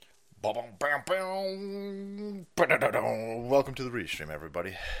Welcome to the Restream,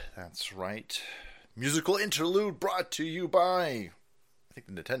 everybody. That's right. Musical interlude brought to you by, I think,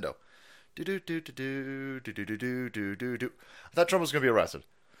 the Nintendo. I thought Trump was going to be arrested.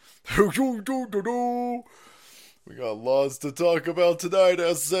 We got lots to talk about tonight,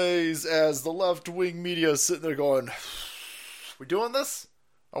 essays, as the left-wing media is sitting there going, we doing this?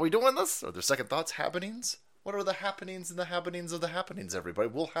 Are we doing this? Are there second thoughts, happenings? What are the happenings and the happenings of the happenings, everybody?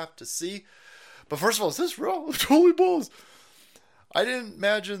 We'll have to see. But first of all, is this real? Holy balls. I didn't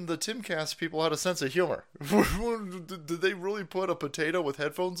imagine the Timcast people had a sense of humor. Did they really put a potato with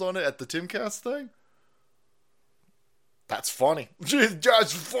headphones on it at the Timcast thing? That's funny.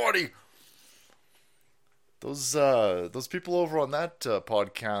 That's funny. Those people over on that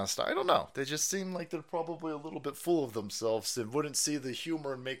podcast, I don't know. They just seem like they're probably a little bit full of themselves and wouldn't see the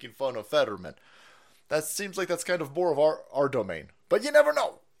humor in making fun of Fetterman. That seems like that's kind of more of our domain. But you never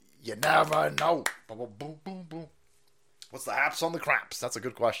know. You never know. Boom, boom, boom, boom. What's the haps on the craps? That's a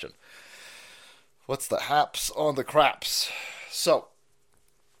good question. What's the haps on the craps? So,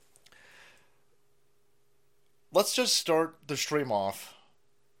 let's just start the stream off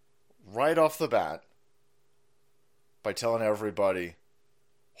right off the bat by telling everybody,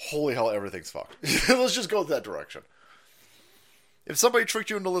 holy hell, everything's fucked. Let's just go that direction. If somebody tricked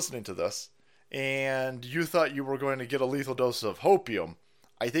you into listening to this, and you thought you were going to get a lethal dose of hopium,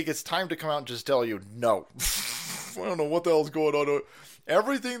 I think it's time to come out and just tell you, no. I don't know what the hell's going on.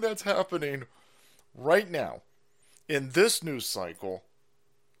 Everything that's happening right now in this news cycle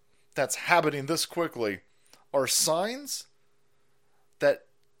that's happening this quickly are signs that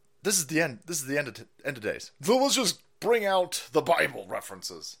this is the end. This is the end of days. So let's just bring out the Bible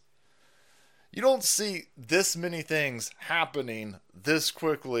references. You don't see this many things happening this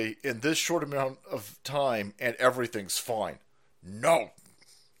quickly in this short amount of time and everything's fine. No.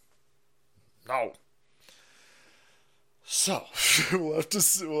 So, we'll have to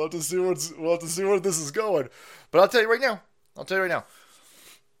see where this is going. But I'll tell you right now.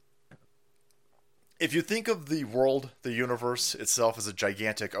 If you think of the world, the universe itself as a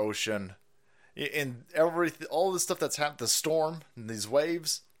gigantic ocean, in all the stuff that's happened, the storm and these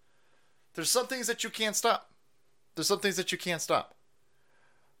waves, there's some things that you can't stop.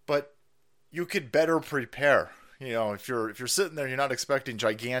 But you could better prepare. You know, if you're sitting there and you're not expecting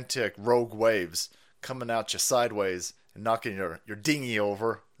gigantic rogue waves coming at you sideways and knocking your dinghy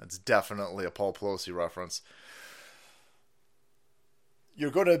over, that's definitely a Paul Pelosi reference,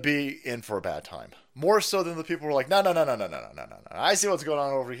 you're going to be in for a bad time. More so than the people who are like, no. I see what's going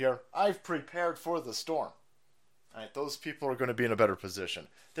on over here. I've prepared for the storm. All right, those people are going to be in a better position.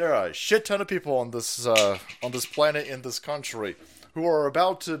 There are a shit ton of people on this planet, in this country, who are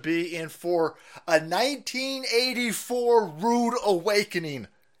about to be in for a 1984 rude awakening.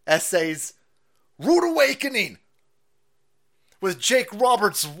 Essays. Rude awakening. With Jake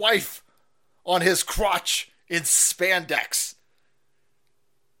Roberts' wife on his crotch in spandex.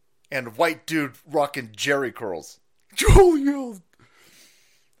 And white dude rocking Jerry curls.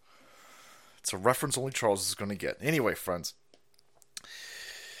 It's a reference only Charles is going to get. Anyway, friends.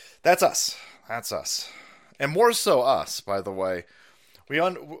 That's us. And more so us, by the way. We're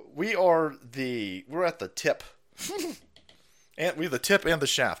at the tip. And we have the tip and the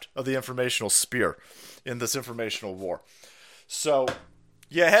shaft of the informational spear in this informational war. So,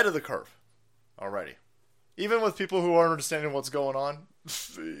 you're ahead of the curve already. Even with people who aren't understanding what's going on,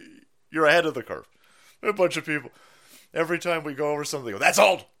 you're ahead of the curve. There are a bunch of people. Every time we go over something, they go, that's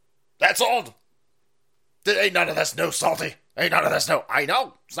old. Ain't none of this new, Salty. Ain't none of this new. I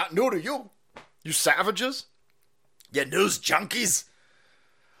know. It's not new to you. You savages. You news junkies.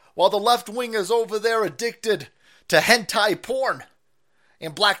 While the left wing is over there addicted to hentai porn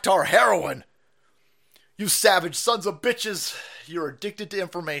and black tar heroin, you savage sons of bitches, you're addicted to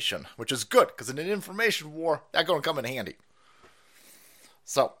information, which is good, because in an information war, that's going to come in handy.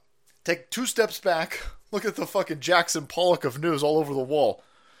 So, take 2 steps back, look at the fucking Jackson Pollock of news all over the wall.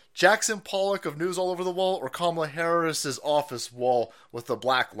 Jackson Pollock of news all over the wall, or Kamala Harris's office wall with the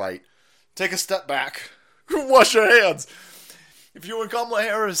black light. Take a step back. Wash your hands. If you're in Kamala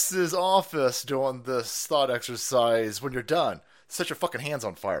Harris's office doing this thought exercise, when you're done, set your fucking hands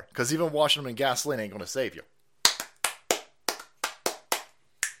on fire. Because even washing them in gasoline ain't going to save you.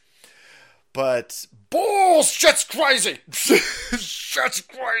 But bullshit's crazy. Shit's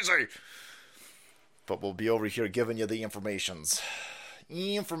crazy. But we'll be over here giving you the informations.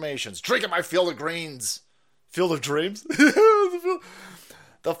 Drinking my field of greens. Field of dreams? The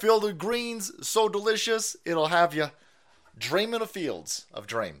field of greens, so delicious, it'll have you dreaming of fields of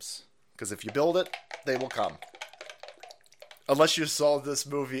dreams. Because if you build it, they will come. Unless you saw this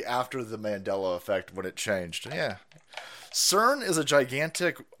movie after the Mandela effect when it changed. Yeah. CERN is a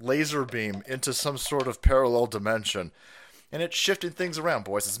gigantic laser beam into some sort of parallel dimension. And it's shifting things around,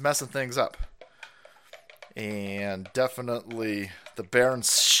 boys. It's messing things up. And definitely the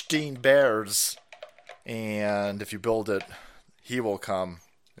Bernstein Bears. And if you build it, he will come.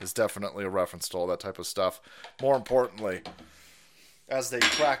 Is definitely a reference to all that type of stuff. More importantly, as they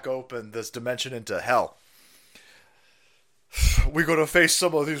crack open this dimension into hell, we're going to face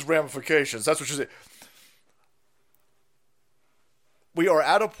some of these ramifications. That's what you say. We are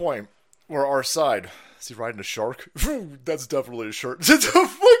at a point where our side... Is he riding a shark? That's definitely a shark. It's a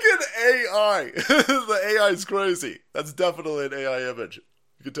fucking AI. The AI is crazy. That's definitely an AI image.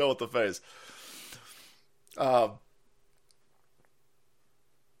 You can tell with the face.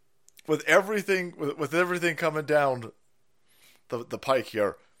 With everything coming down the pike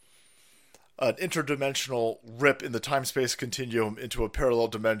here, an interdimensional rip in the time-space continuum into a parallel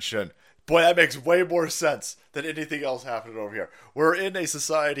dimension. Boy, that makes way more sense than anything else happening over here. We're in a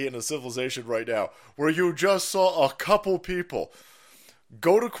society and a civilization right now where you just saw a couple people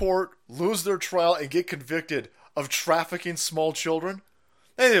go to court, lose their trial, and get convicted of trafficking small children.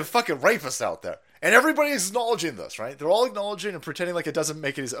 They have fucking rapists out there. And everybody's acknowledging this, right? They're all acknowledging and pretending like it doesn't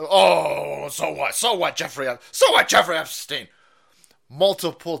make any sense. Oh, so what? So what, Jeffrey Epstein?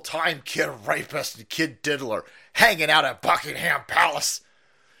 Multiple-time kid rapist and kid diddler hanging out at Buckingham Palace,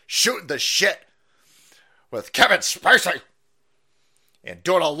 shooting the shit with Kevin Spacey, and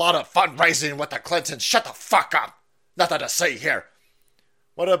doing a lot of fundraising with the Clintons. Shut the fuck up. Nothing to say here.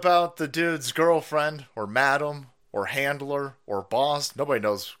 What about the dude's girlfriend, or madam, or handler, or boss? Nobody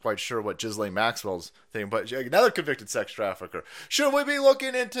knows quite sure what Ghislaine Maxwell's thing, but another convicted sex trafficker. Should we be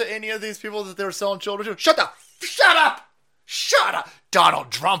looking into any of these people that they're selling children to? Shut up!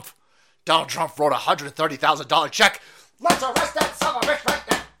 Donald Trump wrote a $130,000 check. Let's arrest that son of a bitch right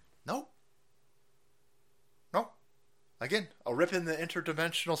now. No. Again, a rip in the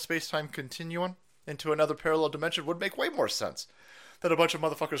interdimensional space-time continuum into another parallel dimension would make way more sense than a bunch of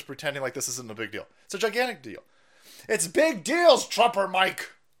motherfuckers pretending like this isn't a big deal. It's a gigantic deal. It's big deals, Trumper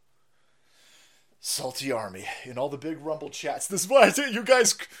Mike. Salty Army in all the big Rumble chats. This is what I say. You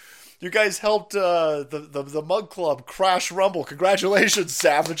guys helped the Mug Club crash Rumble. Congratulations,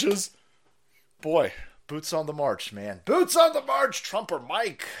 savages. Boy, boots on the march, man. Boots on the march, Trumper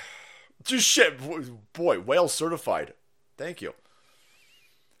Mike. Just shit. Boy, whale certified. Thank you.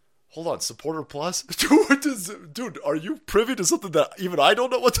 Hold on, Supporter Plus? Dude, are you privy to something that even I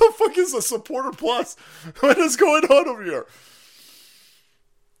don't know? What the fuck is a Supporter Plus? What is going on over here?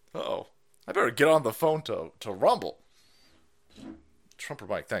 Uh-oh. I better get on the phone to Rumble. Trumper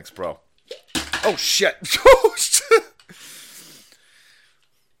Mike, thanks, bro. Oh, shit. Oh, shit.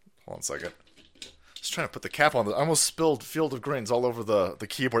 Hold on a second. Just trying to put the cap on. I almost spilled Field of Greens all over the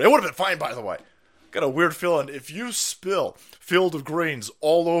keyboard. It would have been fine, by the way. Got a weird feeling if you spill Field of Greens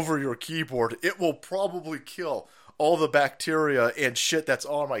all over your keyboard, it will probably kill all the bacteria and shit that's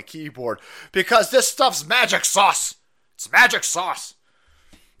on my keyboard. Because this stuff's magic sauce. It's magic sauce.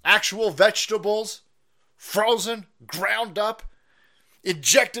 Actual vegetables, frozen, ground up,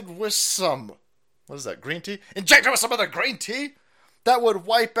 injected with some, what is that, green tea? Injected with some other green tea? That would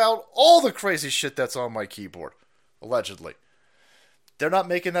wipe out all the crazy shit that's on my keyboard. Allegedly. They're not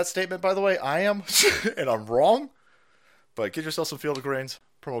making that statement, by the way. I am, and I'm wrong. But get yourself some Field of Greens.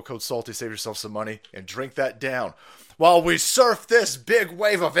 Promo code SALTY, save yourself some money, and drink that down. While we surf this big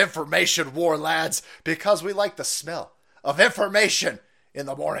wave of information war, lads, because we like the smell of information in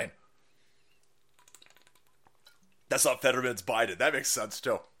the morning. That's not Fetterman's Biden. That makes sense,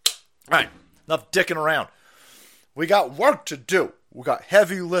 too. All right, enough dicking around. We got work to do. We got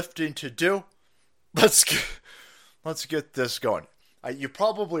heavy lifting to do. Let's get this going. You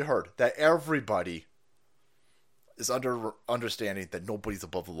probably heard that everybody is understanding that nobody's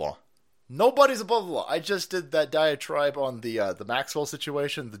above the law. Nobody's above the law. I just did that diatribe on the Maxwell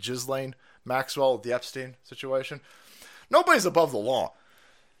situation, the Ghislaine Maxwell, the Epstein situation. Nobody's above the law.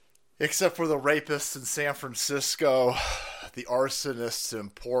 Except for the rapists in San Francisco, the arsonists in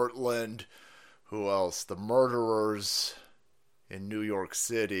Portland, who else? The murderers in New York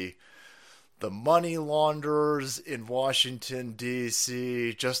City, the money launderers in Washington,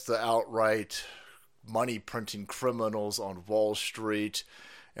 D.C., just the outright money printing criminals on Wall Street,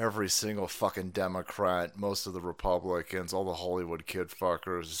 every single fucking Democrat, most of the Republicans, all the Hollywood kid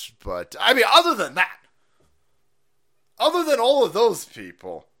fuckers. But, I mean, other than that, other than all of those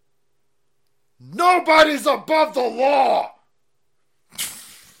people, nobody's above the law!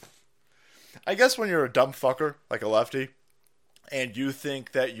 I guess when you're a dumb fucker, like a lefty, and you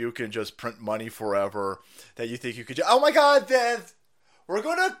think that you can just print money forever, that you think you could just, oh my God, then we're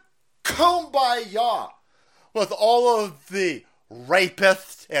going to kumbaya with all of the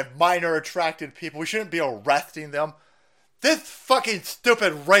rapists and minor attracted people. We shouldn't be arresting them. This fucking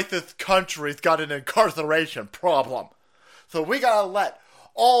stupid racist country's got an incarceration problem. So we gotta let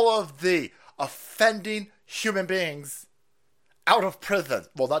all of the offending human beings out of prison.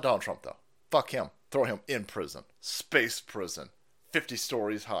 Well, not Donald Trump, though. Fuck him. Throw him in prison. Space prison. 50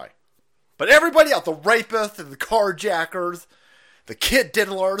 stories high. But everybody else, the rapists and the carjackers, the kid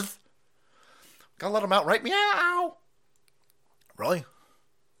diddlers, gotta let them out, right? Meow. Really?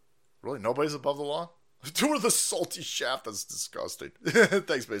 Really? Nobody's above the law? Two of the salty shaft. That's disgusting.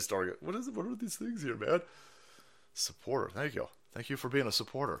 Thanks, Base Target. What is it? What are these things here, man? Supporter. Thank you. Thank you for being a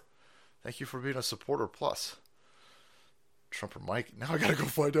supporter. Thank you for being a supporter plus. Trump or Mike. Now I gotta go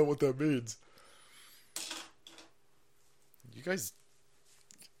find out what that means. You guys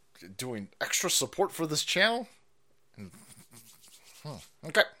doing extra support for this channel?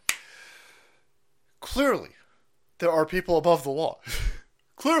 Okay. Clearly, there are people above the law.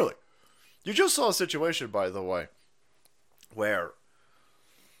 Clearly. You just saw a situation, by the way, where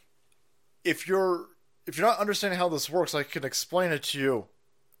if you're not understanding how this works, I can explain it to you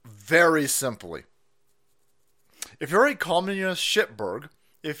very simply. If you're a communist shitberg,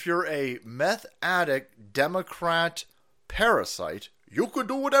 if you're a meth addict, Democrat parasite, you could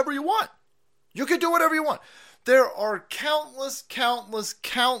do whatever you want. You can do whatever you want. There are countless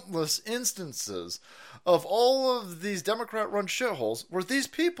instances of all of these Democrat-run shitholes where these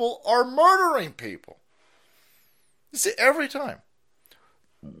people are murdering people. You see, every time.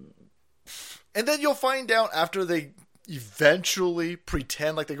 And then you'll find out after they eventually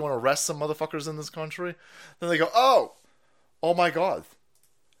pretend like they're going to arrest some motherfuckers in this country, then they go, oh my God,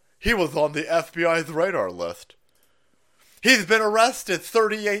 he was on the FBI's radar list. He's been arrested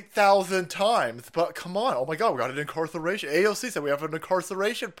 38,000 times, but come on, oh my God, we got an incarceration. AOC said we have an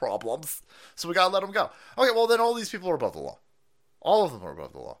incarceration problem, so we gotta let him go. Okay, well then all these people are above the law. All of them are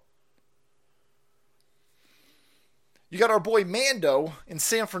above the law. You got our boy Mando in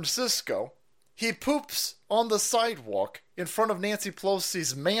San Francisco. He poops on the sidewalk in front of Nancy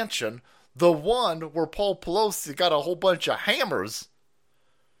Pelosi's mansion, the one where Paul Pelosi got a whole bunch of hammers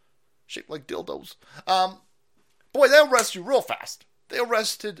shaped like dildos. Boy, they'll arrest you real fast. They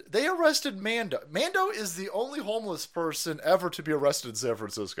arrested Mando. Mando is the only homeless person ever to be arrested in San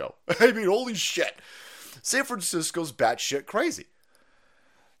Francisco. I mean, holy shit. San Francisco's batshit crazy.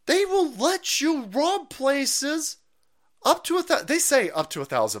 They will let you rob places up to they say up to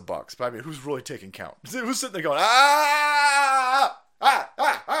 $1,000, but I mean, who's really taking count? Who's sitting there going,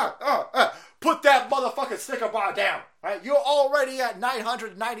 put that motherfucking sticker bar down. Right? You're already at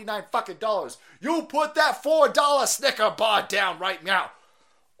 $999 fucking dollars. You put that $4 Snicker bar down right now,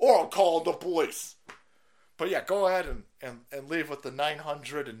 or I'll call the police. But yeah, go ahead and leave with the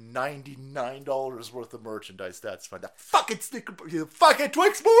 $999 worth of merchandise. That's fine. That fucking Snicker bar, you fucking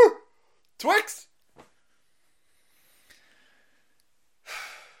Twix bar, Twix.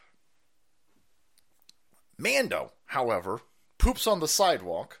 Mando, however, poops on the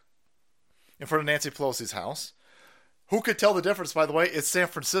sidewalk in front of Nancy Pelosi's house. Who could tell the difference, by the way? It's San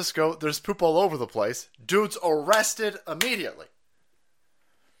Francisco. There's poop all over the place. Dude's arrested immediately.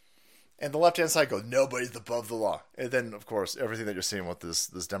 And the left-hand side goes, nobody's above the law. And then, of course, everything that you're seeing with this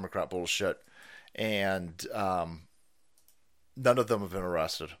Democrat bullshit. And none of them have been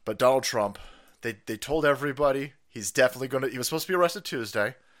arrested. But Donald Trump, they told everybody he's definitely going to... He was supposed to be arrested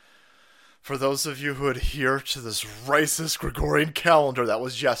Tuesday. For those of you who adhere to this racist Gregorian calendar, that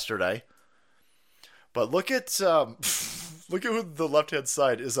was yesterday. But look at who the left-hand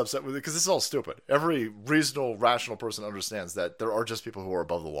side is upset with, because this is all stupid. Every reasonable, rational person understands that there are just people who are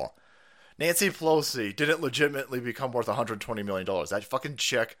above the law. Nancy Pelosi didn't legitimately become worth $120 million. That fucking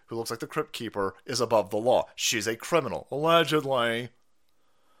chick who looks like the Crypt Keeper is above the law. She's a criminal. Allegedly.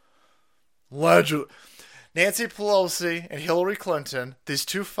 Nancy Pelosi and Hillary Clinton, these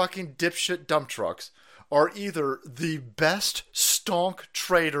two fucking dipshit dump trucks, are either the best stonk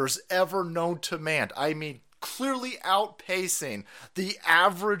traders ever known to man. I mean, clearly outpacing the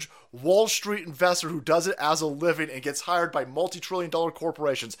average Wall Street investor who does it as a living and gets hired by multi-trillion-dollar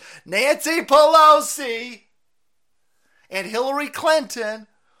corporations. Nancy Pelosi and Hillary Clinton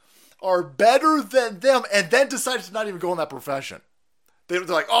are better than them, and then decided to not even go in that profession. They're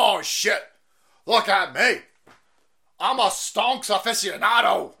like, oh shit, look at me. I'm a stonks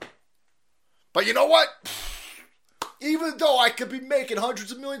aficionado. But you know what? Even though I could be making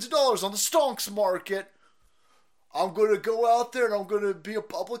hundreds of millions of dollars on the stonks market, I'm going to go out there and I'm going to be a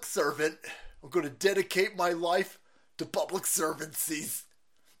public servant. I'm going to dedicate my life The public servant sees.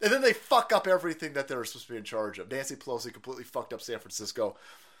 And then they fuck up everything that they're supposed to be in charge of. Nancy Pelosi completely fucked up San Francisco.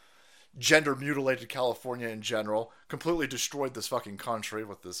 Gender mutilated California in general. Completely destroyed this fucking country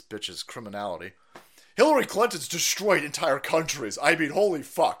with this bitch's criminality. Hillary Clinton's destroyed entire countries. I mean, holy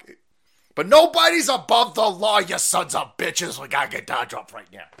fuck. But nobody's above the law, you sons of bitches. We gotta get Donald Trump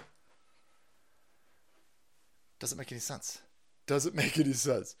right now. Doesn't make any sense. Doesn't make any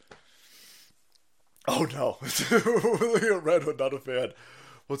sense. Oh no. Look at Red Hood, not a fan.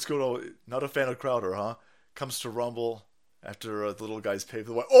 What's going on? Not a fan of Crowder, huh? Comes to Rumble after the little guys pave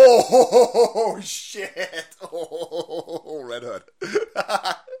the way. Oh, shit. Oh, Red Hood.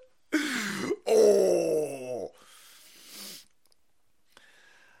 Oh.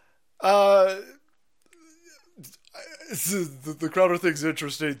 The Crowder thing's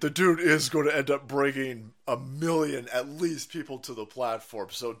interesting. The dude is going to end up bringing 1 million, at least, people to the platform.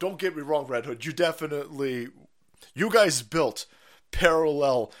 So don't get me wrong, Red Hood. You guys built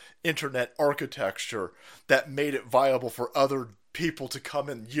parallel internet architecture that made it viable for other people to come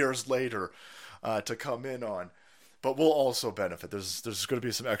in years later to come in on. But we'll also benefit. There's going to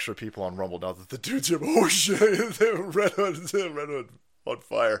be some extra people on Rumble now that the dude's here. Oh shit, Red Hood on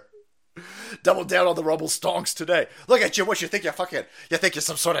fire. Double down on the Rumble stonks today. Look at you. What you think you think you're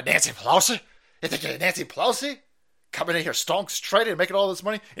some sort of Nancy Pelosi? You think you're Nancy Pelosi? Coming in here stonks trading and making all this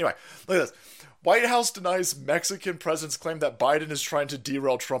money? Anyway, look at this. White House denies Mexican president's claim that Biden is trying to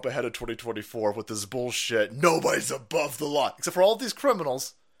derail Trump ahead of 2024 with this bullshit. Nobody's above the law. Except for all these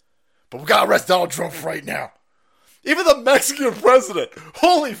criminals. But we gotta arrest Donald Trump right now. Even the Mexican president.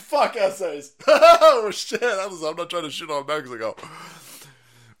 Holy fuck, essays. Oh shit. I'm not trying to shit on Mexico.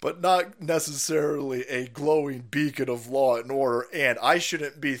 But not necessarily a glowing beacon of law and order. And I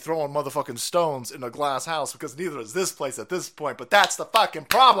shouldn't be throwing motherfucking stones in a glass house because neither is this place at this point. But that's the fucking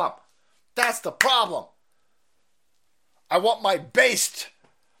problem. That's the problem. I want my based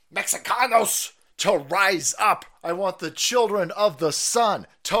Mexicanos to rise up. I want the children of the sun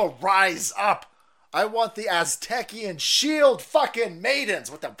to rise up. I want the Aztecian shield fucking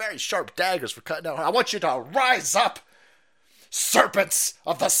maidens with the very sharp daggers for cutting out. I want you to rise up, serpents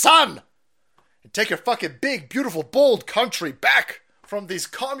of the sun, and take your fucking big, beautiful, bold country back from these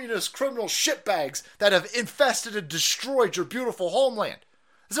communist criminal shitbags that have infested and destroyed your beautiful homeland.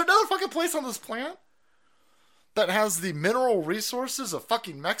 Is there another fucking place on this planet that has the mineral resources of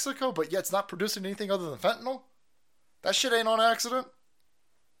fucking Mexico, but yet it's not producing anything other than fentanyl? That shit ain't on accident.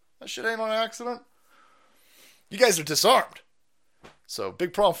 You guys are disarmed. So,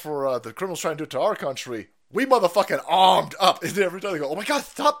 big problem for the criminals trying to do it to our country. We motherfucking armed up. And every time they go, oh my god,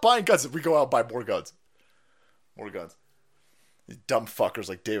 stop buying guns. If we go out and buy more guns. These dumb fuckers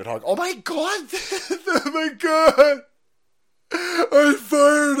like David Hogg. Oh my god. Oh my god. I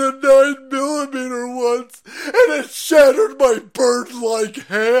fired a 9mm once, and it shattered my bird-like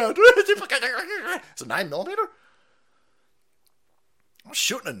hand. It's a 9mm? I was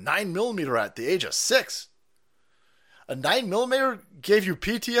shooting a 9mm at the age of 6. A 9mm gave you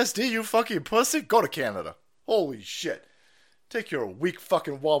PTSD, you fucking pussy? Go to Canada. Holy shit. Take your weak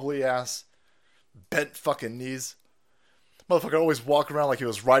fucking wobbly ass, bent fucking knees. Motherfucker always walking around like he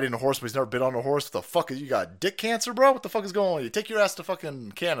was riding a horse, but he's never been on a horse. What the fuck? You got dick cancer, bro? What the fuck is going on? You take your ass to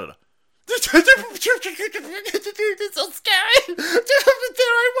fucking Canada. It's so scary. There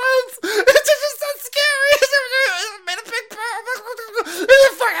I was. It's just so scary. It made a big problem.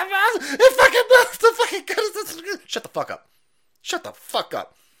 It fucking moved. The fucking gun. Shut the fuck up. Shut the fuck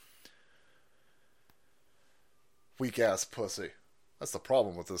up. Weak ass pussy. That's the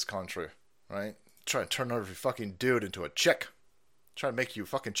problem with this country, right? Trying to turn every fucking dude into a chick. Trying to make you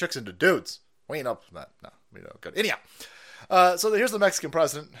fucking chicks into dudes. We ain't up for that. No, we don't. Good. Anyhow. So here's the Mexican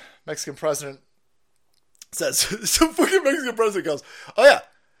president. Mexican president says, some fucking Mexican president goes, oh yeah,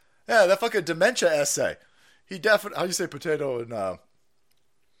 that fucking dementia essay. He definitely, how do you say potato and,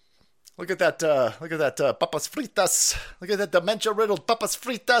 look at that papas fritas. Look at that dementia-riddled papas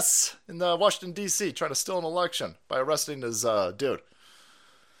fritas in Washington, D.C. trying to steal an election by arresting his dude.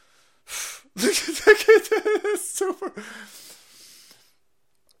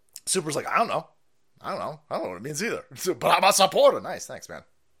 Super's like, I don't know what it means either. But I'm a supporter. Nice, thanks, man.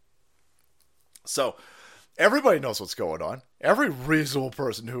 So, everybody knows what's going on. Every reasonable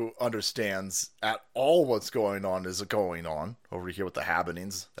person who understands at all what's going on is going on over here with the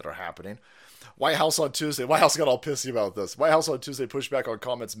happenings that are happening. White House on Tuesday. White House got all pissy about this. White House on Tuesday pushed back on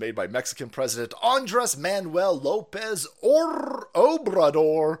comments made by Mexican President Andres Manuel Lopez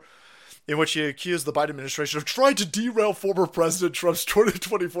Obrador in which he accused the Biden administration of trying to derail former President Trump's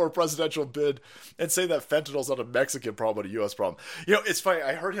 2024 presidential bid and saying that fentanyl's not a Mexican problem, but a U.S. problem. You know, it's funny.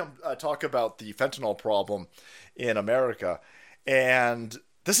 I heard him talk about the fentanyl problem in America, and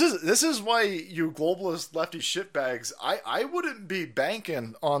this is why you globalist lefty shitbags, I wouldn't be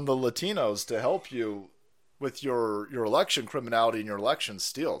banking on the Latinos to help you with your election criminality and your election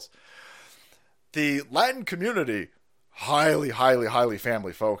steals. The Latin community, highly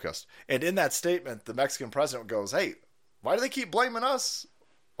family focused. And in that statement, the Mexican president goes, hey, why do they keep blaming us?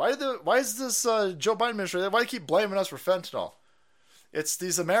 Why is this Joe Biden administration, why do they keep blaming us for fentanyl? It's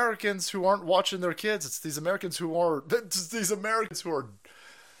these Americans who aren't watching their kids. It's these Americans who are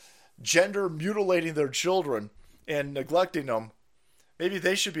gender mutilating their children and neglecting them. Maybe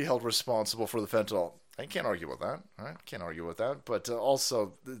they should be held responsible for the fentanyl. I can't argue with that. I can't argue with that. But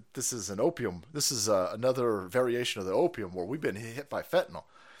also, this is an opium. This is another variation of the opium where we've been hit by fentanyl.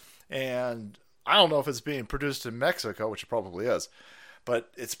 And I don't know if it's being produced in Mexico, which it probably is. But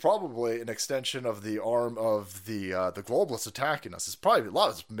it's probably an extension of the arm of the globalists attacking us. It's probably a lot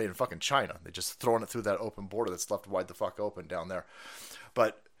of it's made in fucking China. They're just throwing it through that open border that's left wide the fuck open down there.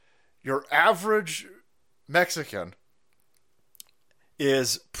 But your average Mexican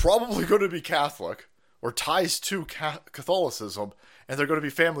is probably going to be Catholic or ties to Catholicism, and they're going to be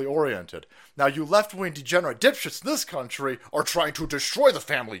family-oriented. Now, you left-wing degenerate dipshits in this country are trying to destroy the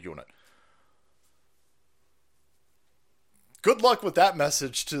family unit. Good luck with that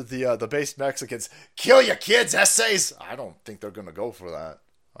message to the based Mexicans. Kill your kids, essays. I don't think they're going to go for that.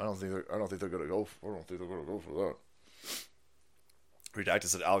 I don't think they're going to go for that. Redacted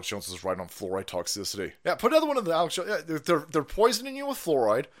said Alex Jones was right on fluoride toxicity. Yeah, put another one in the Alex Jones. Yeah, they're poisoning you with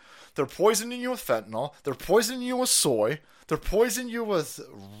fluoride. They're poisoning you with fentanyl. They're poisoning you with soy. They're poisoning you with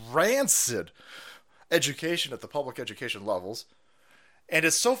rancid education at the public education levels. And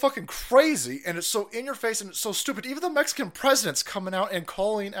it's so fucking crazy, and it's so in your face, and it's so stupid. Even the Mexican president's coming out and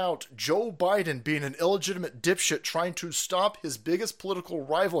calling out Joe Biden being an illegitimate dipshit trying to stop his biggest political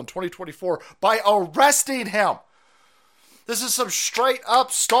rival in 2024 by arresting him. This is some straight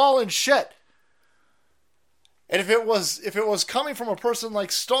up Stalin shit. And if it was coming from a person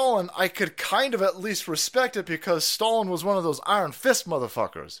like Stalin, I could kind of at least respect it because Stalin was one of those iron fist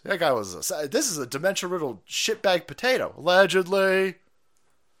motherfuckers. That guy was this is a dementia-riddled shitbag potato. Allegedly.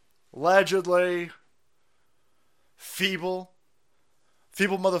 Feeble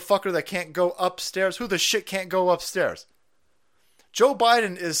motherfucker that can't go upstairs. Who the shit can't go upstairs? Joe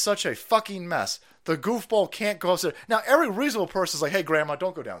Biden is such a fucking mess. The goofball can't go upstairs. Now, every reasonable person is like, hey, Grandma,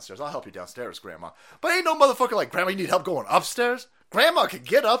 don't go downstairs. I'll help you downstairs, Grandma. But ain't no motherfucker like, Grandma, you need help going upstairs? Grandma can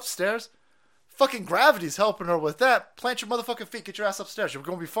get upstairs. Fucking gravity's helping her with that. Plant your motherfucking feet. Get your ass upstairs. You're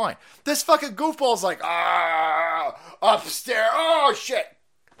going to be fine. This fucking goofball's like, upstairs. Oh, shit.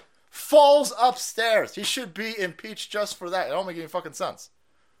 Falls upstairs. He should be impeached just for that. It don't make any fucking sense.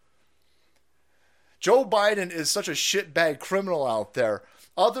 Joe Biden is such a shitbag criminal out there.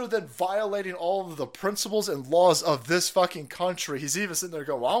 Other than violating all of the principles and laws of this fucking country, he's even sitting there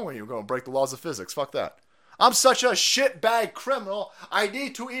going, well, I'm going to break the laws of physics. Fuck that. I'm such a shitbag criminal, I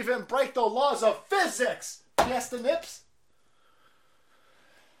need to even break the laws of physics. Yes, the nips.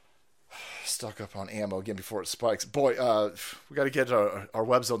 Stock up on ammo again before it spikes. Boy, we got to get our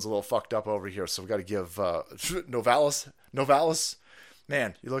web zones a little fucked up over here, so we got to give Novalis.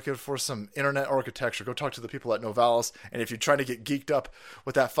 Man, you're looking for some internet architecture, go talk to the people at Novalis. And if you're trying to get geeked up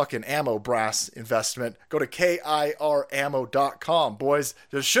with that fucking ammo brass investment, go to KIRammo.com. Boys,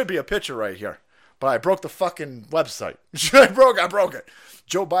 there should be a picture right here. But I broke the fucking website. I broke it.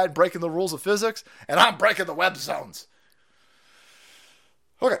 Joe Biden breaking the rules of physics, and I'm breaking the web zones.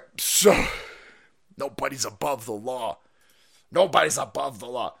 Okay, so nobody's above the law. Nobody's above the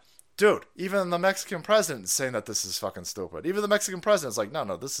law. Dude, even the Mexican president is saying that this is fucking stupid. Even the Mexican president's like,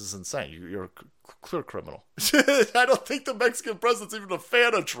 no, this is insane. You're a clear criminal. I don't think the Mexican president's even a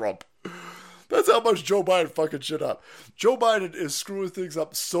fan of Trump. That's how much Joe Biden fucking shit up. Joe Biden is screwing things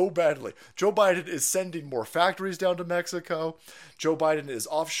up so badly. Joe Biden is sending more factories down to Mexico. Joe Biden is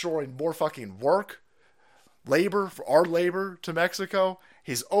offshoring more fucking work, labor, for our labor to Mexico.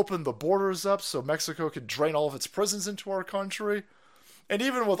 He's opened the borders up so Mexico can drain all of its prisons into our country. And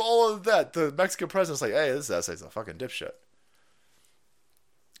even with all of that, the Mexican president's like, hey, this essay's a fucking dipshit.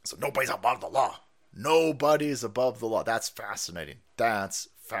 So nobody's above the law. Nobody's above the law. That's fascinating. That's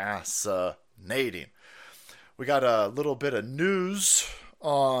fascinating. We got a little bit of news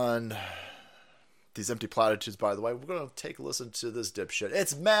on these empty platitudes, by the way. We're going to take a listen to this dipshit.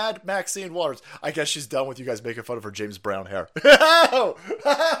 It's Mad Maxine Waters. I guess she's done with you guys making fun of her James Brown hair.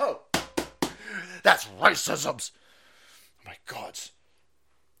 That's racism. Oh my God.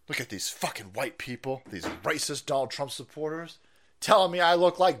 Look at these fucking white people, these racist Donald Trump supporters, telling me I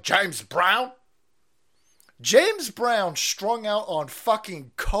look like James Brown. James Brown strung out on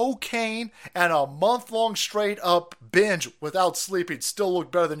fucking cocaine and a month-long straight-up binge without sleeping still look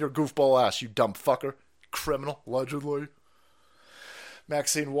better than your goofball ass, you dumb fucker. Criminal, allegedly.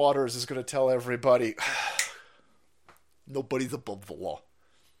 Maxine Waters is going to tell everybody, nobody's above the law.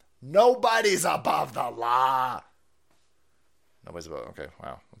 Nobody's above the law. Nobody's above. Okay,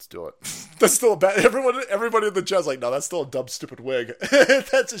 wow, let's do it. That's still a bad. Everybody in the chat's like, no, that's still a dumb, stupid wig.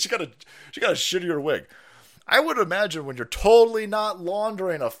 She got a shittier wig. I would imagine when you're totally not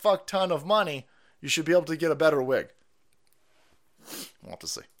laundering a fuck ton of money, you should be able to get a better wig. We'll have to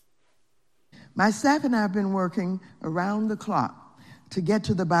see. My staff and I have been working around the clock to get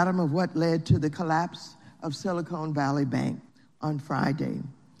to the bottom of what led to the collapse of Silicon Valley Bank on Friday,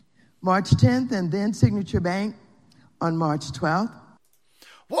 March 10th, and then Signature Bank on March 12th.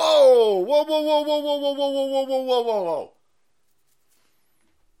 Whoa! Whoa, whoa, whoa, whoa, whoa, whoa, whoa, whoa, whoa, whoa, whoa, whoa.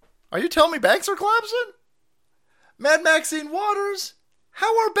 Are you telling me banks are collapsing? Mad Maxine Waters,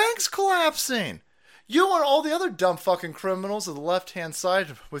 how are banks collapsing? You and all the other dumb fucking criminals of the left-hand side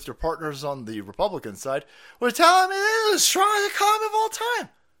with your partners on the Republican side were telling me this is the strongest economy of all time.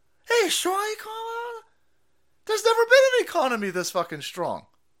 Hey, strong economy? There's never been an economy this fucking strong.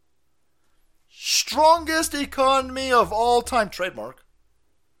 Strongest economy of all time. Trademark.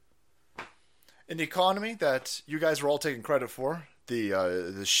 An economy that you guys were all taking credit for. The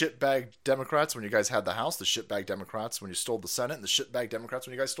shitbag Democrats when you guys had the House, the shitbag Democrats when you stole the Senate, and the shitbag Democrats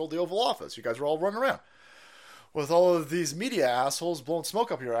when you guys stole the Oval Office. You guys were all running around with all of these media assholes blowing smoke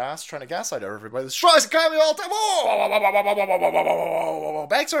up your ass, trying to gaslight everybody. The strongest economy of all time. Whoa.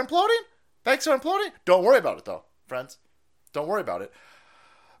 Banks are imploding? Banks are imploding? Don't worry about it, though, friends. Don't worry about it.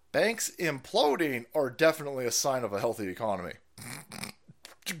 Banks imploding are definitely a sign of a healthy economy.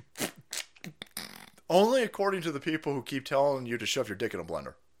 Only according to the people who keep telling you to shove your dick in a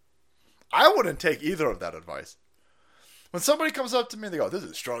blender. I wouldn't take either of that advice. When somebody comes up to me and they go, this is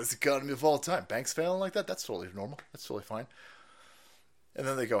the strongest economy of all time. Banks failing like that? That's totally normal. That's totally fine. And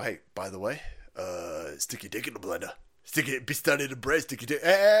then they go, hey, by the way, stick your dick in the blender. Be starting to brace, stick your dick.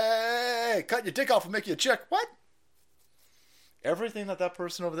 Hey, cut your dick off and make you a check. What? Everything that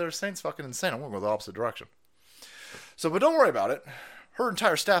person over there is saying is fucking insane. I'm going to go the opposite direction. So, but don't worry about it. Her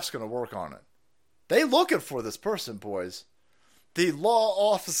entire staff's going to work on it. They looking for this person, boys. The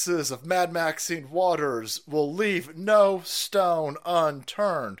law offices of Mad Maxine Waters will leave no stone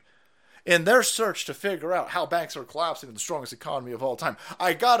unturned in their search to figure out how banks are collapsing in the strongest economy of all time.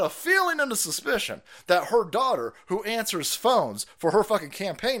 I got a feeling and a suspicion that her daughter, who answers phones for her fucking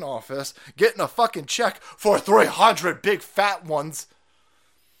campaign office, getting a fucking check for 300 big fat ones.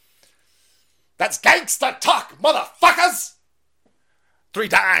 That's gangsta talk, motherfuckers! 3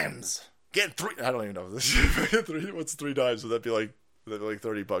 dimes. Getting 3. I don't even know this. What's 3 dimes? Would that be like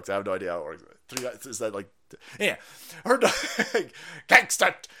 $30? I have no idea how it works. 3 is that like? Yeah, her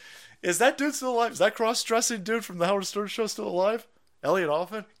gangsta. Is that dude still alive? Is that cross-dressing dude from the Howard Stern show still alive? Elliot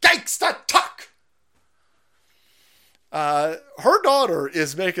Hoffman? Gangsta talk. Her daughter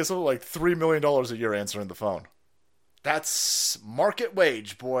is making something like $3 million a year answering the phone. That's market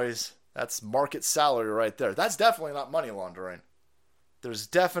wage, boys. That's market salary right there. That's definitely not money laundering. There's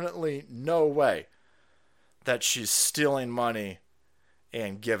definitely no way that she's stealing money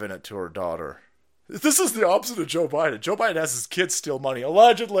and giving it to her daughter. This is the opposite of Joe Biden. Joe Biden has his kids steal money,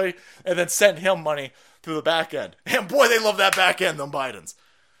 allegedly, and then send him money through the back end. And boy, they love that back end, them Bidens.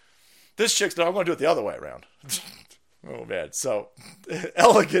 This chick's, no, I'm going to do it the other way around. Oh, man. So,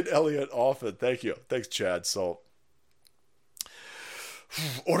 elegant Elliot Offit. Thank you. Thanks, Chad. So,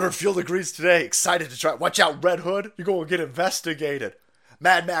 ordered Field of Greens today. Excited to try. Watch out, Red Hood. You're going to get investigated.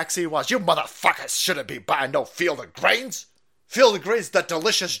 Mad Maxine was, you motherfuckers shouldn't be buying no Field of Greens. Field of Greens, the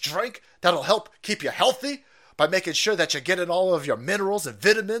delicious drink that'll help keep you healthy by making sure that you're getting all of your minerals and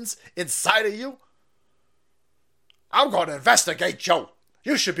vitamins inside of you. I'm going to investigate you.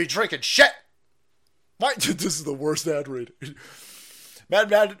 You should be drinking shit. This is the worst ad read.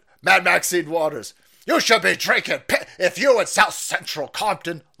 Mad Maxine Waters. You should be drinking piss. If you in South Central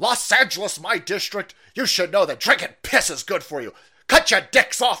Compton, Los Angeles, my district, you should know that drinking piss is good for you. Cut your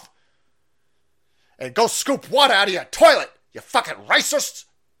dicks off and go scoop water out of your toilet, you fucking racists.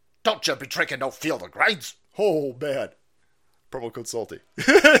 Don't you be drinking no Field of Greens. Oh, man. Promo code salty.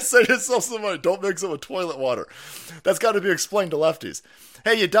 Save yourself some money. Don't mix it with toilet water. That's got to be explained to lefties.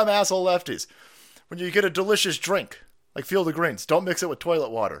 Hey, you dumb asshole lefties. When you get a delicious drink, like Field of Greens, don't mix it with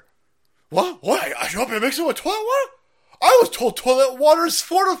toilet water. What? I don't mix it with toilet water? I was told toilet water is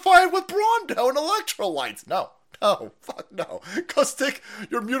fortified with Brawndo and electrolytes. No. No, fuck no. Go stick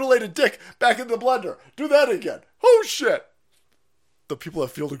your mutilated dick back in the blender. Do that again. Oh, shit. The people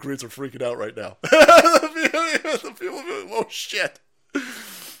at Field of Greens are freaking out right now. The people, oh, shit.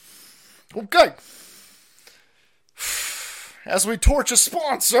 Okay. As we torch a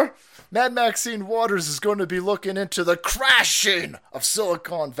sponsor, Mad Maxine Waters is going to be looking into the crashing of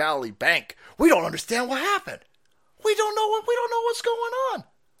Silicon Valley Bank. We don't understand what happened. We don't know what's going on.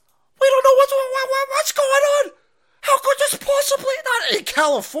 We don't know what's going on. How could this possibly not in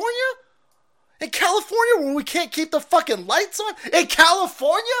California? In California where we can't keep the fucking lights on? In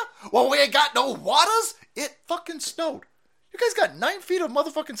California where we ain't got no waters? It fucking snowed. You guys got 9 feet of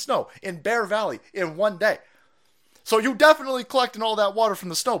motherfucking snow in Bear Valley in one day. So you definitely collecting all that water from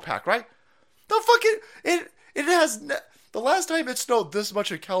the snowpack, right? The fucking, it has, the last time it snowed this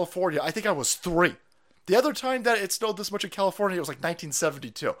much in California, I think I was 3. The other time that it snowed this much in California, it was like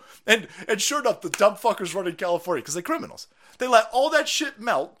 1972. And sure enough, the dumb fuckers running California, because they're criminals. They let all that shit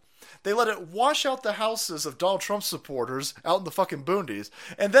melt. They let it wash out the houses of Donald Trump supporters out in the fucking boondies.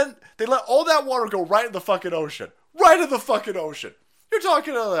 And then they let all that water go right in the fucking ocean. Right in the fucking ocean. You're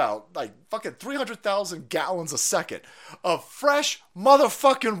talking about like fucking 300,000 gallons a second of fresh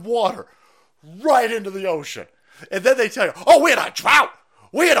motherfucking water right into the ocean. And then they tell you, oh, we're in a drought.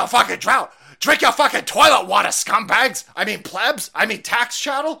 We're in a fucking drought. Drink your fucking toilet water, scumbags. I mean plebs. I mean tax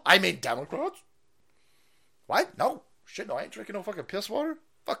chattel. I mean Democrats. What? No. Shit, no, I ain't drinking no fucking piss water.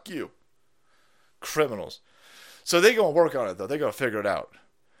 Fuck you. Criminals. So they're going to work on it, though. They're going to figure it out.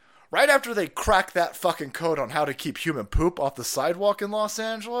 Right after they crack that fucking code on how to keep human poop off the sidewalk in Los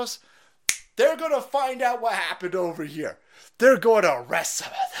Angeles, they're going to find out what happened over here. They're going to arrest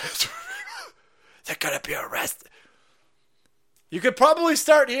some of them. They're going to be arrested. You could probably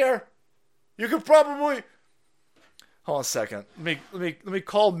start here. You could probably... Hold on a second. Let me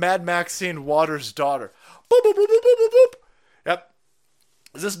call Mad Maxine Waters' daughter. Boop, boop, boop, boop, boop, boop, boop. Yep.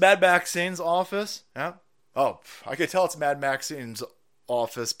 Is this Mad Maxine's office? Yeah. Oh, I can tell it's Mad Maxine's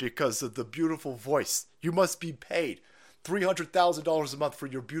office because of the beautiful voice. You must be paid $300,000 a month for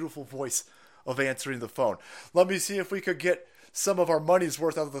your beautiful voice of answering the phone. Let me see if we could get some of our money's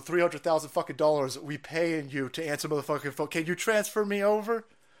worth out of the $300,000 fucking dollars we paying you to answer the fucking phone. Can you transfer me over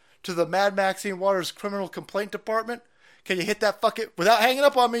to the Mad Maxine Waters Criminal Complaint Department? Can you hit that fucking, without hanging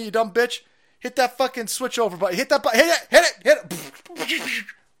up on me, you dumb bitch? Hit that fucking switch over button. Hit that button. Hit it.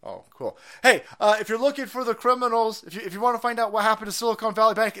 Oh, cool. Hey, if you're looking for the criminals, if you want to find out what happened to Silicon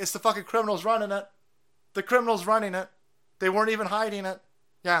Valley Bank, it's the fucking criminals running it. The criminals running it. They weren't even hiding it.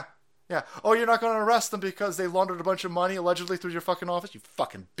 Yeah. Oh, you're not going to arrest them because they laundered a bunch of money allegedly through your fucking office? You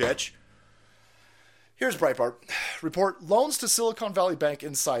fucking bitch. Here's Breitbart. Report, loans to Silicon Valley Bank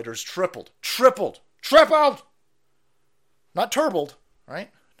insiders tripled. Tripled! Not turbled,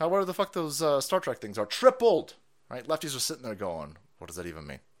 right? Now, what the fuck those Star Trek things are? Tripled! Right? Lefties are sitting there going, what does that even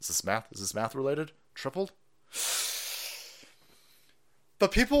mean? Is this math? Is this math related? Tripled? The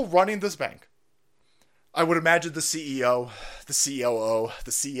people running this bank, I would imagine the CEO, the COO,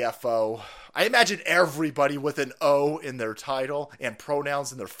 the CFO. I imagine everybody with an O in their title and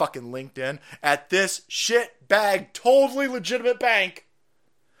pronouns in their fucking LinkedIn at this shitbag, totally legitimate bank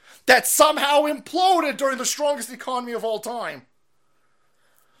that somehow imploded during the strongest economy of all time.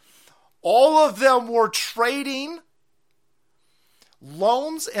 All of them were trading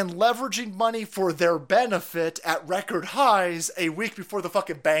loans and leveraging money for their benefit at record highs a week before the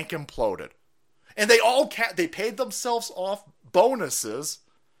fucking bank imploded. And they all they paid themselves off bonuses.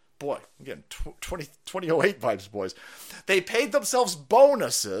 Boy, I'm getting 2008 vibes, boys. They paid themselves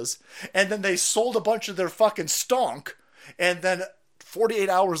bonuses, and then they sold a bunch of their fucking stonk, and then 48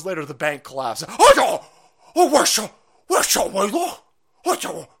 hours later, the bank collapsed. Oh, we're so law.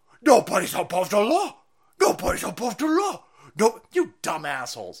 Nobody's above the law. Nobody's above the law. No, you dumb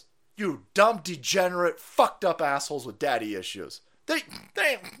assholes. You dumb, degenerate, fucked up assholes with daddy issues. No.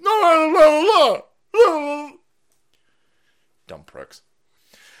 Dumb pricks.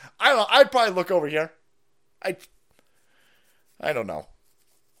 I don't know. I'd probably look over here. I don't know.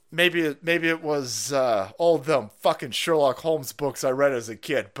 Maybe it was all them fucking Sherlock Holmes books I read as a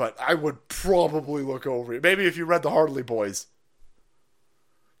kid, but I would probably look over it. Maybe if you read the Hartley Boys.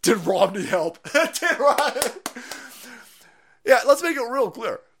 Did Romney help? Yeah, let's make it real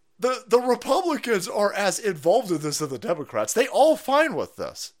clear. The Republicans are as involved in this as the Democrats. They all fine with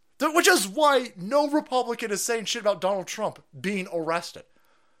this. Which is why no Republican is saying shit about Donald Trump being arrested.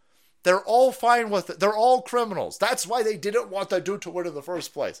 They're all fine with it. They're all criminals. That's why they didn't want that dude to win in the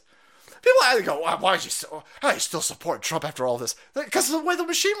first place. People had to go, how do you still support Trump after all this? Because of the way the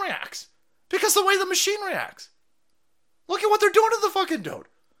machine reacts. Look at what they're doing to the fucking dude.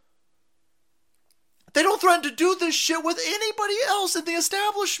 They don't threaten to do this shit with anybody else in the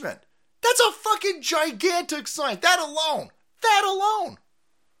establishment. That's a fucking gigantic sign. That alone.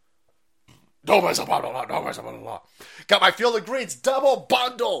 Nobody's above the law. Nobody's above the law. Got my Field of Greens double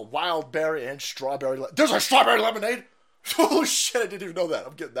bundle. Wild berry and strawberry. There's a strawberry lemonade. Oh shit, I didn't even know that.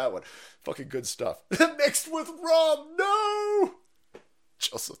 I'm getting that one. Fucking good stuff. Mixed with rum. No.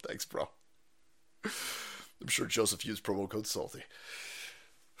 Joseph, thanks, bro. I'm sure Joseph used promo code SALTY.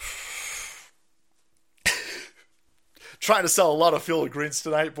 Trying to sell a lot of Field of Greens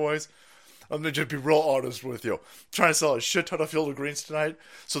tonight, boys. I'm going to just be real honest with you. I'm trying to sell a shit ton of Field of Greens tonight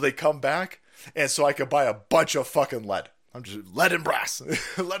so they come back and so I can buy a bunch of fucking lead. I'm just lead and brass.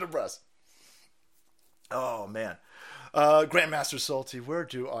 Lead and brass. Oh, man. Grandmaster Salty, where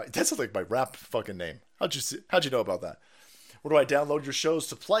do I... That's like my rap fucking name. How'd you know about that? Where do I download your shows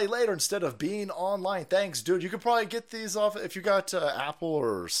to play later instead of being online? Thanks, dude. You could probably get these off... If you got Apple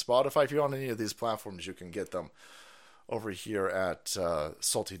or Spotify, if you're on any of these platforms, you can get them over here at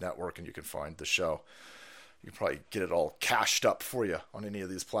Salty Network, and you can find the show. You can probably get it all cached up for you on any of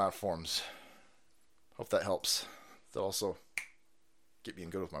these platforms. Hope that helps. That also get me in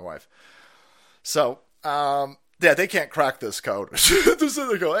good with my wife. So, yeah, they can't crack this code.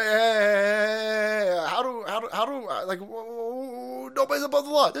 They go, hey, how do, like, nobody's above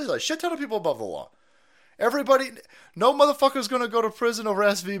the law. There's a shit ton of people above the law. Everybody, no motherfucker's going to go to prison over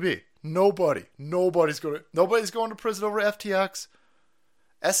SVB. Nobody's going to prison over FTX.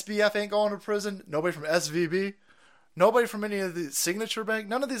 SBF ain't going to prison. Nobody from SVB. Nobody from any of the Signature Bank.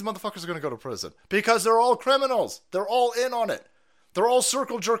 None of these motherfuckers are going to go to prison. Because they're all criminals. They're all in on it. They're all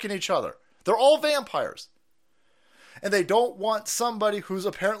circle jerking each other. They're all vampires. And they don't want somebody who's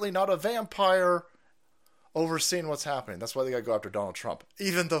apparently not a vampire overseeing what's happening. That's why they gotta go after Donald Trump.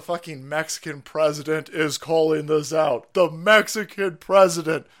 Even the fucking Mexican president is calling this out. The Mexican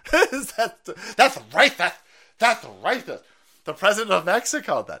president. That's racist. That's racist. The president of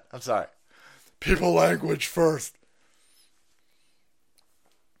Mexico, then. I'm sorry. People language first.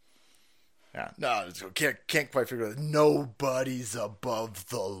 Yeah, no, can't quite figure it out. Nobody's above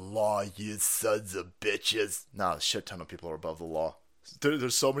the law, you sons of bitches. No, a shit ton of people are above the law.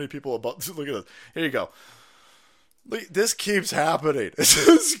 There's so many people above. Look at this. Here you go. Look, this keeps happening.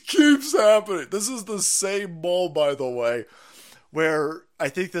 This keeps happening. This is the same mall, by the way, where I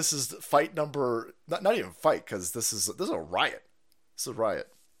think this is fight number. Not even fight, because this is a riot. This is a riot.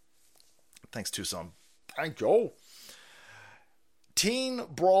 Thanks, Tucson. Thank you. Teen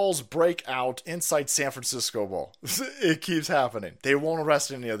brawls break out inside San Francisco Mall. It keeps happening. They won't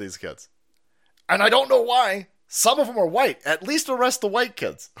arrest any of these kids. And I don't know why. Some of them are white. At least arrest the white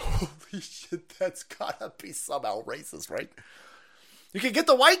kids. Holy shit, that's gotta be somehow racist, right? You can get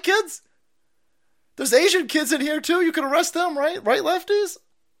the white kids? There's Asian kids in here too. You can arrest them, right? Right, lefties?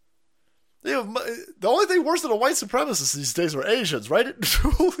 The only thing worse than a white supremacist these days are Asians, right?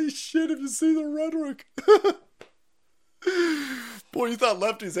 Holy shit, have you seen the rhetoric? Boy, you thought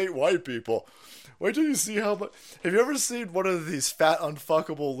lefties hate white people. Wait till you see how much... Have you ever seen one of these fat,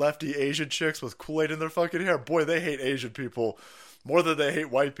 unfuckable lefty Asian chicks with Kool-Aid in their fucking hair? Boy, they hate Asian people more than they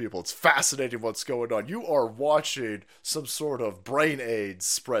hate white people. It's fascinating what's going on. You are watching some sort of brain AIDS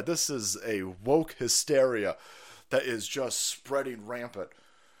spread. This is a woke hysteria that is just spreading rampant.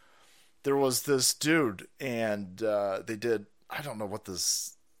 There was this dude, and they did... I don't know what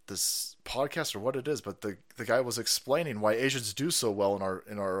this podcast or what it is, but the guy was explaining why Asians do so well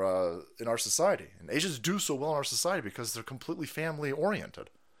in our society. And Asians do so well in our society because they're completely family oriented.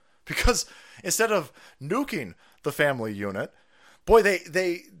 Because instead of nuking the family unit, boy,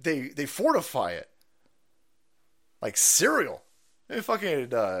 they fortify it like cereal.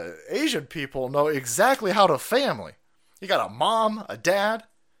 Fucking Asian people know exactly how to family. You got a mom, a dad,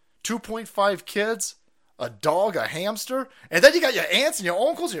 2.5 kids, a dog, a hamster, and then you got your aunts and your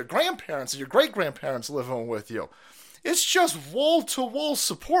uncles and your grandparents and your great-grandparents living with you. It's just wall-to-wall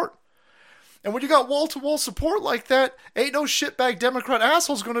support. And when you got wall-to-wall support like that, ain't no shitbag Democrat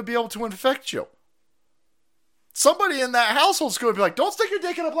asshole's going to be able to infect you. Somebody in that household's going to be like, don't stick your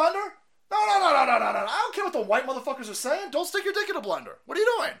dick in a blender. No. I don't care what the white motherfuckers are saying. Don't stick your dick in a blender. What are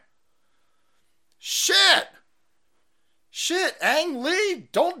you doing? Shit, Ang Lee,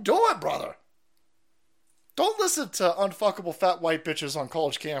 don't do it, brother. Don't listen to unfuckable fat white bitches on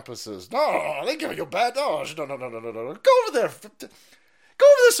college campuses. No, they give you bad. No. Go over there. Go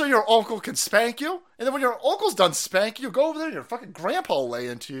over there so your uncle can spank you. And then when your uncle's done spanking you, go over there and your fucking grandpa will lay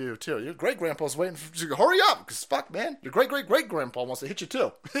into you, too. Your great-grandpa's waiting for you to hurry up. Because, fuck, man, your great-great-great-grandpa wants to hit you,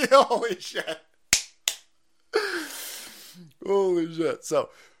 too. Holy shit. Holy shit. So,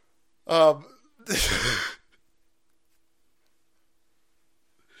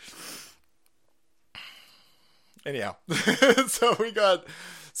 Anyhow, so we got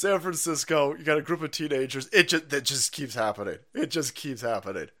San Francisco. You got a group of teenagers. That just keeps happening. It just keeps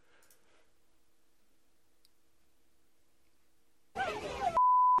happening.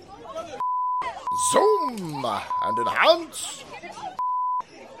 Zoom and enhance.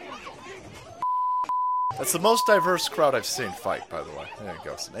 That's the most diverse crowd I've seen fight, by the way. There you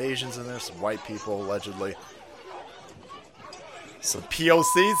go. Some Asians in there, some white people, allegedly. Some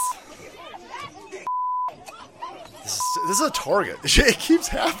POCs. This is a Target. It keeps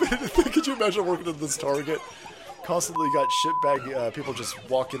happening. Could you imagine working at this Target? Constantly got shitbag people just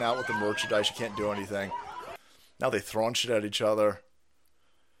walking out with the merchandise. You can't do anything. Now they throwing shit at each other.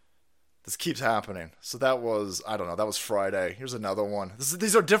 This keeps happening. So that was, I don't know, that was Friday. Here's another one.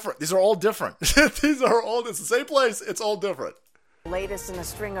 These are different. These are all different. It's the same place. It's all different. Latest in a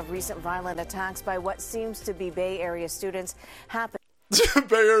string of recent violent attacks by what seems to be Bay Area students happened.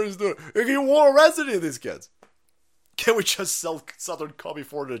 Bay Area students. You won't arrest any of these kids. Can't we just sell Southern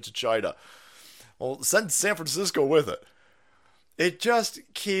California to China? Well, send San Francisco with it. It just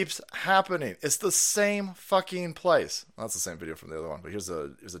keeps happening. It's the same fucking place. Well, that's the same video from the other one, but here's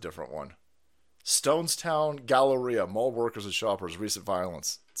a different one. Stonestown Galleria, mall workers and shoppers, recent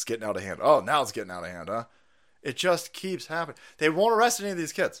violence. It's getting out of hand. Oh, now it's getting out of hand, huh? It just keeps happening. They won't arrest any of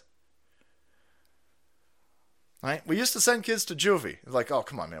these kids. Right? We used to send kids to juvie. It's like, oh,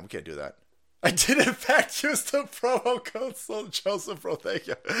 come on, man, we can't do that. I did, in fact, use the promo code Joseph, bro. Thank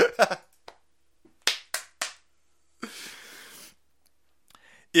you.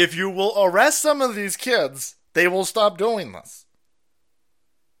 If you will arrest some of these kids, they will stop doing this.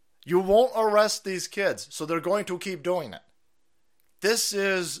 You won't arrest these kids, so they're going to keep doing it. This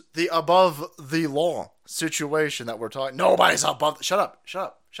is the above the law situation that we're talking. Nobody's above. Shut up.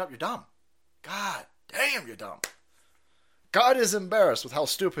 You're dumb. God damn, you're dumb. God is embarrassed with how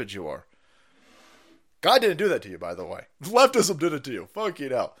stupid you are. God didn't do that to you, by the way. Leftism did it to you. Fucking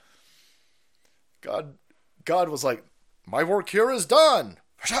hell. God was like, my work here is done.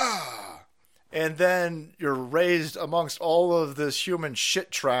 And then you're raised amongst all of this human shit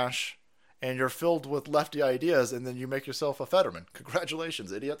trash, and you're filled with lefty ideas, and then you make yourself a Fetterman.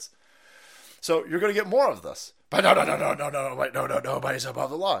 Congratulations, idiots. So you're going to get more of this. But no, nobody's above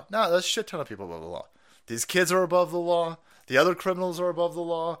the law. No, there's a shit ton of people above the law. These kids are above the law. The other criminals are above the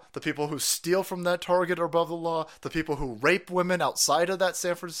law. The people who steal from that Target are above the law. The people who rape women outside of that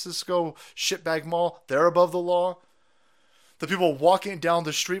San Francisco shitbag mall, they're above the law. The people walking down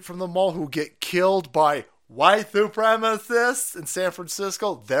the street from the mall who get killed by white supremacists in San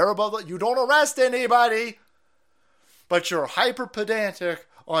Francisco, they're above the law. You don't arrest anybody, but you're hyper pedantic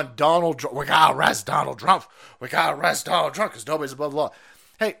on Donald Trump. We gotta arrest Donald Trump. We gotta arrest Donald Trump because nobody's above the law.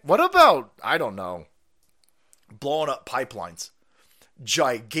 Hey, what about, I don't know, blowing up pipelines?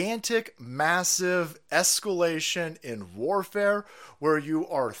 Gigantic, massive escalation in warfare where you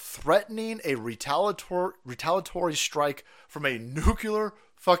are threatening a retaliatory strike from a nuclear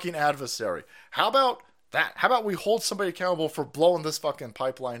fucking adversary. How about that? How about we hold somebody accountable for blowing this fucking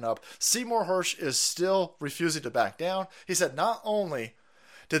pipeline up? Seymour Hersh is still refusing to back down. He said not only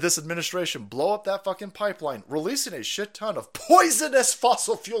did this administration blow up that fucking pipeline, releasing a shit ton of poisonous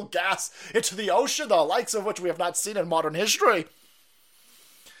fossil fuel gas into the ocean, the likes of which we have not seen in modern history.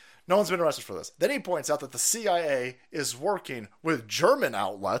 No one's been arrested for this. Then he points out that the CIA is working with German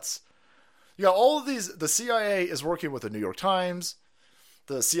outlets. You got all of these. The CIA is working with the New York Times.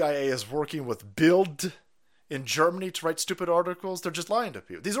 The CIA is working with Bild in Germany to write stupid articles. They're just lying to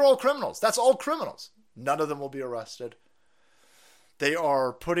people. These are all criminals. That's all criminals. None of them will be arrested. They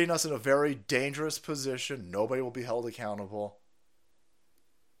are putting us in a very dangerous position. Nobody will be held accountable.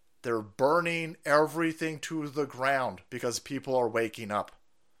 They're burning everything to the ground because people are waking up.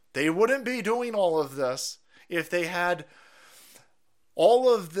 They wouldn't be doing all of this if they had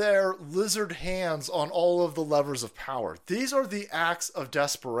all of their lizard hands on all of the levers of power. These are the acts of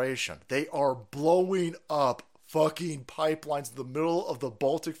desperation. They are blowing up fucking pipelines in the middle of the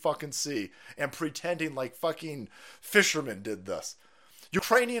Baltic fucking Sea and pretending like fucking fishermen did this.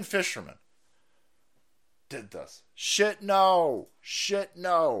 Ukrainian fishermen did this. Shit no.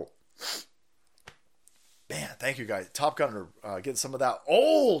 Man, thank you guys. Top Gunner, getting some of that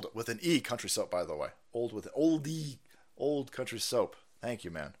old with an E country soap, by the way. Old with an old E, old country soap. Thank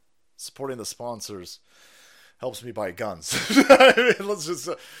you, man. Supporting the sponsors helps me buy guns. Let's just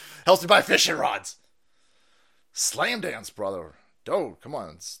helps me buy fishing rods. Slam dance, brother. Dude, come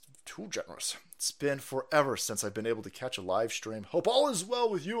on. It's too generous. It's been forever since I've been able to catch a live stream. Hope all is well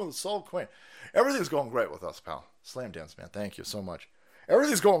with you and the Soul Queen. Everything's going great with us, pal. Slam dance, man. Thank you so much.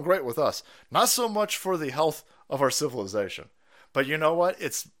 Everything's going great with us. Not so much for the health of our civilization. But you know what?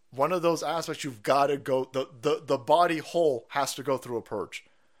 It's one of those aspects you've got to go, the body whole has to go through a purge.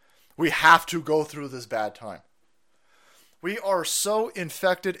 We have to go through this bad time. We are so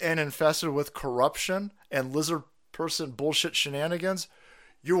infected and infested with corruption and lizard person bullshit shenanigans.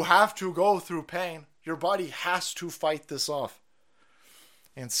 You have to go through pain. Your body has to fight this off.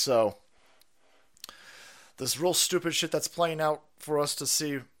 And so, this real stupid shit that's playing out for us to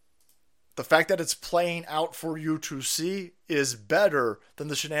see, the fact that it's playing out for you to see is better than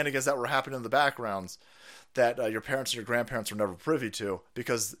the shenanigans that were happening in the backgrounds that your parents and your grandparents were never privy to,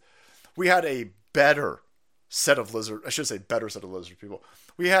 because we had a better set of lizard, I should say better set of lizard people.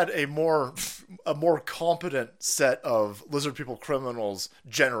 We had a more competent set of lizard people criminals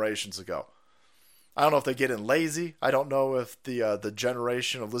generations ago. I don't know if they get in lazy. I don't know if the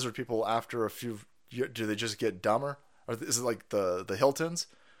generation of lizard people after a few years, do they just get dumber? Or is it like the Hiltons?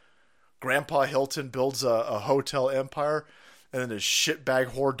 Grandpa Hilton builds a hotel empire, and then his shitbag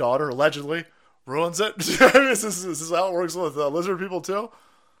whore daughter allegedly ruins it. Is this how it works with lizard people too?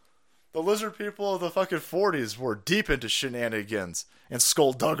 The lizard people of the fucking 40s were deep into shenanigans and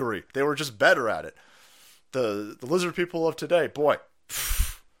skullduggery. They were just better at it. The lizard people of today, boy,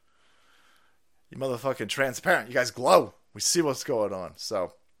 you motherfucking transparent. You guys glow. We see what's going on.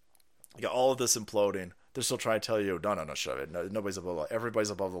 So, you got all of this imploding. They're still trying to tell you, no, shut it. No, nobody's above the law. Everybody's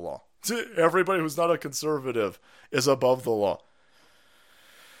above the law. Everybody who's not a conservative is above the law.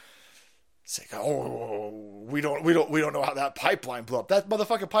 It's like, we don't know how that pipeline blew up. That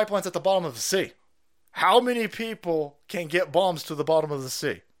motherfucking pipeline's at the bottom of the sea. How many people can get bombs to the bottom of the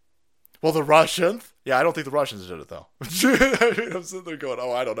sea? Well, the Russians. Yeah, I don't think the Russians did it though. I'm sitting there going,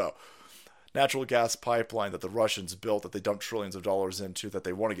 I don't know. Natural gas pipeline that the Russians built, that they dumped trillions of dollars into, that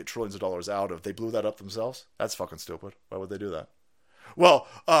they want to get trillions of dollars out of. They blew that up themselves. That's fucking stupid. Why would they do that? Well,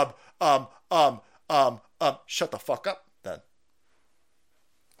 shut the fuck up then.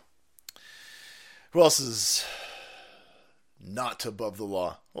 Who else is not above the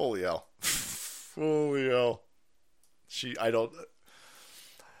law? Holy hell. Holy hell.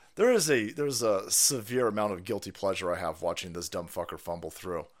 There's a severe amount of guilty pleasure I have watching this dumb fucker fumble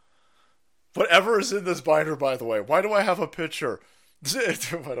through. Whatever is in this binder, by the way, why do I have a picture?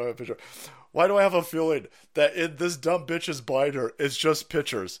 Why do I have a feeling that in this dumb bitch's binder is just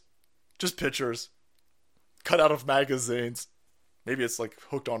pictures? Just pictures. Cut out of magazines. Maybe it's like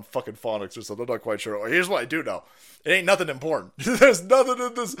hooked on fucking phonics or something. I'm not quite sure. Here's what I do know. It ain't nothing important. There's nothing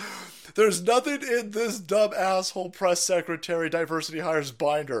in this dumb asshole press secretary diversity hires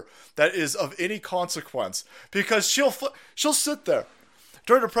binder that is of any consequence. Because she'll sit there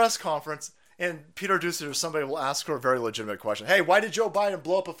during a press conference and Peter Doocy or somebody will ask her a very legitimate question. Hey, why did Joe Biden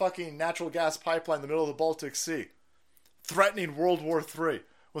blow up a fucking natural gas pipeline in the middle of the Baltic Sea? Threatening World War III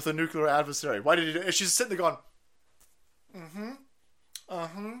with a nuclear adversary. Why did he do it? And she's sitting there going, well,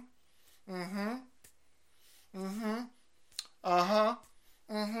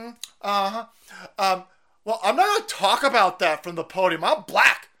 I'm not going to talk about that from the podium. I'm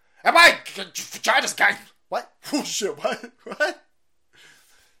black. Am I? Vagina's guy. What? Oh, shit. What?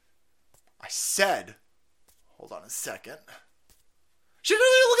 I said, hold on a second. She didn't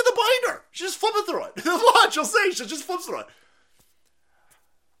even look at the binder. She's just flipping through it. Watch, she'll say she just flips through it.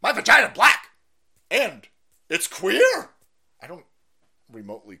 My vagina black. And it's queer. I don't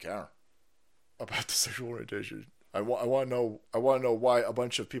remotely care about the sexual orientation. I want to know why a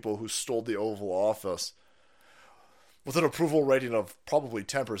bunch of people who stole the Oval Office with an approval rating of probably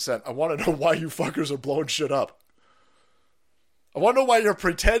 10%, I want to know why you fuckers are blowing shit up. I want to know why you're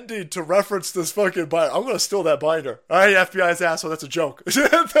pretending to reference this fucking binder. I'm going to steal that binder. All right, FBI's asshole, that's a joke.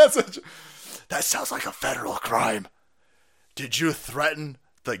 That sounds like a federal crime. Did you threaten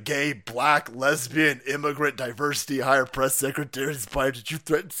the gay, black, lesbian, immigrant, diversity, hire press secretary's binder? Did you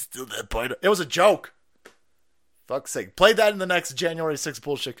threaten to steal that binder? It was a joke. Fuck's sake. Play that in the next January 6th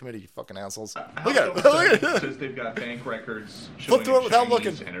bullshit committee, you fucking assholes. Look at it. It says they've got bank records showing Flip through it without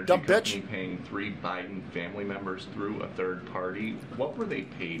looking, energy dumb company bitch. paying 3 Biden family members through a third party. What were they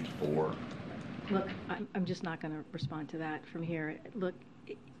paid for? Look, I'm just not going to respond to that from here. Look,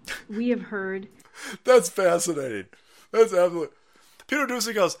 we have heard. That's fascinating. That's absolutely. Peter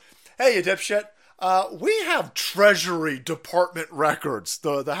Doocy goes, hey, you dipshit. We have Treasury Department records.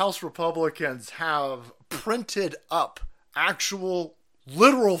 The House Republicans have printed up actual,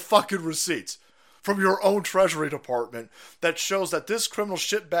 literal fucking receipts from your own Treasury Department that shows that this criminal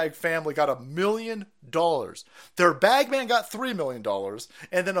shitbag family got $1 million. Their bagman got $3 million,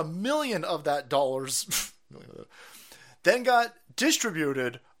 and then $1 million of that dollars then got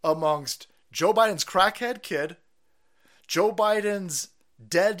distributed amongst Joe Biden's crackhead kid, Joe Biden's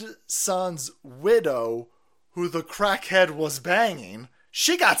dead son's widow, who the crackhead was banging,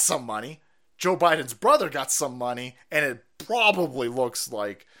 She got some money. Joe Biden's brother got some money, and it probably looks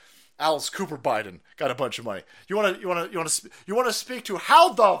like Alice Cooper Biden got a bunch of money. You want to speak to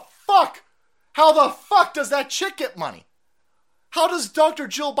how the fuck does that chick get money? How does Dr.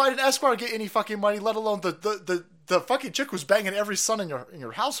 Jill Biden Esquire get any fucking money, let alone the fucking chick who's banging every son in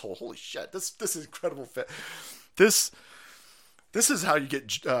your household? Holy shit, this is incredible fit. This is how you get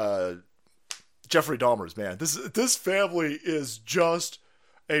Jeffrey Dahmer's, man. This family is just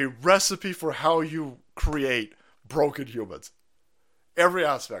a recipe for how you create broken humans. Every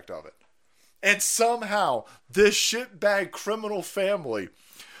aspect of it. And somehow, this shitbag criminal family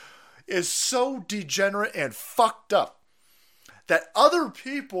is so degenerate and fucked up that other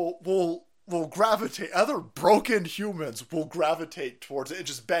people will gravitate, other broken humans will gravitate towards it and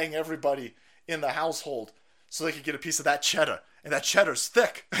just bang everybody in the household so they can get a piece of that cheddar. And that cheddar's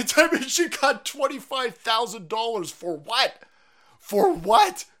thick. I mean, she got $25,000 for what? For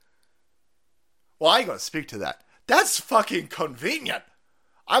what? Well, I ain't gonna speak to that. That's fucking convenient.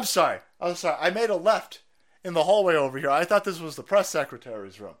 I'm sorry. I made a left in the hallway over here. I thought this was the press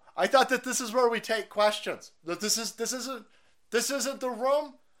secretary's room. I thought that this is where we take questions. That this isn't the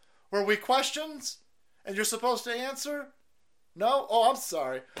room where we questions and you're supposed to answer? No? Oh, I'm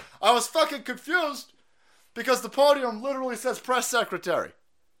sorry. I was fucking confused because the podium literally says press secretary.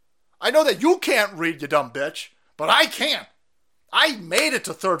 I know that you can't read, you dumb bitch, but I can. I made it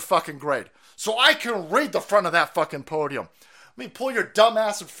to 3rd fucking grade, so I can read the front of that fucking podium. Let me pull your dumb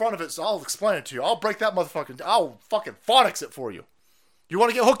ass in front of it so I'll explain it to you. I'll break that motherfucking... I'll fucking phonics it for you. You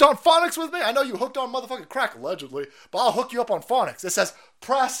want to get hooked on phonics with me? I know you hooked on motherfucking crack, allegedly, but I'll hook you up on phonics. It says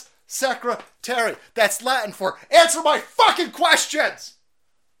press secretary. That's Latin for answer my fucking questions!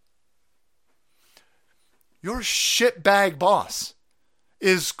 Your shitbag boss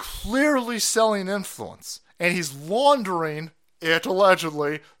is clearly selling influence, and he's laundering it,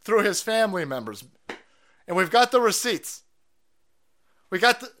 allegedly, through his family members. And we've got the receipts.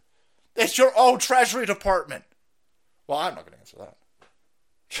 It's your own Treasury Department. Well, I'm not going to answer that.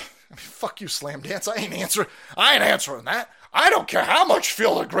 I mean, fuck you, Slam Dance. I ain't answering that. I don't care how much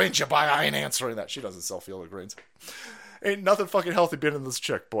Field of Greens you buy. I ain't answering that. She doesn't sell Field of Greens. Ain't nothing fucking healthy being in this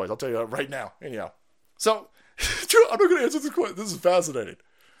chick, boys. I'll tell you that right now. Anyhow. So, I'm not going to answer this question. This is fascinating.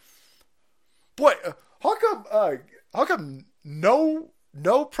 Boy, how come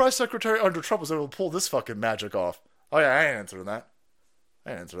no press secretary under Trump was able to pull this fucking magic off? Oh yeah, I ain't answering that.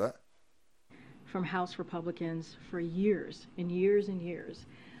 From House Republicans for years and years and years,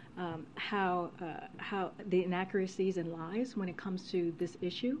 how the inaccuracies and lies when it comes to this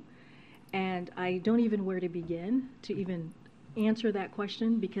issue, and I don't even know where to begin to even answer that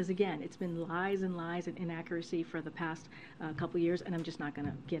question, because again, it's been lies and lies and inaccuracy for the past couple of years, and I'm just not going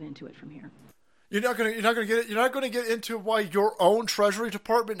to get into it from here. You're not going to get into why your own Treasury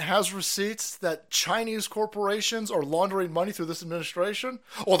Department has receipts that Chinese corporations are laundering money through this administration?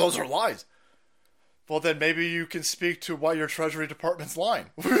 Oh, those are lies. Well, then maybe you can speak to why your Treasury Department's lying.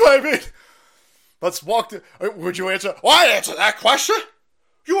 I mean, let's walk to... Would you answer... Well, I answer that question.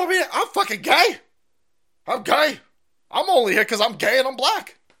 You want me to... I'm fucking gay. I'm gay. I'm only here because I'm gay and I'm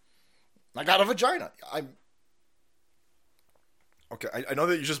black. I got a vagina. Okay, I know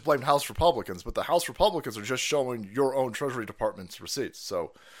that you just blamed House Republicans, but the House Republicans are just showing your own Treasury Department's receipts.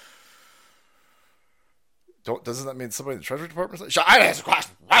 So, doesn't that mean somebody in the Treasury Department? I didn't answer the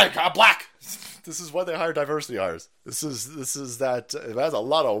question. I'm black. This is why they hire diversity hires. This is that. That's a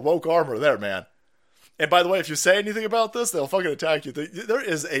lot of woke armor there, man. And by the way, if you say anything about this, they'll fucking attack you. There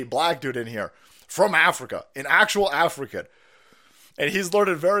is a black dude in here from Africa, an actual African. And he's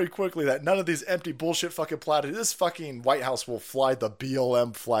learned very quickly that none of these empty bullshit fucking platitudes. This fucking White House will fly the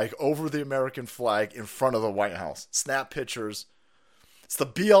BLM flag over the American flag in front of the White House. Snap pictures. It's the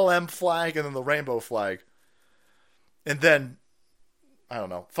BLM flag and then the rainbow flag. And then, I don't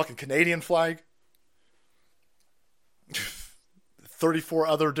know, fucking Canadian flag. 34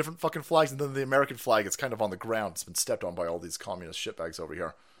 other different fucking flags. And then the American flag, it's kind of on the ground. It's been stepped on by all these communist shitbags over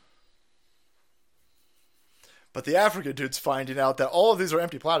here. But the African dude's finding out that all of these are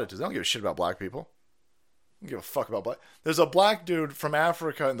empty platitudes. They don't give a shit about black people. They don't give a fuck about black. There's a black dude from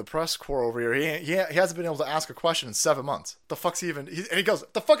Africa in the press corps over here. He hasn't been able to ask a question in 7 months. The fuck's he even... and he goes,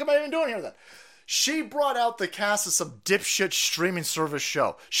 the fuck am I even doing here then? She brought out the cast of some dipshit streaming service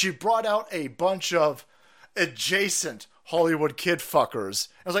show. She brought out a bunch of adjacent Hollywood kid fuckers.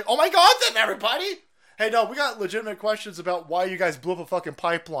 I was like, oh my god then, everybody! Hey, no, we got legitimate questions about why you guys blew up a fucking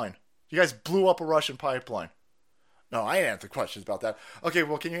pipeline. You guys blew up a Russian pipeline. No, I ain't answer questions about that. Okay,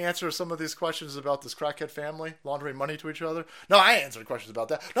 well, can you answer some of these questions about this crackhead family laundering money to each other? No, I ain't answering questions about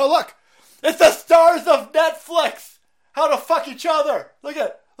that. No, look! It's the stars of Netflix! how to fuck each other. Look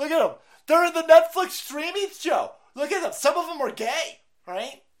at them. They're in the Netflix streaming show. Look at them. Some of them are gay,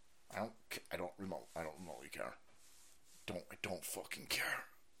 right? I don't remotely care. I don't fucking care.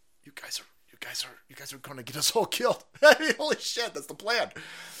 You guys are gonna get us all killed. I mean, holy shit, that's the plan.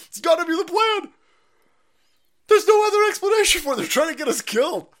 It's gotta be the plan. There's no other explanation for it. They're trying to get us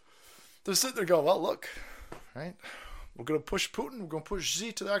killed. They're sitting there going, well, look, right? We're gonna push Putin. We're gonna push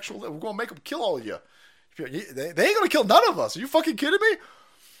Xi to the actual. We're gonna make them kill all of you. They ain't gonna kill none of us. Are you fucking kidding me?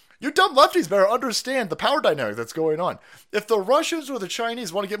 You dumb lefties better understand the power dynamic that's going on. If the Russians or the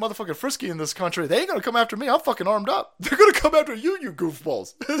Chinese want to get motherfucking frisky in this country, they ain't going to come after me. I'm fucking armed up. They're going to come after you, you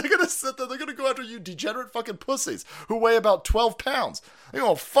goofballs. They're going to sit there. They're going to go after you degenerate fucking pussies who weigh about 12 pounds. They're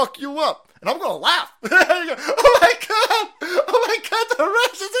going to fuck you up. And I'm going to laugh. Oh my God. Oh my God. The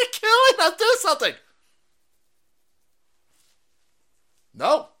Russians are killing us. Do something.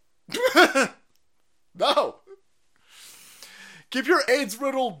 No. No. Keep your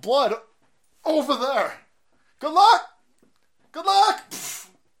AIDS-riddled blood over there. Good luck. Good luck.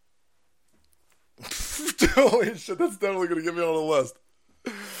 Holy shit, that's definitely going to get me on the list.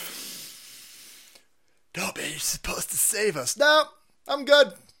 No, man, you're supposed to save us. No, I'm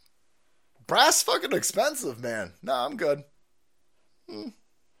good. Brass fucking expensive, man. No, I'm good.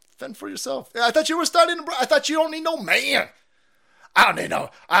 Fend for yourself. Yeah, I thought you were studying. I thought you don't need no man. I don't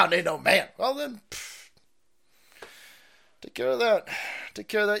need no man. Well, then... Take care of that. Take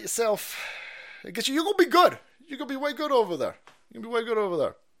care of that yourself. I guess you're going to be good. You're going to be way good over there. You're going to be way good over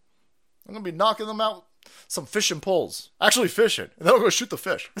there. I'm going to be knocking them out some fishing poles. Actually fishing. And then I'll go shoot the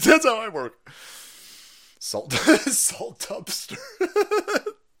fish. That's how I work. Salt dumpster.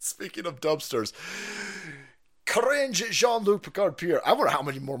 Speaking of dumpsters. Cringe Jean-Luc Picard-Pierre. I wonder how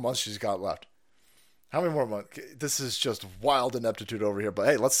many more months she's got left. How many more months? This is just wild ineptitude over here. But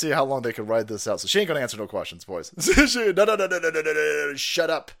hey, let's see how long they can ride this out. So she ain't going to answer no questions, boys. No. Shut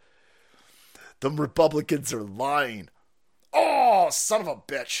up. Them Republicans are lying. Oh, son of a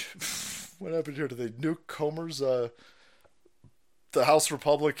bitch. What happened here? Did they nuke Comer's? The House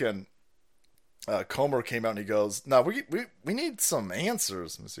Republican Comer came out and he goes, no, we need some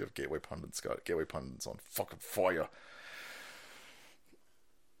answers. Let me see if Gateway Pundit's got it. Gateway Pundit's on fucking fire.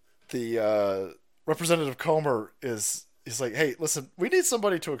 The... Representative Comer is like, hey, listen, we need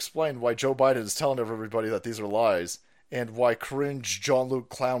somebody to explain why Joe Biden is telling everybody that these are lies and why cringe Jean-Luc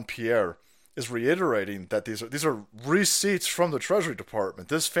Clown Pierre is reiterating that these are receipts from the Treasury Department.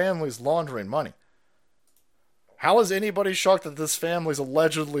 This family's laundering money. How is anybody shocked that this family's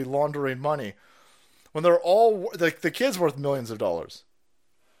allegedly laundering money when they're all the kid's worth millions of dollars?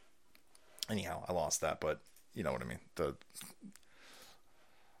 Anyhow, I lost that, but you know what I mean.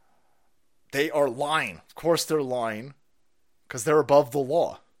 They are lying. Of course they're lying because they're above the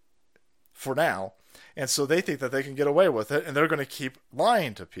law for now. And so they think that they can get away with it and they're going to keep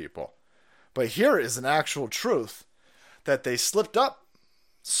lying to people. But here is an actual truth that they slipped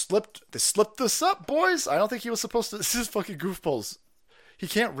this up, boys. I don't think he was supposed to. This is fucking goofballs. He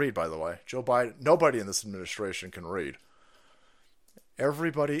can't read, by the way. Joe Biden, nobody in this administration can read.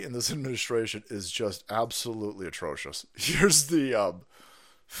 Everybody in this administration is just absolutely atrocious. Here's the...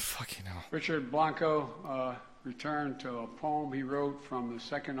 Fucking hell. Richard Blanco returned to a poem he wrote from the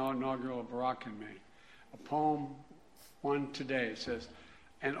second inaugural Barack in Maine. A poem, one today. It says,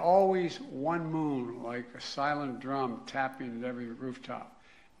 and always one moon like a silent drum tapping at every rooftop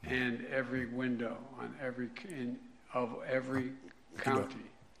and every window on every county.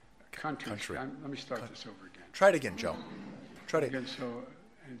 Country. Let me start this over again. Try it again, Joe. Try it again. So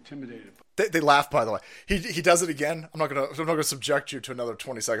intimidated. They laugh, by the way. He does it again. I'm not gonna subject you to another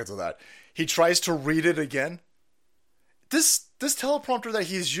 20 seconds of that. He tries to read it again. This teleprompter that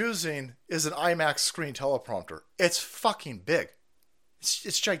he's using is an IMAX screen teleprompter. It's fucking big.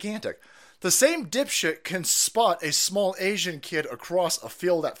 It's gigantic. The same dipshit can spot a small Asian kid across a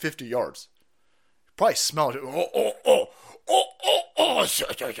field at 50 yards. Probably smell it. Oh.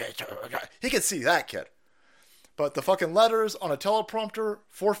 He can see that kid. But the fucking letters on a teleprompter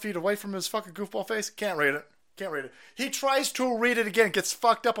 4 feet away from his fucking goofball face, can't read it. He tries to read it again, gets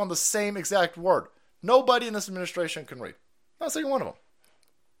fucked up on the same exact word. Nobody in this administration can read. Not a single one of them.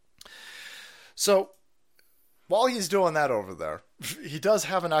 So, while he's doing that over there, he does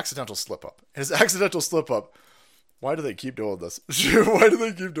have an accidental slip-up. And his accidental slip-up, why do they keep doing this? Why do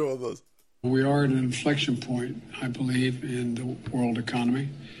they keep doing this? We are at an inflection point, I believe, in the world economy.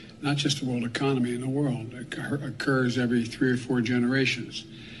 Not just the world economy, in the world. It occurs every 3 or 4 generations.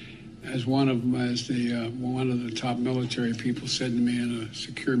 As one of the top military people said to me in a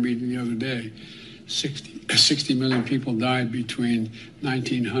secure meeting the other day, 60 million people died between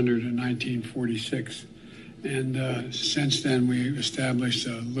 1900 and 1946. And since then, we established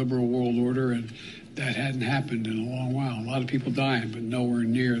a liberal world order, and that hadn't happened in a long while. A lot of people dying, but nowhere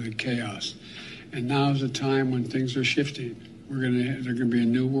near the chaos. And now is a time when things are shifting. There's going to be a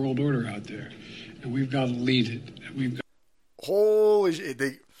new world order out there, and we've got to lead it. Holy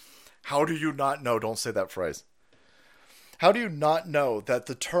shit. How do you not know? Don't say that phrase. How do you not know that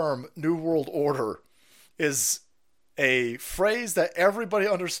the term New World Order is a phrase that everybody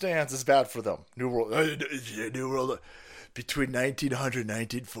understands is bad for them? New World Order. Between 1900 and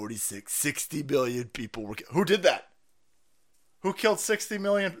 1946, 60 million people were killed. Who did that? Who killed 60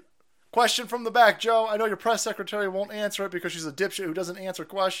 million? Question from the back, Joe. I know your press secretary won't answer it because she's a dipshit who doesn't answer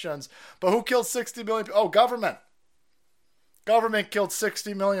questions. But who killed 60 million people? Oh, government. Government killed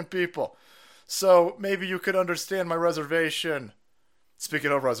 60 million people. So maybe you could understand my reservation.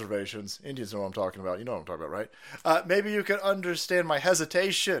 Speaking of reservations, Indians know what I'm talking about. You know what I'm talking about, right? Maybe you could understand my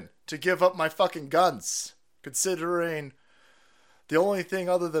hesitation to give up my fucking guns, considering the only thing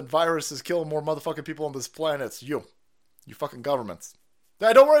other than viruses killing more motherfucking people on this planet is you. You fucking governments.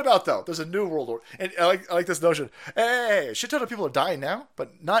 Don't worry about though. There's a new world order. And I like this notion. Hey, a shit ton of people are dying now,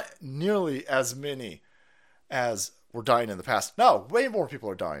 but not nearly as many as were dying in the past. No, way more people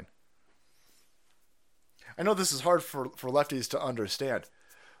are dying. I know this is hard for lefties to understand,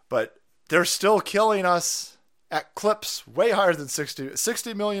 but they're still killing us at clips way higher than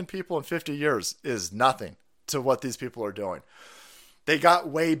 60 million people in 50 years is nothing to what these people are doing. They got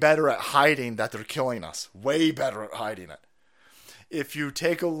way better at hiding that they're killing us. Way better at hiding it. If you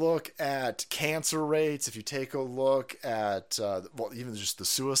take a look at cancer rates, if you take a look at, even just the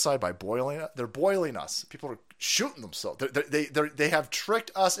suicide by boiling, they're boiling us. People are shooting themselves. They have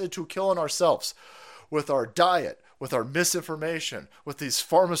tricked us into killing ourselves with our diet, with our misinformation, with these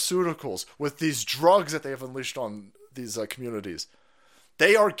pharmaceuticals, with these drugs that they have unleashed on these communities.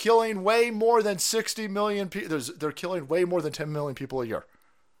 They are killing way more than 60 million people. They're killing way more than 10 million people a year.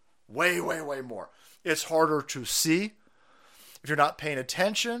 Way, way, way more. It's harder to see. If you're not paying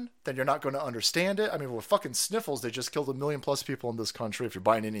attention, then you're not going to understand it. I mean, with fucking sniffles, they just killed 1 million plus people in this country if you're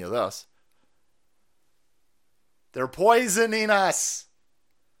buying any of this. They're poisoning us.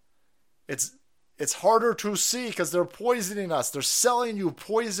 It's harder to see because they're poisoning us. They're selling you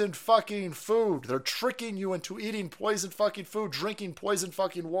poisoned fucking food. They're tricking you into eating poisoned fucking food, drinking poisoned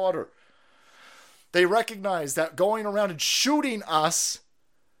fucking water. They recognize that going around and shooting us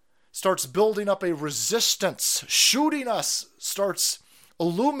starts building up a resistance. Shooting us starts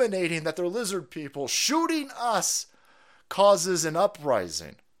illuminating that they're lizard people. Shooting us causes an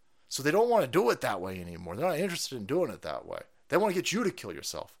uprising. So they don't want to do it that way anymore. They're not interested in doing it that way. They want to get you to kill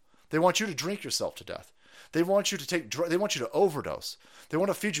yourself. They want you to drink yourself to death. They want you to they want you to overdose. They want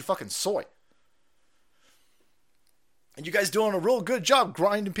to feed you fucking soy. And you guys doing a real good job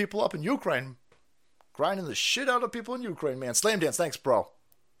grinding people up in Ukraine. Grinding the shit out of people in Ukraine, man. Slam Dance, thanks, bro.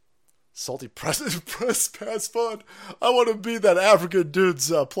 Salty press pass fund. I want to be that African dude's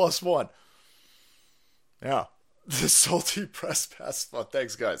 +1. Yeah. The salty press pass fund.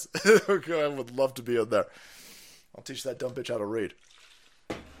 Thanks, guys. Okay, I would love to be in there. I'll teach that dumb bitch how to read.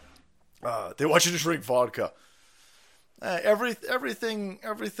 They want you to drink vodka. Everything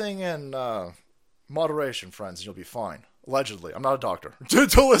in moderation, friends, and you'll be fine. Allegedly, I'm not a doctor.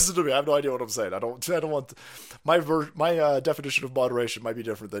 Don't listen to me. I have no idea what I'm saying. I don't want my definition of moderation might be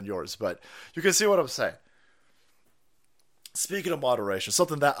different than yours, but you can see what I'm saying. Speaking of moderation,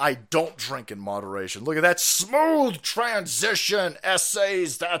 something that I don't drink in moderation. Look at that smooth transition.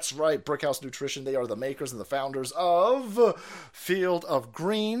 Essays, that's right. Brickhouse Nutrition, they are the makers and the founders of Field of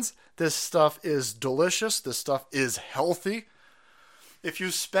Greens. This stuff is delicious. This stuff is healthy. If you're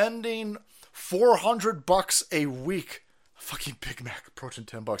spending $400 a week, fucking Big Mac approaching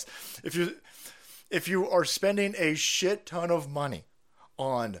 $10. If you are spending a shit ton of money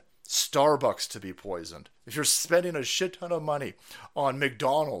on Starbucks to be poisoned, if you're spending a shit ton of money on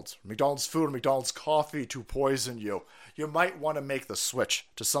McDonald's food, or McDonald's coffee to poison you, you might want to make the switch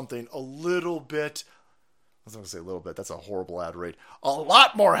to something a little bit, I was going to say a little bit, that's a horrible ad read, a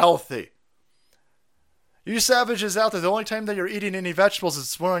lot more healthy. You savages out there, the only time that you're eating any vegetables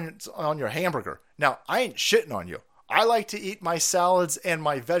is when it's on your hamburger. Now, I ain't shitting on you. I like to eat my salads and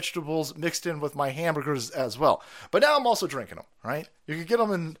my vegetables mixed in with my hamburgers as well. But now I'm also drinking them, right? You can get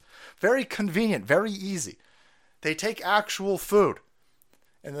them in very convenient, very easy. They take actual food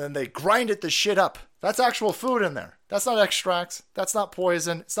and then they grind the shit up. That's actual food in there. That's not extracts. That's not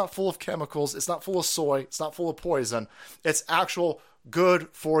poison. It's not full of chemicals. It's not full of soy. It's not full of poison. It's actual good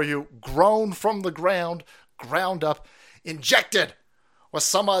for you, grown from the ground, ground up, injected with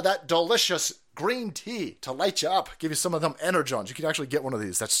some of that delicious green tea to light you up, give you some of them energons. You can actually get one of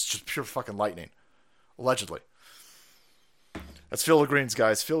these. That's just pure fucking lightning. Allegedly. That's Field of Greens,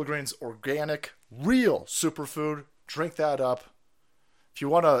 guys. Field of Greens, organic, real superfood. Drink that up. If you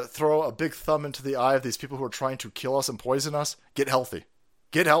want to throw a big thumb into the eye of these people who are trying to kill us and poison us, get healthy.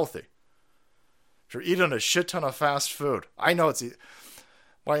 Get healthy. If you're eating a shit ton of fast food, I know it's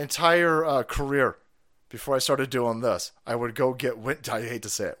my entire career before I started doing this. I would go get, I hate to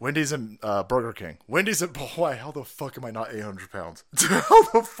say it, Wendy's and Burger King. Wendy's and, why? How the fuck am I not 800 pounds? How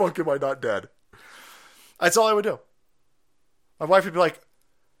the fuck am I not dead? That's all I would do. My wife would be like,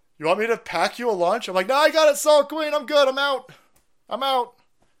 you want me to pack you a lunch? I'm like, no, I got it, Salt Queen. I'm good. I'm out.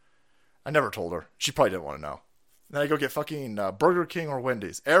 I never told her. She probably didn't want to know. Then I go get fucking Burger King or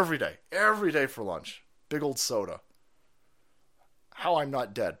Wendy's every day for lunch. Big old soda. How I'm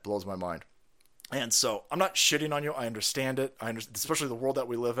not dead blows my mind. And so I'm not shitting on you. I understand it. I understand, especially the world that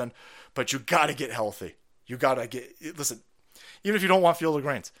we live in. But you got to get healthy. You got to listen, even if you don't want Field of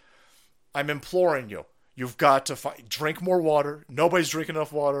Greens, I'm imploring you. You've got to drink more water. Nobody's drinking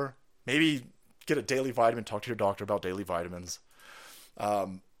enough water. Maybe get a daily vitamin. Talk to your doctor about daily vitamins.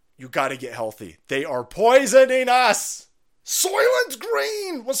 You got to get healthy. They are poisoning us. Soylent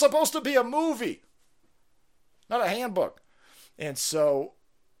Green was supposed to be a movie, not a handbook. And so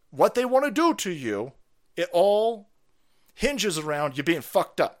what they want to do to you, it all hinges around you being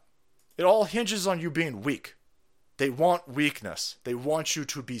fucked up. It all hinges on you being weak. They want weakness. They want you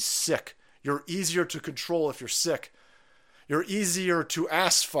to be sick. You're easier to control if you're sick. You're easier to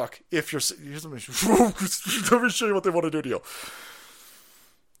ass fuck if you're sick. Let me show you what they want to do to you.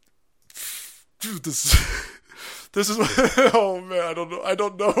 Dude, this is oh man, I don't know.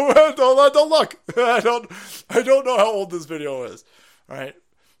 Don't look. I don't know how old this video is. All right,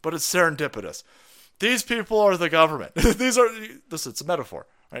 but it's serendipitous. These people are the government. It's a metaphor.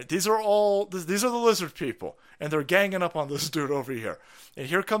 Right? These are the lizard people, and they're ganging up on this dude over here. And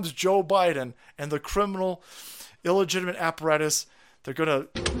here comes Joe Biden and the criminal, illegitimate apparatus. They're gonna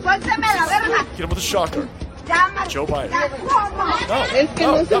get him with a shocker. Joe Biden. No.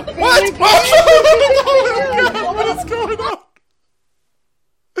 What? What is going on?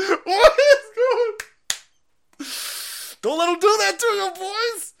 What is going on? Don't let him do that to you,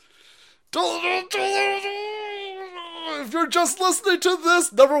 boys. Don't. If you're just listening to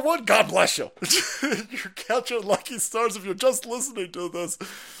this, number one, God bless you. You're catching lucky stars if you're just listening to this.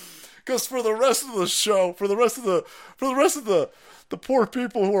 Because for the rest of the show, for the rest of the poor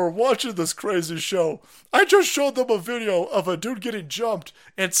people who are watching this crazy show, I just showed them a video of a dude getting jumped,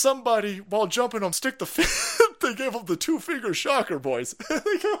 and somebody, while jumping him, they gave him the 2-finger shocker, boys.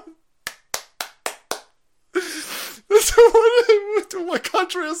 What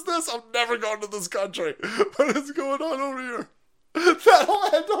country is this? I'm never going to this country. What is going on over here?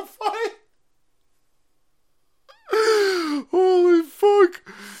 That'll end a fight. Holy fuck.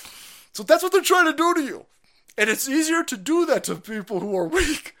 So that's what they're trying to do to you. And it's easier to do that to people who are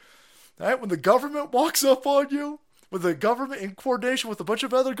weak. Right? When the government walks up on you, when the government in coordination with a bunch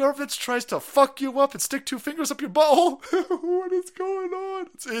of other governments tries to fuck you up and stick 2 fingers up your butthole. What is going on?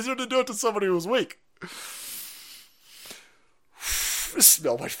 It's easier to do it to somebody who's weak.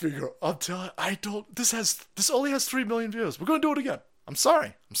 Smell my finger. I'm telling you, this only has 3 million views. We're going to do it again. I'm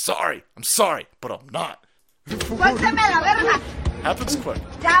sorry, but I'm not. Happens quick.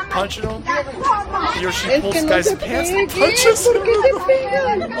 Punching him. He or she pulls the guy's pants and punches him.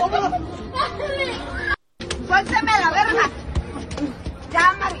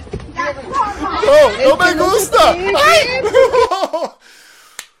 No me gusta.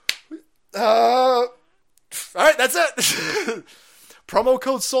 Alright, that's it. Promo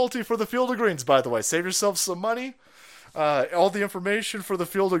code SALTY for the Field of Greens, by the way. Save yourself some money. All the information for the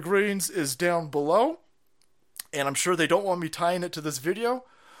Field of Greens is down below. And I'm sure they don't want me tying it to this video.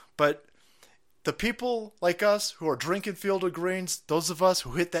 But the people like us who are drinking Field of Greens, those of us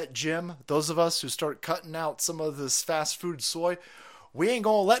who hit that gym, those of us who start cutting out some of this fast food soy, we ain't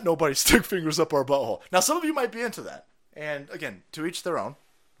going to let nobody stick fingers up our butthole. Now, some of you might be into that. And again, to each their own.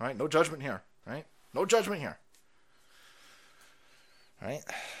 Right? No judgment here. Right? No judgment here. Right?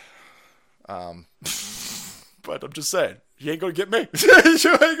 But I'm just saying, you ain't gonna get me.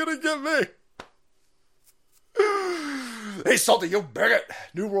 You ain't gonna get me. Hey, Salty, you bigot.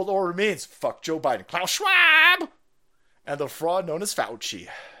 New World Order means fuck Joe Biden, Klaus Schwab, and the fraud known as Fauci.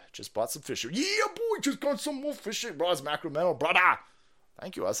 Just bought some fish. Yeah, boy, just got some more fish. Bros, Macrometal, brother.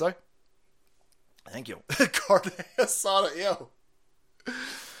 Thank you, SA. Thank you. Carne asada, yo.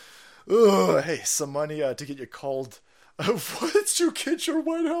 Ugh, hey, some money to get you called. Once you get your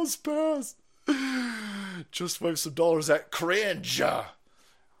White House pass, just wave some dollars at cringe. I'm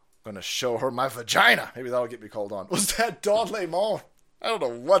gonna show her my vagina. Maybe that'll get me called on. Was that Don Lemon? I don't know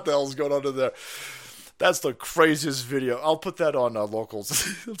what the hell's going on in there. That's the craziest video. I'll put that on locals.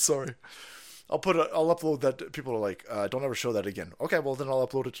 I'm sorry. I'll upload that. People are like, don't ever show that again. Okay, well then I'll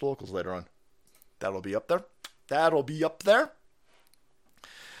upload it to locals later on. That'll be up there.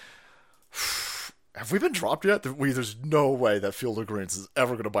 Have we been dropped yet? There's no way that Field of Greens is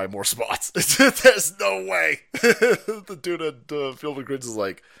ever going to buy more spots. There's no way. The dude at Field of Greens is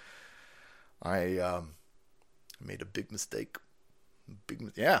like, I made a big mistake.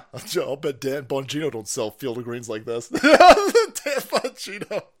 Yeah, I'll bet Dan Bongino don't sell Field of Greens like this. Dan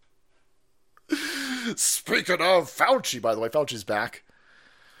Bongino. Speaking of Fauci, by the way, Fauci's back.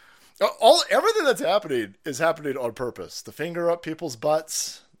 Everything that's happening is happening on purpose. The finger up people's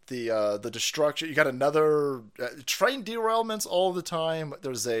butts, the destruction. You got another train derailments all the time.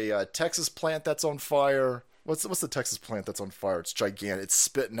 There's a Texas plant that's on fire. What's the Texas plant that's on fire? It's gigantic. It's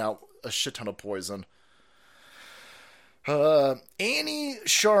spitting out a shit ton of poison. Annie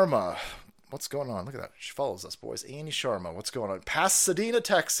Sharma. What's going on? Look at that. She follows us, boys. Annie Sharma. What's going on? Pasadena,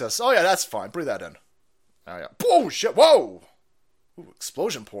 Texas. Oh, yeah, that's fine. Breathe that in. Oh, yeah. Oh, shit. Whoa. Ooh,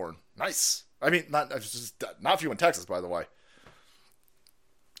 explosion porn. Nice. I mean, not if you in Texas, by the way.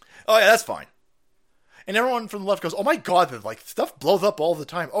 Oh, yeah, that's fine. And everyone from the left goes, oh, my God, like, stuff blows up all the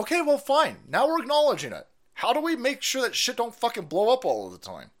time. Okay, well, fine. Now we're acknowledging it. How do we make sure that shit don't fucking blow up all of the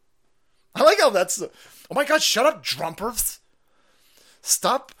time? I like how that's... oh my God, shut up, Drumpers.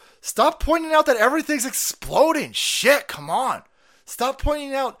 Stop pointing out that everything's exploding. Shit, come on. Stop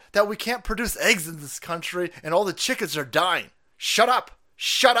pointing out that we can't produce eggs in this country and all the chickens are dying. Shut up.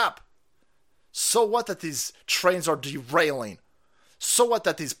 So what that these trains are derailing? So what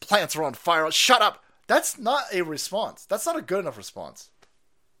that these plants are on fire? Shut up. That's not a response. That's not a good enough response.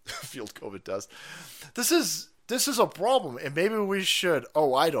 Field COVID test. This is a problem, and maybe we should,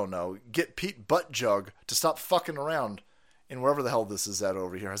 I don't know, get Pete Buttjug to stop fucking around in wherever the hell this is at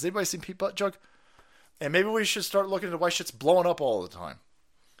over here. Has anybody seen Pete Buttjug? And maybe we should start looking at why shit's blowing up all the time.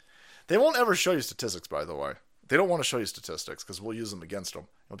 They won't ever show you statistics, by the way. They don't want to show you statistics because we'll use them against them.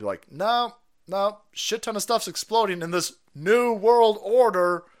 They'll be like, no, shit ton of stuff's exploding in this new world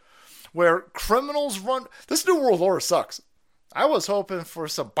order where criminals run. This new world order sucks. I was hoping for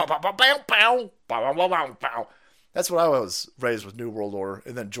some pow. That's what I was raised with, New World Order,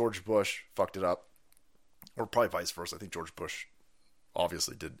 and then George Bush fucked it up. Or probably vice versa. I think George Bush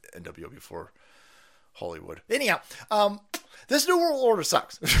obviously did NWO before Hollywood. Anyhow, this New World Order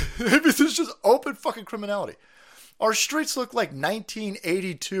sucks. This is just open fucking criminality. Our streets look like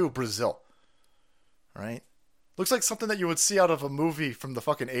 1982 Brazil. Right? Looks like something that you would see out of a movie from the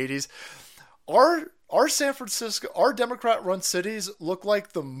fucking 80s. Our San Francisco, our Democrat-run cities look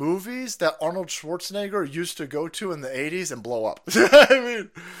like the movies that Arnold Schwarzenegger used to go to in the 80s and blow up. I mean,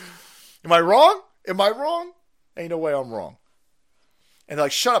 am I wrong? Ain't no way I'm wrong. And they're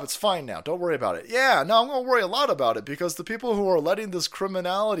like, shut up, it's fine now. Don't worry about it. Yeah, no, I'm going to worry a lot about it because the people who are letting this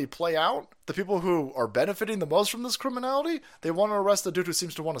criminality play out, the people who are benefiting the most from this criminality, they want to arrest the dude who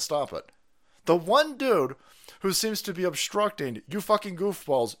seems to want to stop it. The one dude who seems to be obstructing, you fucking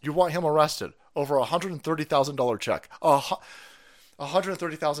goofballs, you want him arrested over a $130,000 check.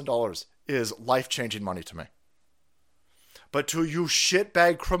 $130,000 is life-changing money to me. But to you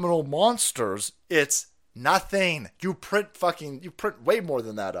shitbag criminal monsters, it's nothing. You print way more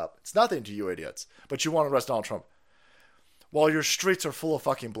than that up. It's nothing to you idiots. But you want to arrest Donald Trump. While your streets are full of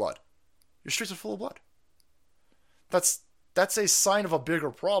fucking blood. Your streets are full of blood. That's a sign of a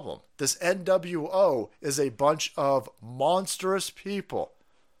bigger problem. This NWO is a bunch of monstrous people.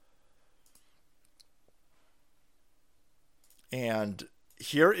 And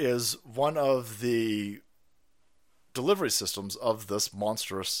here is one of the delivery systems of this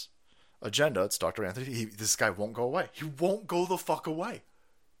monstrous agenda. It's Dr. Anthony. This guy won't go away. He won't go the fuck away.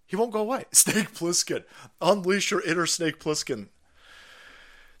 He won't go away. Snake Plissken. Unleash your inner Snake Plissken.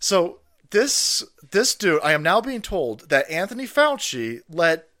 So this dude, I am now being told that Anthony Fauci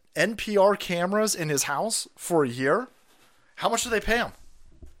let NPR cameras in his house for a year. How much did they pay him?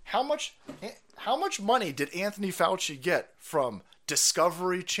 How much money did Anthony Fauci get from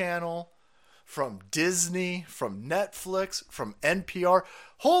Discovery Channel, from Disney, from Netflix, from NPR?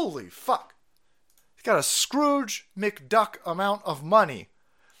 Holy fuck. He got a Scrooge McDuck amount of money.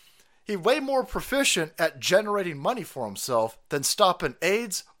 He's way more proficient at generating money for himself than stopping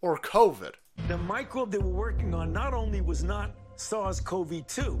AIDS or COVID. The microbe they were working on not only was not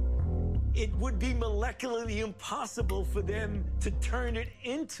SARS-CoV-2, it would be molecularly impossible for them to turn it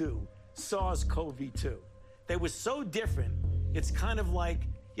into SARS-CoV-2. They were so different, it's kind of like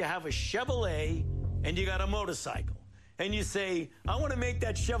you have a Chevrolet and you got a motorcycle. And you say, I want to make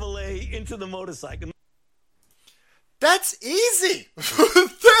that Chevrolet into the motorcycle. That's easy.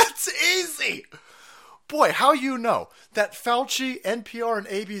 That's easy. way, how you know that Fauci, NPR, and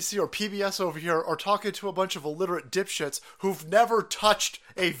ABC or PBS over here are talking to a bunch of illiterate dipshits who've never touched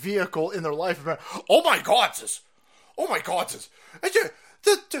a vehicle in their life? Oh my God, sis. Oh my God, sis.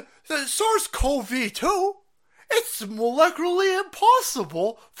 The SARS-CoV-2, it's molecularly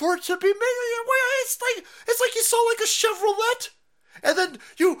impossible for it to be made. It's like you saw like a Chevrolet, and then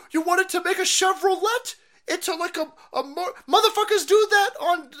you wanted to make a Chevrolet into like a motherfuckers do that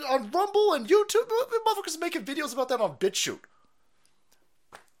on Rumble and YouTube. Motherfuckers making videos about that on BitChute.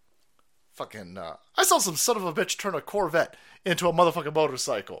 Fucking, I saw some son of a bitch turn a Corvette into a motherfucking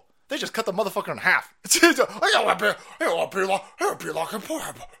motorcycle. They just cut the motherfucker in half.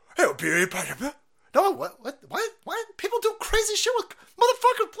 No, what? People do crazy shit with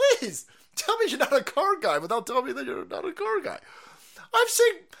motherfucker, please. Tell me you're not a car guy without telling me that you're not a car guy. I've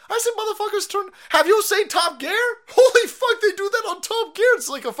seen motherfuckers turn. Have you seen Top Gear? Holy fuck, they do that on Top Gear. It's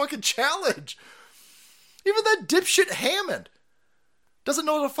like a fucking challenge. Even that dipshit Hammond doesn't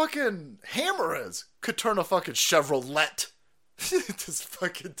know what a fucking hammer is. Could turn a fucking Chevrolet. This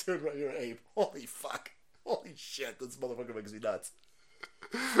fucking dude right here, Abe. Holy fuck. Holy shit, this motherfucker makes me nuts.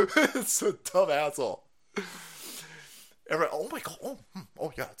 It's a dumb asshole. Oh my God.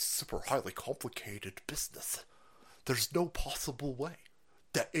 Oh yeah, it's super highly complicated business. There's no possible way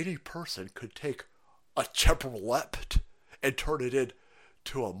that any person could take a Chevrolet and turn it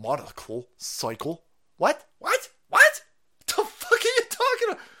into a monocle cycle. What? The fuck are you talking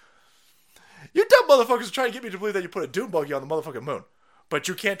about? You dumb motherfuckers are trying to get me to believe that you put a dune buggy on the motherfucking moon. But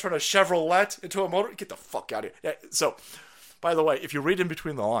you can't turn a Chevrolet into a motor? Get the fuck out of here. Yeah, so, by the way, if you read in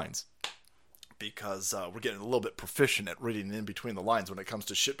between the lines, because we're getting a little bit proficient at reading in between the lines when it comes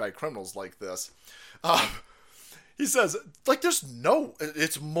to shitbag criminals like this, he says, like, it's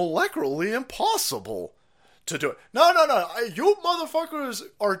molecularly impossible to do it. No. You motherfuckers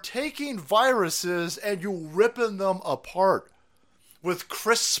are taking viruses and you ripping them apart with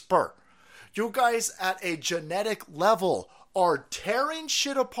CRISPR. You guys at a genetic level are tearing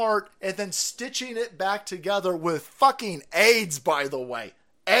shit apart and then stitching it back together with fucking AIDS, by the way.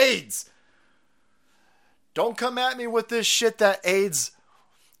 AIDS! Don't come at me with this shit that AIDS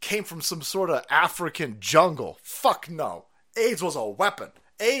came from some sort of African jungle. Fuck no. AIDS was a weapon.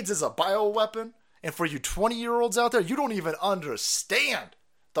 AIDS is a bioweapon. And for you 20-year-olds out there, you don't even understand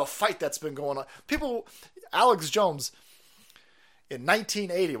the fight that's been going on. People, Alex Jones, in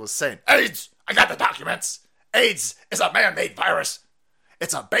 1980 was saying, AIDS! I got the documents! AIDS is a man-made virus.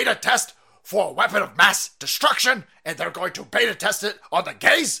 It's a beta test for a weapon of mass destruction, and they're going to beta test it on the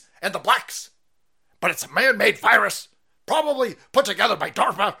gays and the blacks. But it's a man-made virus, probably put together by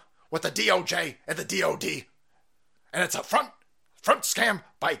DARPA with the DOJ and the DOD. And it's a front scam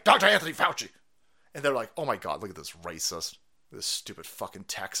by Dr. Anthony Fauci. And they're like, oh my God, look at this racist. This stupid fucking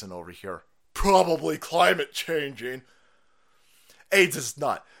Texan over here. Probably climate changing. AIDS is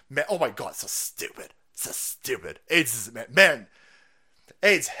not. Man, oh my God, it's so stupid. It's so stupid. AIDS is man.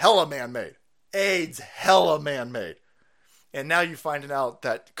 AIDS hella man-made. AIDS hella man-made. And now you're finding out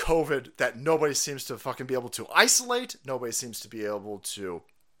that COVID, that nobody seems to fucking be able to isolate. Nobody seems to be able to.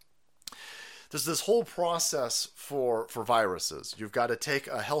 There's this whole process for viruses. You've got to take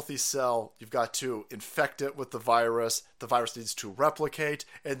a healthy cell. You've got to infect it with the virus. The virus needs to replicate.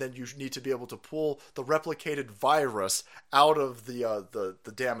 And then you need to be able to pull the replicated virus out of the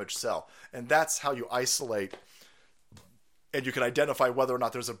damaged cell. And that's how you isolate. And you can identify whether or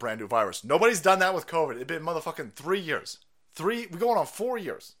not there's a brand new virus. Nobody's done that with COVID. It's been motherfucking 3 years. We're going on 4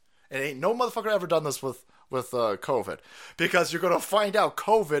 years. And ain't no motherfucker ever done this with COVID. Because you're going to find out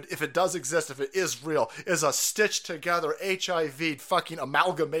COVID, if it does exist, if it is real, is a stitched together HIV fucking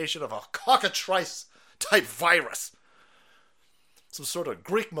amalgamation of a cockatrice type virus. Some sort of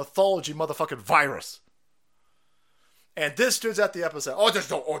Greek mythology motherfucking virus. And this dude's at the episode.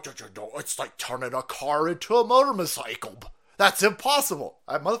 It's like turning a car into a motorcycle. That's impossible.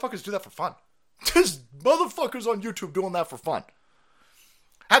 Motherfuckers do that for fun. There's motherfuckers on YouTube doing that for fun.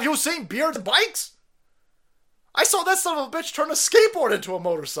 Have you seen Beards and Bikes? I saw that son of a bitch turn a skateboard into a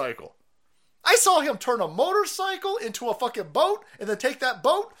motorcycle. I saw him turn a motorcycle into a fucking boat, and then take that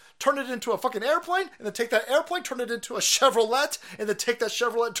boat, turn it into a fucking airplane, and then take that airplane, turn it into a Chevrolet, and then take that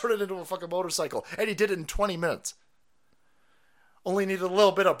Chevrolet, turn it into a fucking motorcycle. And he did it in 20 minutes. Only needed a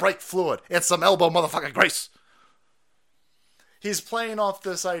little bit of brake fluid and some elbow motherfucking grease. He's playing off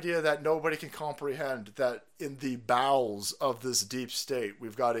this idea that nobody can comprehend that in the bowels of this deep state,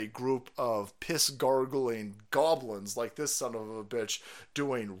 we've got a group of piss-gargling goblins like this son of a bitch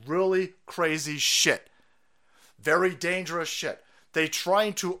doing really crazy shit. Very dangerous shit. They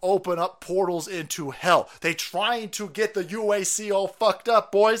trying to open up portals into hell. They trying to get the UAC all fucked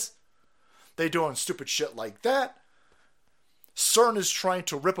up, boys. They doing stupid shit like that. CERN is trying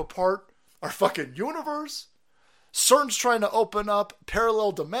to rip apart our fucking universe. CERN's trying to open up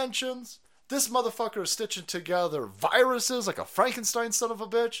parallel dimensions. This motherfucker is stitching together viruses like a Frankenstein son of a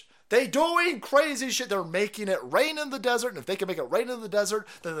bitch. They doing crazy shit. They're making it rain in the desert. And if they can make it rain in the desert,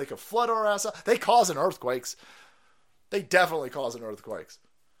 then they can flood our ass out. They causing earthquakes. They definitely causing earthquakes.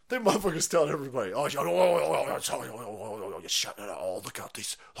 They motherfuckers telling everybody, oh, shut it all. Look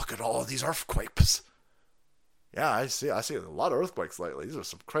at all of these earthquakes. Yeah, I see a lot of earthquakes lately. These are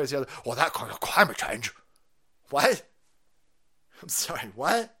some crazy other. Well, that kind of climate change. What? I'm sorry,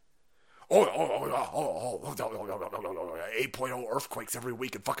 what? 8.0 earthquakes every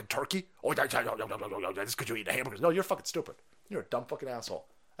week in fucking Turkey? Oh, that's because you eat hamburgers. No, you're fucking stupid. You're a dumb fucking asshole.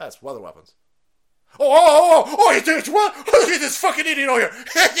 That's weather weapons. Look at this fucking idiot over here.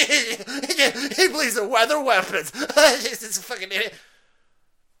 He believes in weather weapons. This is a fucking idiot.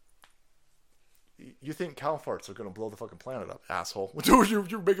 You think cow farts are going to blow the fucking planet up, asshole? Dude,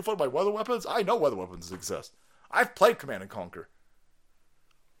 you're making fun of my weather weapons? I know weather weapons exist. I've played Command & Conquer.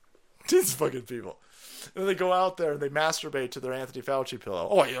 These fucking people. And they go out there and they masturbate to their Anthony Fauci pillow.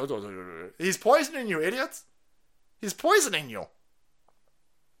 Oh, yeah. He's poisoning you, idiots. He's poisoning you.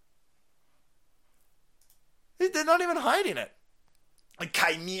 They're not even hiding it. Like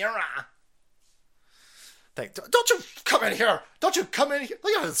chimera. Don't you come in here. Don't you come in here.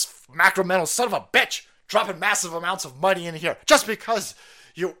 Look at this macromental son of a bitch dropping massive amounts of money in here just because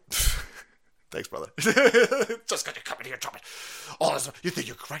you... Thanks, brother. Just because you come in here and drop it. All this, you think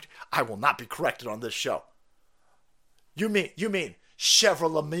you're correct? I will not be corrected on this show. You mean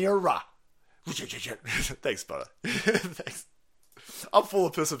Chevrolet. Thanks, brother. Thanks. I'm full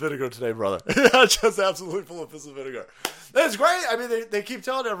of piss and vinegar today, brother. I'm just absolutely full of piss and vinegar. It's great. I mean, they keep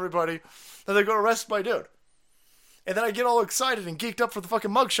telling everybody that they're going to arrest my dude. And then I get all excited and geeked up for the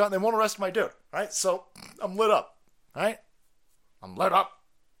fucking mugshot and they won't arrest my dude. Right? So, I'm lit up. Right? I'm lit up.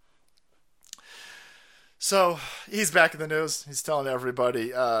 So, he's back in the news. He's telling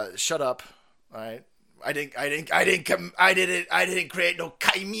everybody, shut up. Right? I didn't create no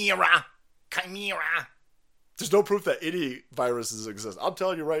chimera. There's no proof that any viruses exist. I'm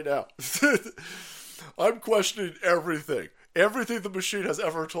telling you right now. I'm questioning everything. Everything the machine has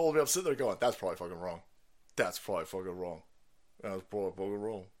ever told me. I'm sitting there going, that's probably fucking wrong.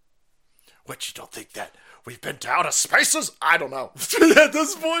 What, you don't think that we've been to outer spaces? I don't know. At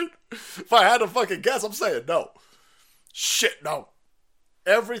this point, if I had to fucking guess, I'm saying no. Shit, no.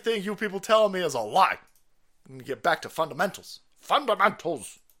 Everything you people telling me is a lie. I'm gonna get back to fundamentals.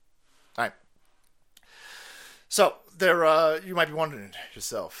 Fundamentals. All right. So, you might be wondering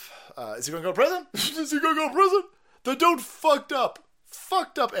yourself, is he going to go to prison? Is he going to go to prison? The dude fucked up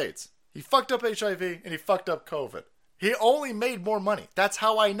AIDS. He fucked up HIV, and he fucked up COVID. He only made more money. That's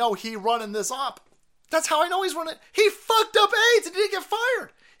how I know he running this op. That's how I know he's running. He fucked up AIDS and didn't get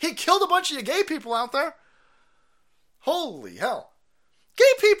fired. He killed a bunch of you gay people out there. Holy hell.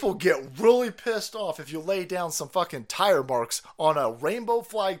 Gay people get really pissed off if you lay down some fucking tire marks on a rainbow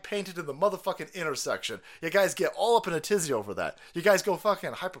flag painted in the motherfucking intersection. You guys get all up in a tizzy over that. You guys go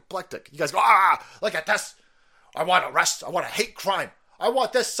fucking hyperplectic. You guys go, look at this. I want to hate crime. I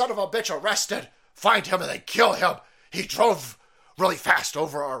want this son of a bitch arrested. Find him and then kill him. He drove really fast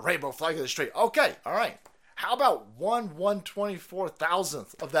over our rainbow flag in the street. Okay, all right. How about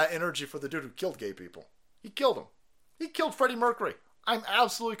 1/124,000th of that energy for the dude who killed gay people? He killed him. He killed Freddie Mercury. I'm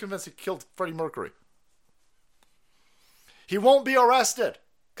absolutely convinced he killed Freddie Mercury. He won't be arrested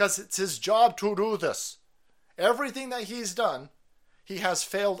because it's his job to do this. Everything that he's done, he has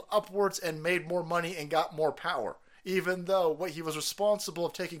failed upwards and made more money and got more power, even though what he was responsible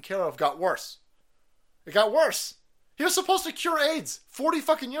of taking care of got worse. It got worse. He was supposed to cure AIDS 40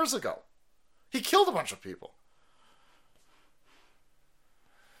 fucking years ago. He killed a bunch of people.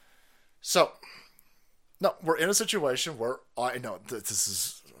 So, no, we're in a situation where I know this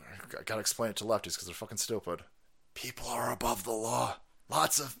is. I gotta explain it to lefties because they're fucking stupid. People are above the law.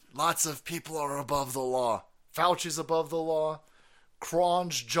 Lots of people are above the law. Fauci's above the law.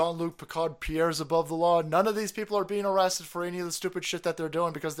 Cronge, Jean-Luc Picard, Pierre's above the law. None of these people are being arrested for any of the stupid shit that they're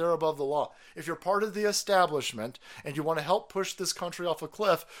doing because they're above the law. If you're part of the establishment and you want to help push this country off a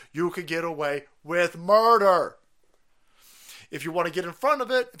cliff, you could get away with murder. If you want to get in front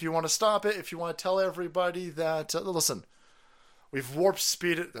of it, if you want to stop it, if you want to tell everybody that, listen, we've warp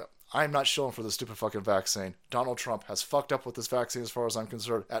speeded. I'm not shilling for this stupid fucking vaccine. Donald Trump has fucked up with this vaccine as far as I'm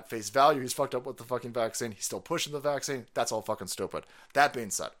concerned. At face value, he's fucked up with the fucking vaccine. He's still pushing the vaccine. That's all fucking stupid. That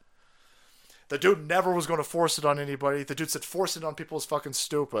being said, the dude never was going to force it on anybody. The dude said force it on people is fucking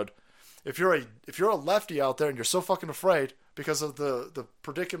stupid. If you're a lefty out there and you're so fucking afraid, because of the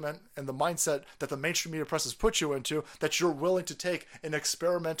predicament and the mindset that the mainstream media press has put you into, that you're willing to take an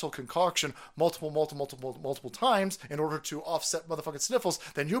experimental concoction multiple times in order to offset motherfucking sniffles,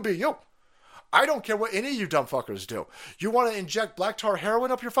 then you be you. I don't care what any of you dumb fuckers do. You want to inject black tar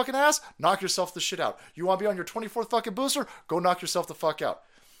heroin up your fucking ass? Knock yourself the shit out. You want to be on your 24th fucking booster? Go knock yourself the fuck out.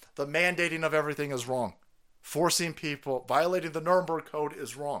 The mandating of everything is wrong. Forcing people, violating the Nuremberg Code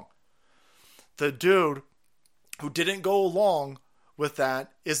is wrong. The dude who didn't go along with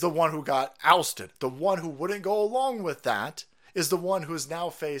that is the one who got ousted. The one who wouldn't go along with that is the one who is now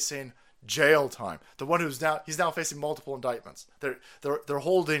facing jail time. The one he's now facing multiple indictments. They're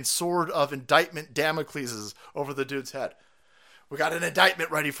holding sword of indictment Damocles over the dude's head. We got an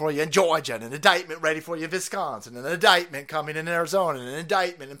indictment ready for you in Georgia, and an indictment ready for you in Wisconsin, and an indictment coming in Arizona, and an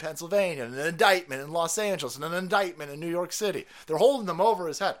indictment in Pennsylvania, and an indictment in Los Angeles, and an indictment in New York City. They're holding them over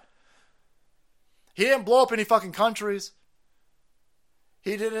his head. He didn't blow up any fucking countries.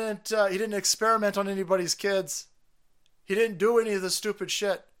 He didn't experiment on anybody's kids. He didn't do any of the stupid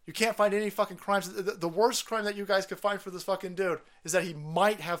shit. You can't find any fucking crimes. The worst crime that you guys could find for this fucking dude is that he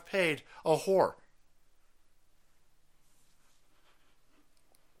might have paid a whore.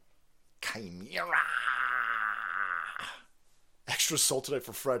 Chimera. Extra soul today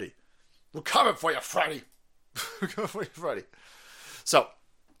for Freddy. We're coming for you, Freddy. We're coming for you, Freddy. So,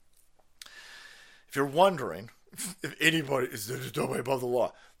 if you're wondering if anybody is nobody above the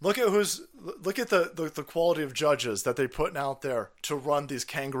law, look at the quality of judges that they're putting out there to run these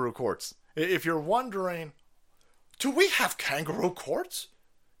kangaroo courts. If you're wondering, do we have kangaroo courts?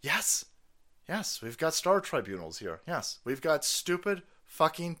 Yes, we've got star tribunals here. Yes, we've got stupid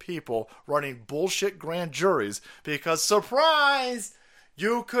fucking people running bullshit grand juries because, surprise,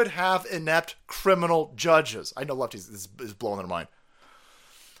 you could have inept criminal judges. I know lefties is blowing their mind.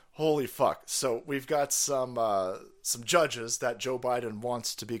 Holy fuck. So we've got some judges that Joe Biden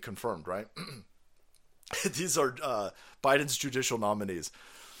wants to be confirmed, right? These are Biden's judicial nominees.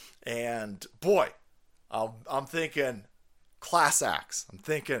 And boy, I'm thinking class acts. I'm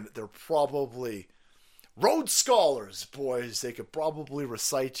thinking they're probably Rhodes Scholars, boys. They could probably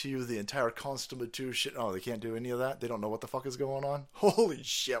recite to you the entire Constitution. Oh, they can't do any of that? They don't know what the fuck is going on? Holy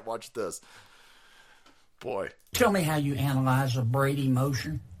shit, watch this. Boy. Tell me how you analyze a Brady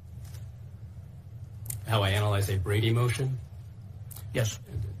motion. How I analyze a Brady motion? Yes.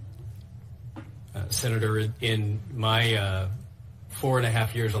 Senator, in my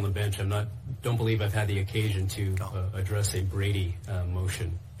 4.5 years on the bench, don't believe I've had the occasion to address a Brady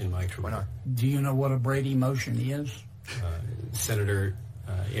motion in my career. Why not? Do you know what a Brady motion is? Senator,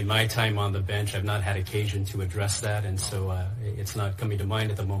 in my time on the bench, I've not had occasion to address that, and so it's not coming to mind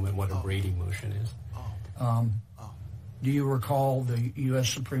at the moment what a Brady motion is. Do you recall the U.S.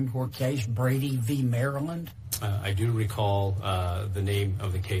 Supreme Court case, Brady v. Maryland? I do recall the name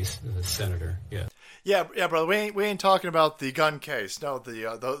of the case, Senator. Yeah. Yeah, brother. We ain't talking about the gun case. No,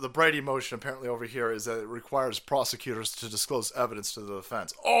 the Brady motion apparently over here is that it requires prosecutors to disclose evidence to the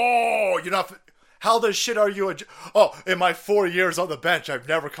defense. Oh, you're not. How the shit are you? In my 4 years on the bench, I've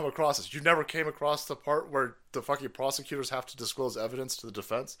never come across this. You never came across the part where the fucking prosecutors have to disclose evidence to the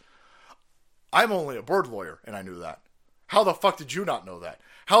defense? I'm only a bird lawyer, and I knew that. How the fuck did you not know that?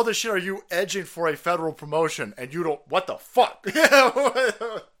 How the shit are you edging for a federal promotion and you don't... What the fuck?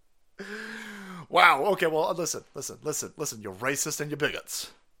 Wow, okay, well, listen, you racist and you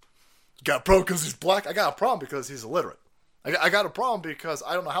bigots. You got a problem because he's black? I got a problem because he's illiterate. I got a problem because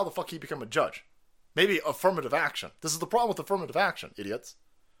I don't know how the fuck he became a judge. Maybe affirmative action. This is the problem with affirmative action, idiots.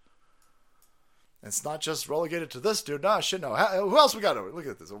 It's not just relegated to this dude. Nah, shit, no. Who else we got over? Look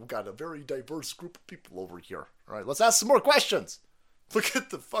at this. We've got a very diverse group of people over here. All right, let's ask some more questions. Look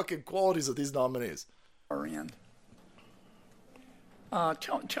at the fucking qualities of these nominees. Tell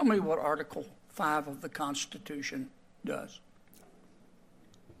me what Article 5 of the Constitution does.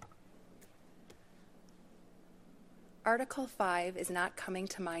 Article 5 is not coming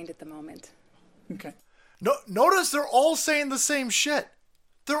to mind at the moment. Okay. No, notice they're all saying the same shit.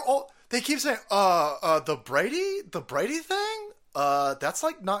 They keep saying, the Brady thing? That's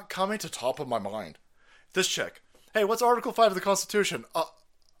like not coming to top of my mind. This chick. Hey, what's Article 5 of the Constitution?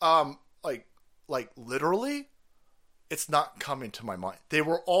 Like literally? It's not coming to my mind. They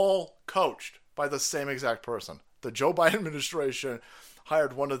were all coached by the same exact person. The Joe Biden administration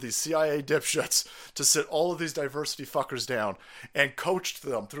hired one of these CIA dipshits to sit all of these diversity fuckers down and coached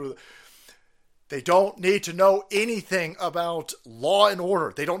them through. They don't need to know anything about law and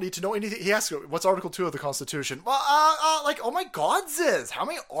order. They don't need to know anything. He asked, what's Article 2 of the Constitution? Well, oh my God, Ziz, how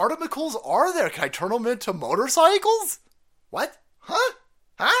many articles are there? Can I turn them into motorcycles? What? Huh?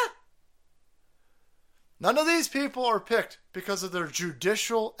 None of these people are picked because of their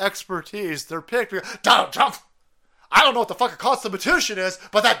judicial expertise. They're picked because Donald Trump. I don't know what the fucking Constitution is,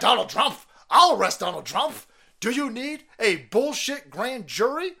 but that Donald Trump, I'll arrest Donald Trump. Do you need a bullshit grand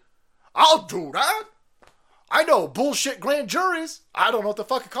jury? I'll do that. I know bullshit grand juries. I don't know what the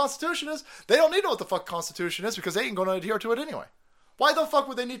fucking Constitution is. They don't need to know what the fucking Constitution is because they ain't going to adhere to it anyway. Why the fuck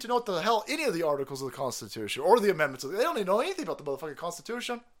would they need to know what the hell any of the articles of the Constitution or the amendments? They don't need to know anything about the motherfucking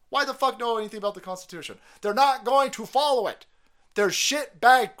Constitution. Why the fuck know anything about the Constitution? They're not going to follow it. They're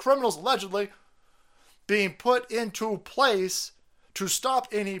shitbag criminals, allegedly, being put into place to stop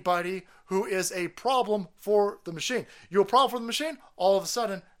anybody who is a problem for the machine. You're a problem for the machine? All of a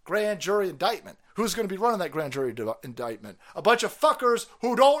sudden, grand jury indictment. Who's going to be running that grand jury indictment? A bunch of fuckers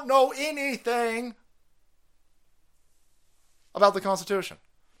who don't know anything about the Constitution.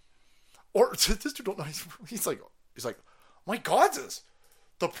 Or this dude don't know. He's like, my God,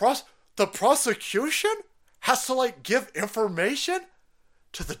 the prosecution has to like give information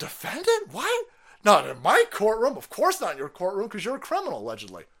to the defendant? What? Not in my courtroom. Of course not in your courtroom because you're a criminal,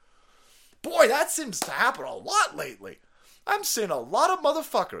 allegedly. Boy, that seems to happen a lot lately. I'm seeing a lot of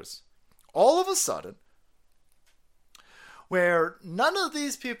motherfuckers all of a sudden where none of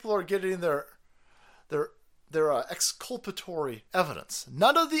these people are getting their exculpatory evidence.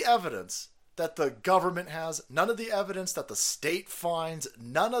 None of the evidence that the government has, none of the evidence that the state finds,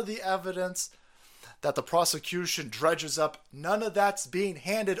 none of the evidence that the prosecution dredges up, none of that's being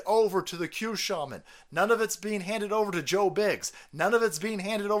handed over to the Q shaman. None of it's being handed over to Joe Biggs. None of it's being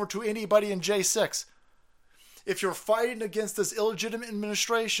handed over to anybody in J6. If you're fighting against this illegitimate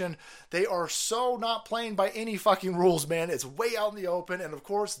administration, they are so not playing by any fucking rules, man. It's way out in the open. And of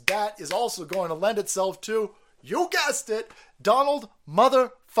course, that is also going to lend itself to, you guessed it, Donald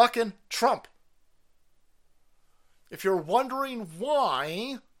motherfucking Trump. If you're wondering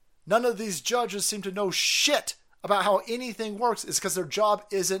why none of these judges seem to know shit about how anything works, it's because their job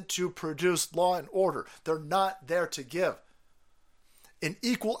isn't to produce law and order. They're not there to give an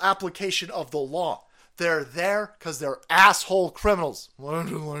equal application of the law. They're there because they're asshole criminals.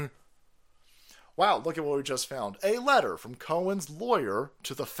 Wow, look at what we just found. A letter from Cohen's lawyer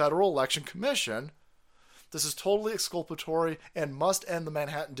to the Federal Election Commission. This is totally exculpatory and must end the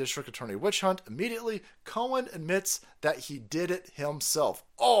Manhattan District Attorney witch hunt immediately. Cohen admits that he did it himself.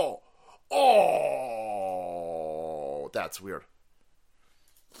 Oh, that's weird.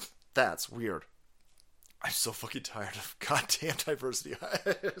 That's weird. I'm so fucking tired of goddamn diversity.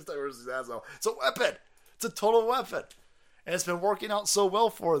 Diversity's asshole. It's a weapon. It's a total weapon. And it's been working out so well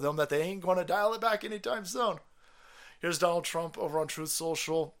for them that they ain't going to dial it back anytime soon. Here's Donald Trump over on Truth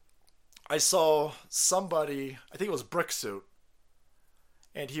Social. I saw somebody, I think it was Bricksuit,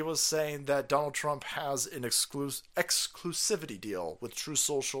 and he was saying that Donald Trump has an exclusivity deal with Truth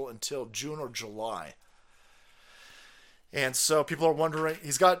Social until June or July. And so people are wondering,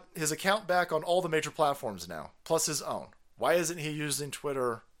 he's got his account back on all the major platforms now, plus his own. Why isn't he using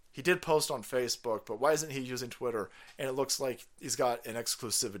Twitter? He did post on Facebook, but why isn't he using Twitter? And it looks like he's got an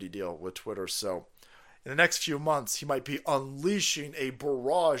exclusivity deal with Twitter. So in the next few months, he might be unleashing a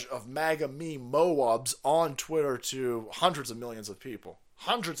barrage of MAGA meme Moabs on Twitter to hundreds of millions of people.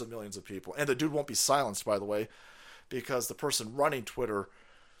 Hundreds of millions of people. And the dude won't be silenced, by the way, because the person running Twitter...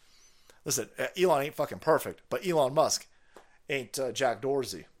 Listen, Elon ain't fucking perfect, but Elon Musk ain't Jack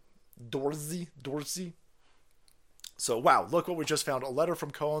Dorsey. Dorsey? So, wow, look what we just found. A letter from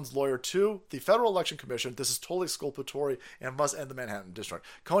Cohen's lawyer to the Federal Election Commission. This is totally exculpatory and must end the Manhattan District.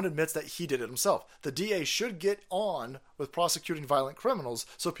 Cohen admits that he did it himself. The DA should get on with prosecuting violent criminals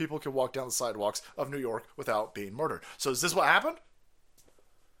so people can walk down the sidewalks of New York without being murdered. So is this what happened?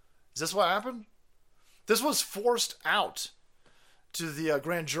 Is this what happened? This was forced out to the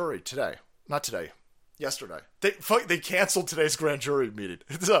grand jury today. Not today. Yesterday. They canceled today's grand jury meeting.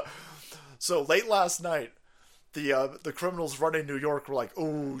 So late last night, the criminals running New York were like,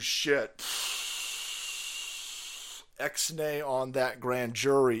 oh shit, X-nay on that grand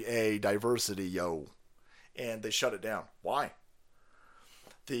jury, diversity, yo. And they shut it down. Why?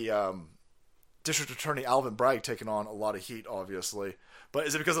 The District Attorney Alvin Bragg taking on a lot of heat, obviously. But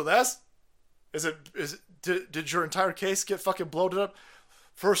is it because of this? Did your entire case get fucking bloated up?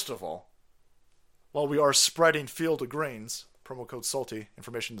 First of all, while we are spreading Field of Greens, promo code SALTY,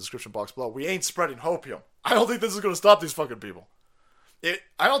 information in the description box below, we ain't spreading hopium. I don't think this is going to stop these fucking people.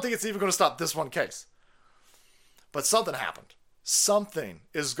 I don't think it's even going to stop this one case. But something happened. Something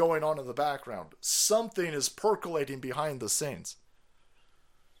is going on in the background. Something is percolating behind the scenes.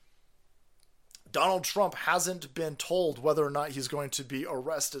 Donald Trump hasn't been told whether or not he's going to be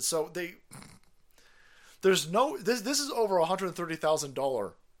arrested. So this is over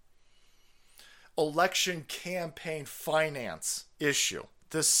 $130,000 election campaign finance issue.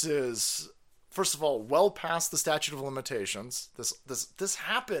 This is, first of all, well past the statute of limitations. This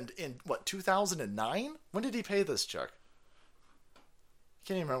happened in, what, 2009? When did he pay this check? I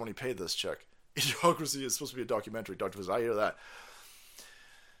can't even remember when he paid this check. Idiocracy is supposed to be a documentary. Dr. Viz, I hear that.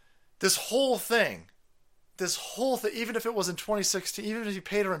 This whole thing, even if it was in 2016, even if he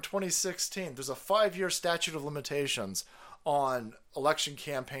paid her in 2016, there's a 5-year statute of limitations on election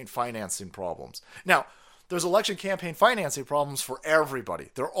campaign financing problems. Now, there's election campaign financing problems for everybody.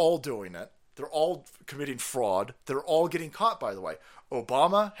 They're all doing it. They're all committing fraud. They're all getting caught, by the way.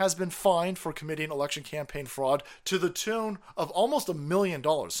 Obama has been fined for committing election campaign fraud to the tune of almost $1 million,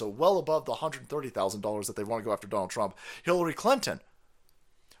 so well above the $130,000 that they want to go after Donald Trump. Hillary Clinton,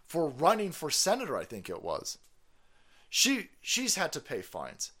 for running for senator, I think it was, she's had to pay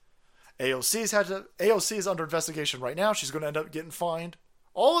fines. AOC is under investigation right now. She's going to end up getting fined.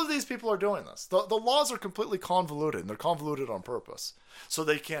 All of these people are doing this. The laws are completely convoluted, and they're convoluted on purpose, so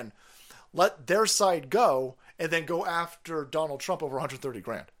they can let their side go and then go after Donald Trump over 130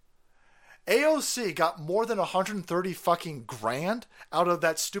 grand. AOC got more than 130 fucking grand out of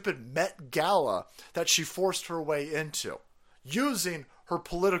that stupid Met Gala that she forced her way into, using her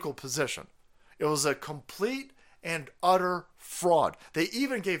political position. It was a complete and utter fraud. They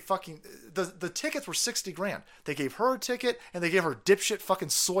even gave fucking... The tickets were 60 grand. They gave her a ticket, and they gave her dipshit fucking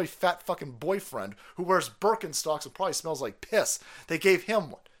soy fat fucking boyfriend who wears Birkenstocks and probably smells like piss. They gave him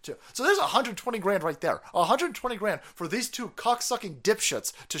one, too. So there's 120 grand right there. 120 grand for these two cocksucking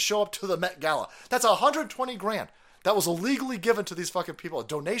dipshits to show up to the Met Gala. That's 120 grand. That was illegally given to these fucking people. A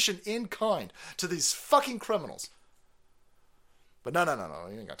donation in kind to these fucking criminals. But no.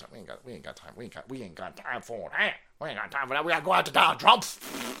 We ain't got time. We ain't got time. We ain't got time for that. We ain't got time for that. We gotta go after Donald Trump.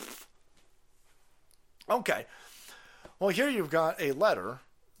 Okay. Well, here you've got a letter.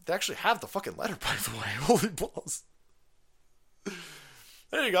 They actually have the fucking letter, by the way. Holy balls.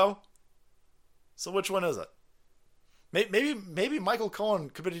 There you go. So which one is it? Maybe Michael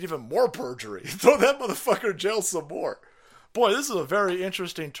Cohen committed even more perjury. Throw that motherfucker in jail some more. Boy, this is a very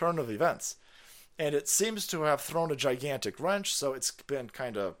interesting turn of events. And it seems to have thrown a gigantic wrench, so it's been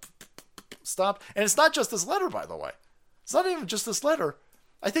kind of stopped. And it's not just this letter, by the way. It's not even just this letter.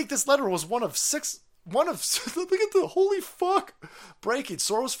 I think this letter was one of look at the holy fuck. Breaking.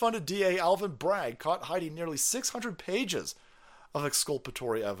 Soros-funded DA Alvin Bragg caught hiding nearly 600 pages of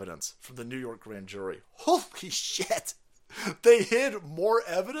exculpatory evidence from the New York grand jury. Holy shit. They hid more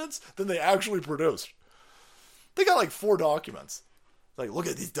evidence than they actually produced. They got like 4 documents. Like, look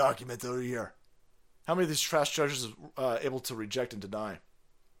at these documents over here. How many of these trash judges are able to reject and deny?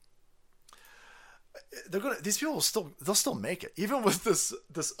 These people they'll still make it, even with this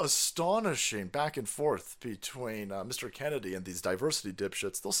astonishing back and forth between Mr. Kennedy and these diversity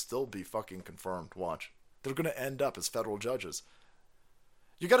dipshits. They'll still be fucking confirmed. Watch, they're going to end up as federal judges.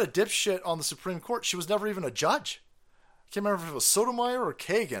 You got a dipshit on the Supreme Court. She was never even a judge. I can't remember if it was Sotomayor or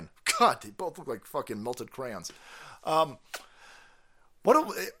Kagan. God, they both look like fucking melted crayons. One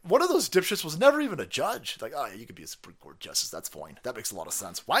of those dipshits was never even a judge. Like, oh, yeah, you could be a Supreme Court justice. That's fine. That makes a lot of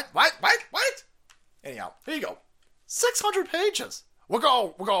sense. What? Anyhow, here you go. 600 pages. We're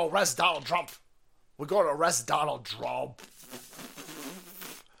going to arrest Donald Trump. We're going to arrest Donald Trump.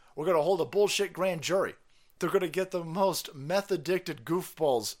 We're going to hold a bullshit grand jury. They're going to get the most meth-addicted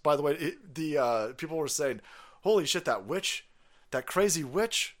goofballs. By the way, people were saying, holy shit, that witch, that crazy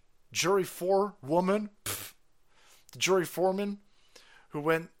witch, jury 4 woman, the jury foreman, who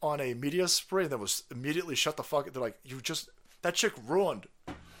went on a media spree and then was immediately shut the fuck up. They're like, that chick ruined.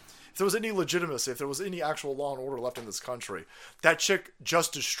 If there was any legitimacy, if there was any actual law and order left in this country, that chick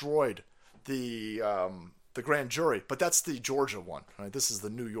just destroyed the grand jury. But that's the Georgia one, right? This is the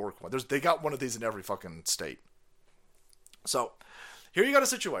New York one. They got one of these in every fucking state. So here you got a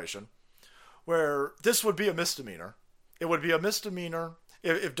situation where this would be a misdemeanor. It would be a misdemeanor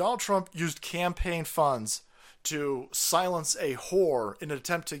if Donald Trump used campaign funds to silence a whore in an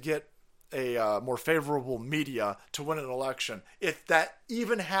attempt to get a more favorable media to win an election. If that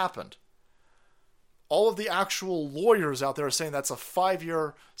even happened, all of the actual lawyers out there are saying that's a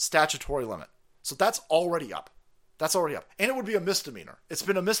 5-year statutory limit. So that's already up. And it would be a misdemeanor. It's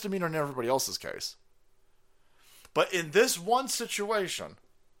been a misdemeanor in everybody else's case. But in this one situation,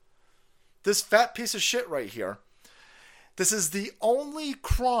 this fat piece of shit right here, this is the only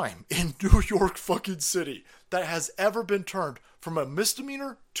crime in New York fucking City that has ever been turned from a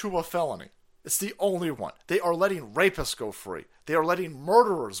misdemeanor to a felony. It's the only one. They are letting rapists go free. They are letting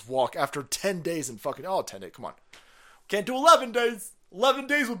murderers walk after 10 days and fucking... 10 days, come on. Can't do 11 days. 11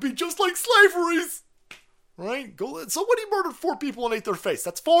 days would be just like slavery's. Right? Somebody murdered 4 people and ate their face.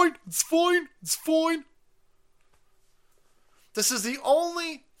 That's fine. It's fine. It's fine. This is the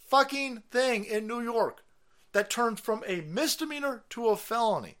only fucking thing in New York that turned from a misdemeanor to a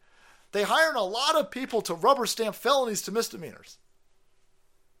felony. They hired a lot of people to rubber stamp felonies to misdemeanors.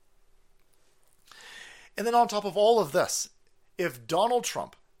 And then on top of all of this, if Donald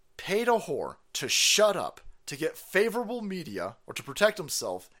Trump paid a whore to shut up, to get favorable media, or to protect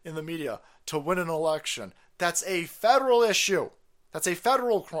himself in the media to win an election, that's a federal issue. That's a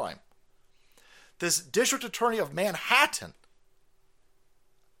federal crime. This district attorney of Manhattan,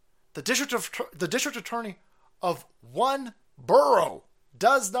 the district attorney of one borough,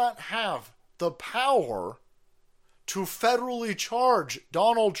 does not have the power to federally charge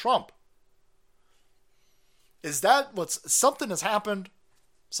Donald Trump. Is that something has happened?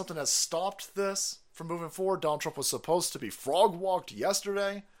 Something has stopped this from moving forward? Donald Trump was supposed to be frog walked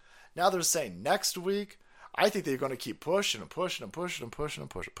yesterday. Now they're saying next week. I think they're going to keep pushing and pushing and pushing and pushing and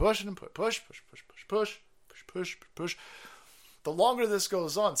pushing, pushing and push. The longer this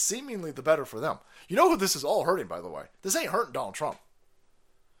goes on, seemingly the better for them. You know who this is all hurting, by the way? This ain't hurting Donald Trump.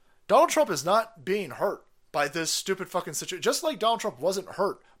 Donald Trump is not being hurt by this stupid fucking situation. Just like Donald Trump wasn't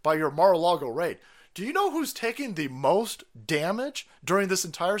hurt by your Mar-a-Lago raid. Do you know who's taking the most damage during this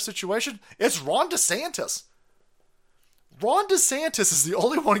entire situation? It's Ron DeSantis. Ron DeSantis is the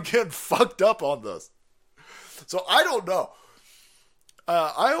only one getting fucked up on this. So I don't know.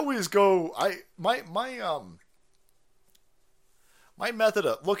 I always go. My method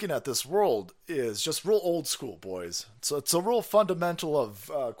of looking at this world is just real old school, boys. So it's a real fundamental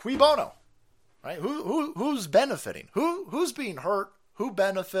of cui bono, right? Who's benefiting? Who's being hurt? Who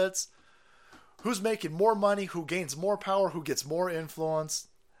benefits? Who's making more money? Who gains more power? Who gets more influence?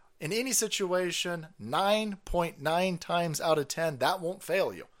 In any situation, 9.9 times out of 10, that won't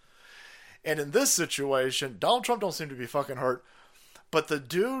fail you. And in this situation, Donald Trump don't seem to be fucking hurt. But the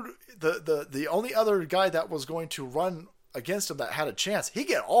dude, the only other guy that was going to run against him that had a chance, he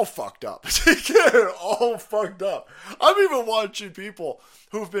get all fucked up. He get all fucked up. I'm even watching people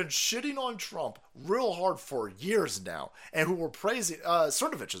who've been shitting on Trump real hard for years now, and who were praising,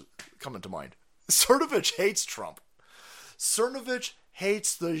 Cernovich is coming to mind. Cernovich hates Trump. Cernovich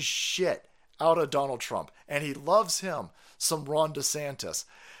hates the shit out of Donald Trump, and he loves him some Ron DeSantis.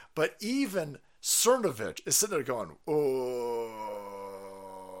 But even Cernovich is sitting there going, oh,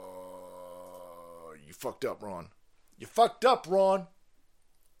 you fucked up, Ron. You fucked up, Ron.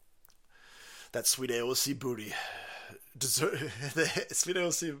 That sweet AOC booty. The sweet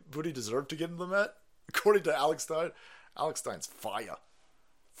AOC booty deserved to get in the Met? According to Alex Stein. Alex Stein's fire.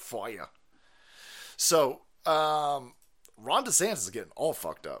 Fire. So, Ron DeSantis is getting all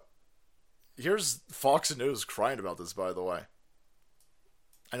fucked up. Here's Fox News crying about this, by the way.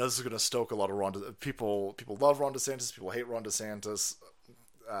 I know this is going to stoke a lot of Ron DeSantis. People love Ron DeSantis. People hate Ron DeSantis.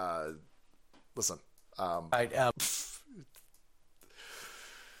 Listen.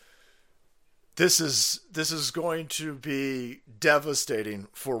 This is going to be devastating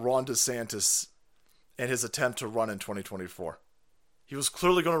for Ron DeSantis and his attempt to run in 2024. He was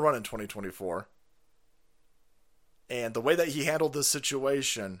clearly going to run in 2024. And the way that he handled this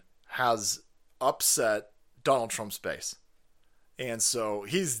situation has upset Donald Trump's base. And so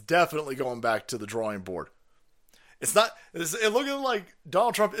he's definitely going back to the drawing board. It's looking like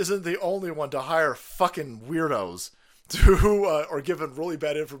Donald Trump isn't the only one to hire fucking weirdos who are given really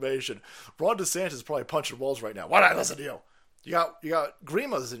bad information. Ron DeSantis is probably punching walls right now. Why did I listen to you? You got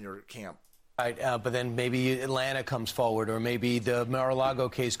Grima's in your camp. Right, but then maybe Atlanta comes forward, or maybe the Mar-a-Lago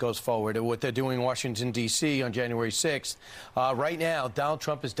case goes forward, or what they're doing in Washington, D.C. on January 6th. Right now, Donald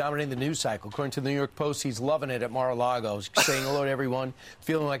Trump is dominating the news cycle. According to the New York Post, he's loving it at Mar-a-Lago. He's saying hello to everyone,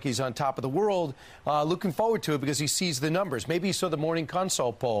 feeling like he's on top of the world, looking forward to it because he sees the numbers. Maybe he saw the Morning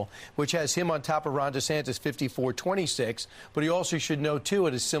Consult poll, which has him on top of Ron DeSantis, 54-26. But he also should know, too,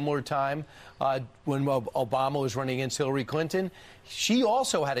 at a similar time, when Obama was running against Hillary Clinton, she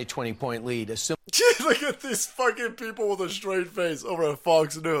also had a 20-point lead. Look at these fucking people with a straight face over at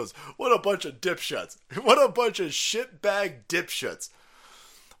Fox News. What a bunch of dipshits. What a bunch of shitbag dipshits.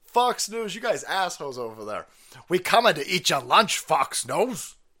 Fox News, you guys assholes over there. We coming to eat your lunch, Fox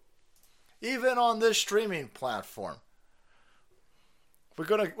News. Even on this streaming platform. We're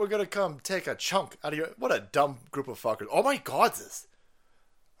gonna come take a chunk out of your... What a dumb group of fuckers. Oh my God, this...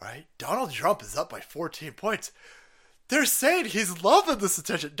 Right? Donald Trump is up by 14 points. They're saying he's loving this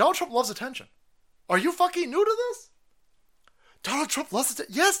attention. Donald Trump loves attention. Are you fucking new to this? Donald Trump loves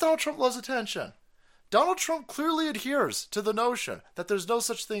attention. Yes, Donald Trump loves attention. Donald Trump clearly adheres to the notion that there's no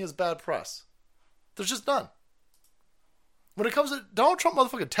such thing as bad press. There's just none. When it comes to Donald Trump,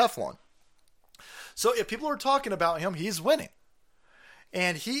 motherfucking Teflon. So if people are talking about him, he's winning.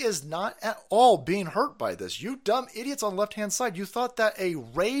 And he is not at all being hurt by this. You dumb idiots on the left-hand side, you thought that a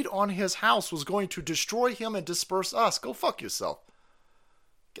raid on his house was going to destroy him and disperse us. Go fuck yourself.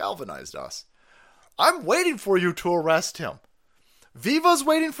 Galvanized us. I'm waiting for you to arrest him. Viva's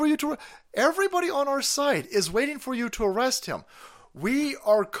waiting for you to... Everybody on our side is waiting for you to arrest him. We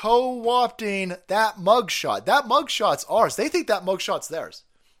are co-opting that mugshot. That mugshot's ours. They think that mugshot's theirs.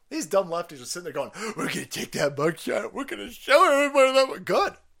 These dumb lefties are sitting there going, we're going to take that mugshot. We're going to show everybody that.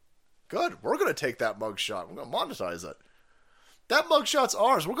 Good. Good. We're going to take that mugshot. We're going to monetize it. That mugshot's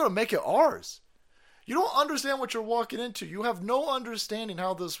ours. We're going to make it ours. You don't understand what you're walking into. You have no understanding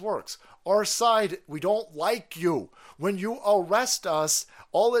how this works. Our side, we don't like you. When you arrest us,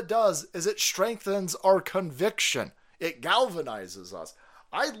 all it does is it strengthens our conviction. It galvanizes us.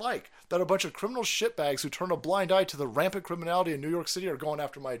 I like that a bunch of criminal shitbags who turn a blind eye to the rampant criminality in New York City are going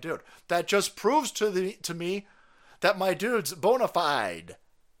after my dude. That just proves to me that my dude's bona fide.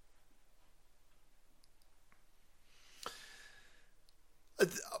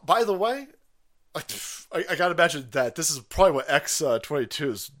 By the way, I gotta imagine that this is probably what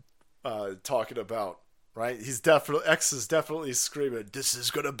X22 is talking about, right? X is definitely screaming, "This is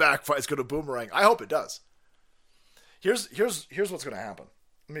gonna backfire. It's gonna boomerang." I hope it does. Here's what's gonna happen.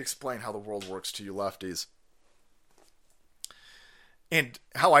 Let me explain how the world works to you lefties. And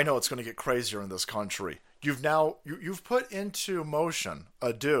how I know it's going to get crazier in this country. You've put into motion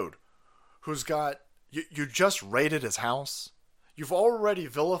a dude who's got... You just raided his house. You've already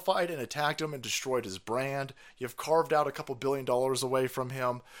vilified and attacked him and destroyed his brand. You've carved out a couple $1 billion away from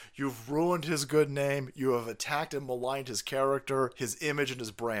him. You've ruined his good name. You have attacked and maligned his character, his image, and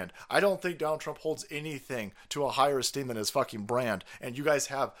his brand. I don't think Donald Trump holds anything to a higher esteem than his fucking brand. And you guys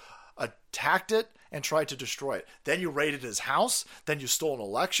have attacked it and tried to destroy it. Then you raided his house. Then you stole an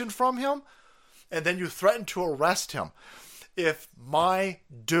election from him. And then you threatened to arrest him. If my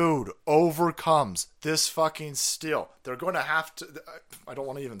dude overcomes this fucking steal, they're going to have to... I don't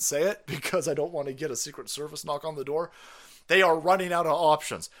want to even say it because I don't want to get a Secret Service knock on the door. They are running out of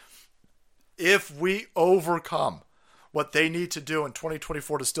options. If we overcome what they need to do in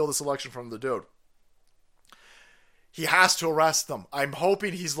 2024 to steal this election from the dude, he has to arrest them. I'm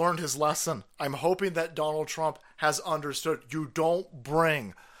hoping he's learned his lesson. I'm hoping that Donald Trump has understood. You don't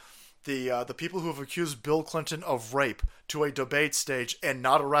bring... the people who have accused Bill Clinton of rape to a debate stage and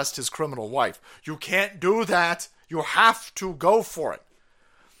not arrest his criminal wife. You can't do that. You have to go for it.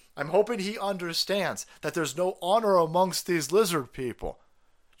 I'm hoping he understands that there's no honor amongst these lizard people.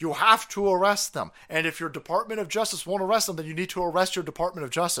 You have to arrest them. And if your Department of Justice won't arrest them, then you need to arrest your Department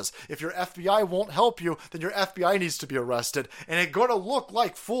of Justice. If your FBI won't help you, then your FBI needs to be arrested. And it's going to look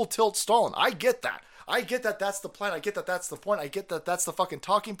like full tilt Stalin. I get that. I get that that's the plan. I get that that's the point. I get that that's the fucking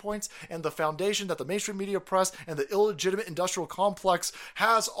talking points and the foundation that the mainstream media press and the illegitimate industrial complex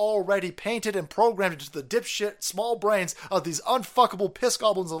has already painted and programmed into the dipshit small brains of these unfuckable piss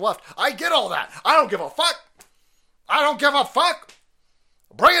goblins on the left. I get all that. I don't give a fuck. I don't give a fuck.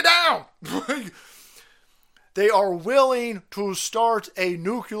 Bring it down. They are willing to start a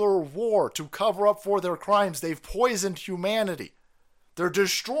nuclear war to cover up for their crimes. They've poisoned humanity. They're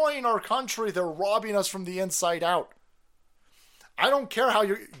destroying our country. They're robbing us from the inside out. I don't care how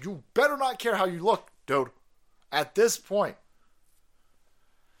you better not care how you look, dude. At this point,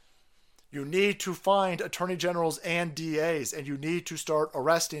 you need to find attorney generals and DAs, and you need to start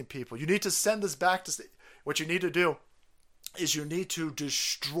arresting people. You need to send this back to... What you need to do is you need to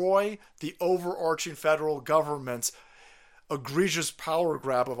destroy the overarching federal government's egregious power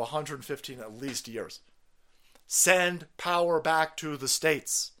grab of 115 at least years. Send power back to the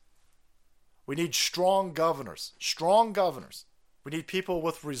states. We need strong governors. Strong governors. We need people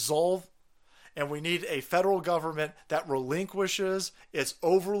with resolve. And we need a federal government that relinquishes its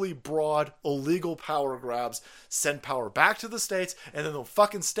overly broad, illegal power grabs. Send power back to the states. And then the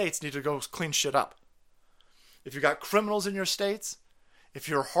fucking states need to go clean shit up. If you got criminals in your states, if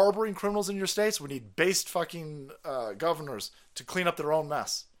you're harboring criminals in your states, we need based fucking governors to clean up their own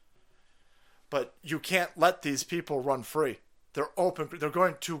mess. But you can't let these people run free. They're open.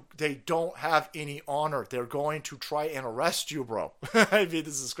 They don't have any honor. They're going to try and arrest you, bro. I mean,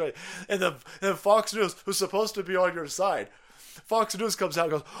 this is great. And then Fox News, who's supposed to be on your side, Fox News comes out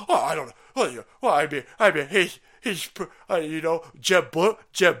and goes, "Oh, I don't know. Well, I mean, he's you know, Jeb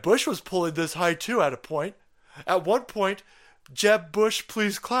Bush was pulling this high too at a point. At one point, Jeb Bush,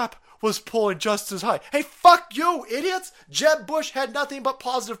 please clap, was pulling just as high. Hey, fuck you, idiots! Jeb Bush had nothing but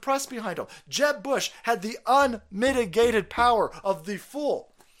positive press behind him. Jeb Bush had the unmitigated power of the full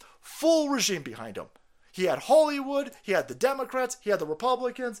regime behind him. He had Hollywood, he had the Democrats, he had the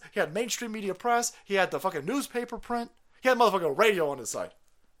Republicans, he had mainstream media press, he had the fucking newspaper print, he had motherfucking radio on his side.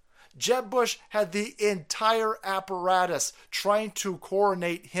 Jeb Bush had the entire apparatus trying to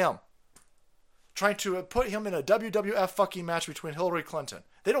coronate him. Trying to put him in a WWF fucking match between Hillary Clinton.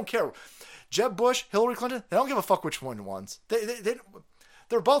 They don't care. Jeb Bush, Hillary Clinton, they don't give a fuck which one wins.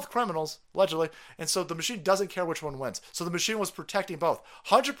 They're both criminals, allegedly, and so the machine doesn't care which one wins. So the machine was protecting both.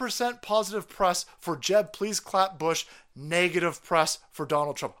 100% positive press for Jeb, please clap Bush. Negative press for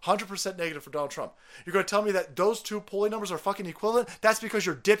Donald Trump. 100% negative for Donald Trump. You're going to tell me that those two polling numbers are fucking equivalent? That's because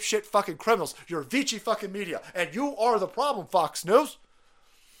you're dipshit fucking criminals. You're Vici fucking media. And you are the problem, Fox News.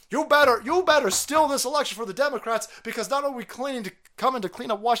 You better steal this election for the Democrats, because not only are we coming to clean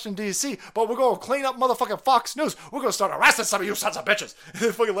up Washington, D.C., but we're going to clean up motherfucking Fox News. We're going to start arresting some of you sons of bitches.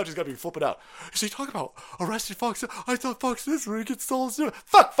 The fucking election's going to be flipping out. So you talk about arresting Fox News. I thought Fox News were going to get stolen news.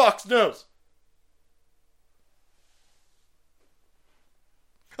 Fuck Fox News.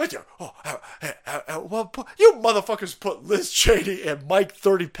 Well, you motherfuckers put Liz Cheney and Mike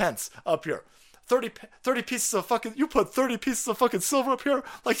 30 Pence up here. 30 pieces of fucking, you put 30 pieces of fucking silver up here?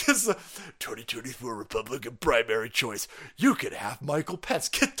 Like, this is a 2024 Republican primary choice. You could have Michael Pence.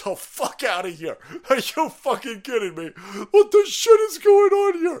 Get the fuck out of here. Are you fucking kidding me? What the shit is going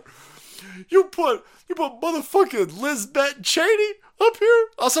on here? You put motherfucking Lizbeth Cheney up here?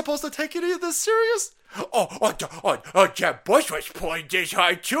 I'm supposed to take any of this serious? Jeb Bush was pulling this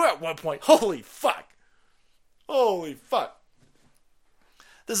hard too at one point. Holy fuck.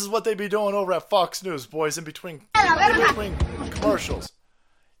 This is what they be doing over at Fox News, boys, in between commercials.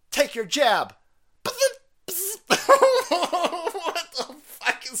 Take your jab. What the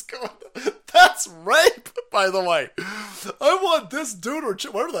fuck is going on? That's rape, by the way. I want this dude or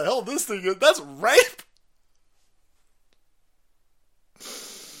whatever the hell this thing is. That's rape.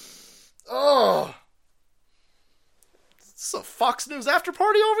 Oh. Is this a Fox News after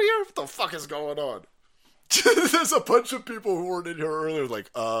party over here? What the fuck is going on? There's a bunch of people who weren't in here earlier like,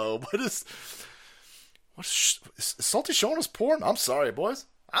 is Salty showing us porn? I'm sorry, boys.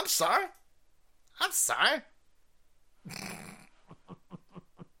 I'm sorry.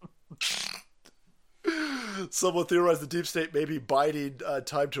 Someone theorized the deep state may be biding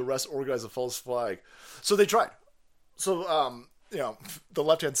time to arrest, organize a false flag. So they tried. So, the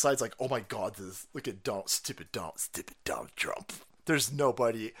left-hand side's like, oh my god, look at stupid Donald Trump. There's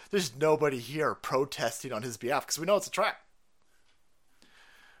nobody here protesting on his behalf because we know it's a trap.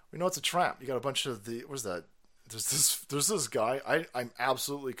 You got a bunch of what's that? There's this guy. I'm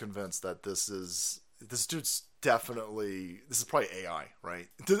absolutely convinced that this dude's definitely, this is probably AI, right?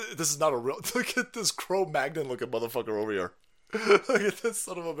 This is not a real, look at this Cro-Magnon looking motherfucker over here. Look at this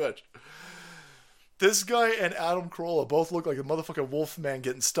son of a bitch. This guy and Adam Carolla both look like a motherfucking Wolfman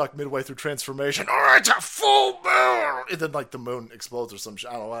getting stuck midway through transformation. Oh, it's a full moon! And then, the moon explodes or some shit.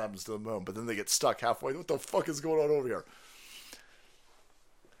 I don't know what happens to the moon, but then they get stuck halfway. What the fuck is going on over here?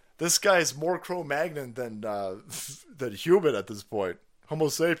 This guy is more Cro-Magnon than human at this point. Homo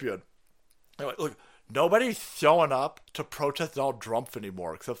sapien. Anyway, look, nobody's showing up to protest Donald Trump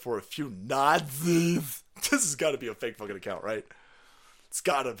anymore, except for a few Nazis. This has got to be a fake fucking account, right? It's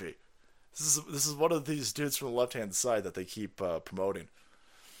got to be. This is one of these dudes from the left-hand side that they keep promoting.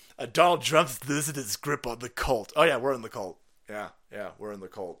 Donald Trump's losing his grip on the cult. Oh, yeah, we're in the cult. Yeah, we're in the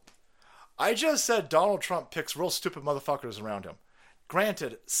cult. I just said Donald Trump picks real stupid motherfuckers around him.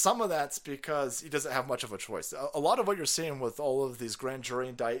 Granted, some of that's because he doesn't have much of a choice. A lot of what you're seeing with all of these grand jury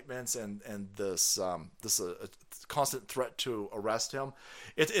indictments and this constant threat to arrest him,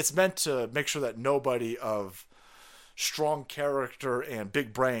 it's meant to make sure that nobody of strong character and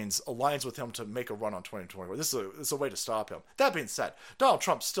big brains aligns with him to make a run on 2024. This is a way to stop him. That being said, Donald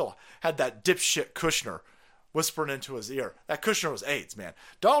Trump still had that dipshit Kushner whispering into his ear. That Kushner was AIDS, man.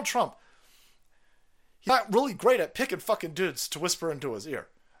 Donald Trump, he's not really great at picking fucking dudes to whisper into his ear.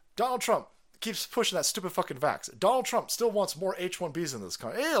 Donald Trump keeps pushing that stupid fucking vax. Donald Trump still wants more H-1Bs in this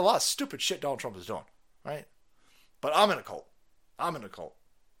country. A lot of stupid shit Donald Trump is doing, right? But I'm in a cult.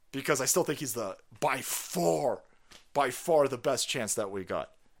 Because I still think he's by far the best chance that we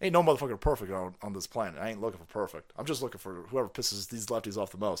got. Ain't no motherfucker perfect on this planet. I ain't looking for perfect. I'm just looking for whoever pisses these lefties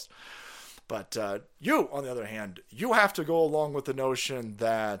off the most. But you, on the other hand, you have to go along with the notion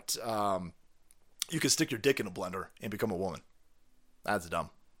that you can stick your dick in a blender and become a woman. That's dumb.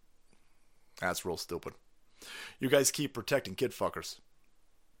 That's real stupid. You guys keep protecting kid fuckers.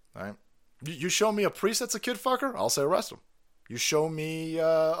 All right? You show me a priest that's a kid fucker, I'll say arrest him. You show me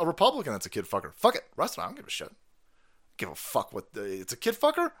a Republican that's a kid fucker. Fuck it. Arrest him. I don't give a shit. Give a fuck what it's a kid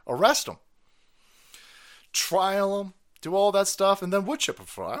fucker. Arrest him. Trial him. Do all that stuff and then wood chip him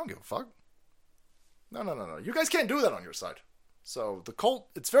for. I don't give a fuck. No. You guys can't do that on your side. So the cult,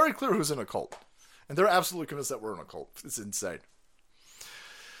 it's very clear who's in a cult. And they're absolutely convinced that we're in a cult. It's insane.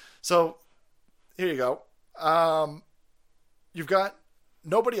 So, here you go. You've got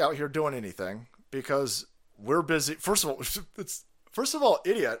nobody out here doing anything because we're busy. First of all,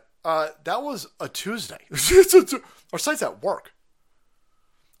 idiot, that was a Tuesday. Our site's at work.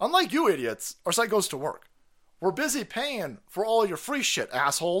 Unlike you idiots, our site goes to work. We're busy paying for all your free shit,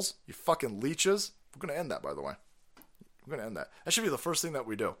 assholes. You fucking leeches. We're going to end that, by the way. We're going to end that. That should be the first thing that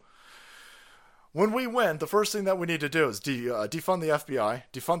we do. When we win, the first thing that we need to do is defund the FBI,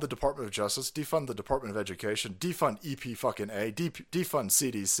 defund the Department of Justice, defund the Department of Education, defund EP-fucking-A, defund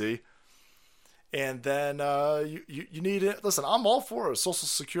CDC. And then you need it. Listen, I'm all for a Social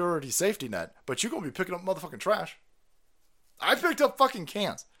Security safety net, but you're going to be picking up motherfucking trash. I picked up fucking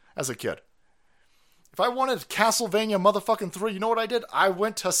cans as a kid. If I wanted Castlevania motherfucking 3, you know what I did? I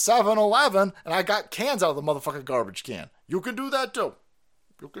went to 7-Eleven and I got cans out of the motherfucking garbage can. You can do that too.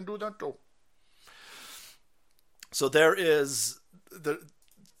 You can do that too. So they're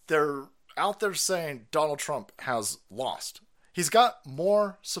out there saying Donald Trump has lost. He's got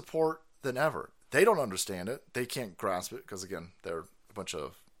more support than ever. They don't understand it. They can't grasp it because, again, they're a bunch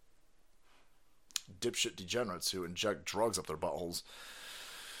of dipshit degenerates who inject drugs up their buttholes.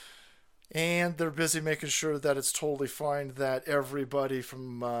 And they're busy making sure that it's totally fine that everybody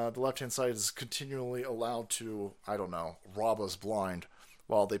from the left-hand side is continually allowed to, I don't know, rob us blind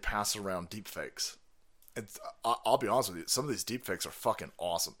while they pass around deepfakes. I'll be honest with you, some of these deepfakes are fucking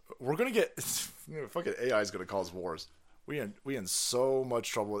awesome. We're going to get... fucking AI is going to cause wars. We in so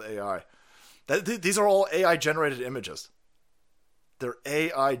much trouble with AI. These are all AI-generated images. They're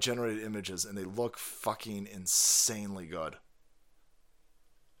AI-generated images, and they look fucking insanely good.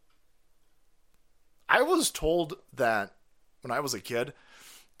 I was told that when I was a kid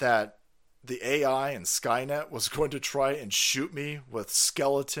that the AI and Skynet was going to try and shoot me with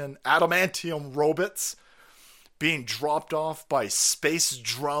skeleton adamantium robots being dropped off by space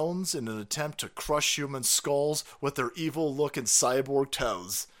drones in an attempt to crush human skulls with their evil-looking cyborg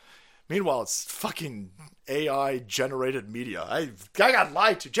toes. Meanwhile, it's fucking AI-generated media. I got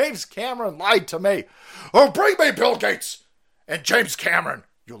lied to. James Cameron lied to me. Oh, bring me Bill Gates and James Cameron.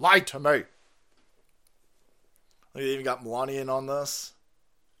 You lied to me. They even got Melania in on this.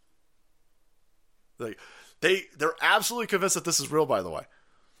 They're absolutely convinced that this is real, by the way.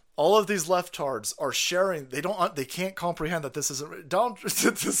 All of these leftards are sharing. They can't comprehend that this isn't. I don't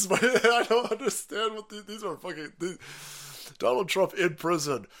understand what these are fucking. Donald Trump in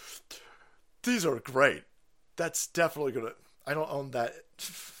prison. These are great. That's definitely gonna. I don't own that.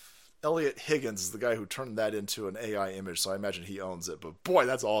 Elliot Higgins is the guy who turned that into an AI image, so I imagine he owns it. But boy,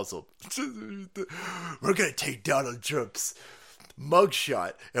 that's awesome. We're gonna take Donald Trump's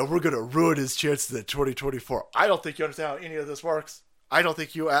mugshot and we're gonna ruin his chances in 2024. I don't think you understand how any of this works. I don't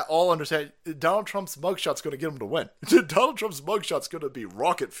think you at all understand. Donald Trump's mugshot's going to get him to win. Donald Trump's mugshot's going to be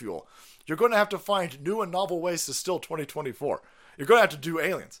rocket fuel. You're going to have to find new and novel ways to steal 2024. You're going to have to do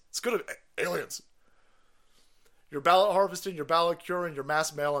aliens. It's going to be aliens. Your ballot harvesting, your ballot curing, your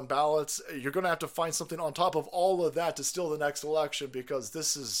mass mail-in ballots. You're going to have to find something on top of all of that to steal the next election because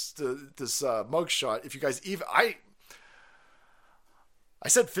this is this mugshot. If you guys even... I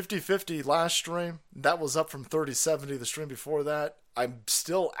said 50-50 last stream. That was up from 30-70 the stream before that. I'm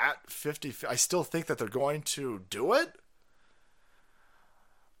still at 50. I still think that they're going to do it.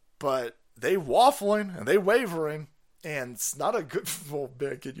 But they waffling and they wavering. And it's not a good... Oh,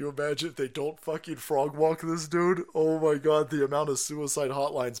 man, can you imagine if they don't fucking frog walk this dude? Oh, my God. The amount of suicide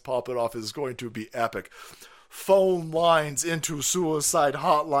hotlines popping off is going to be epic. Phone lines into suicide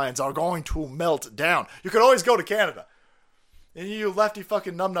hotlines are going to melt down. You can always go to Canada. And you lefty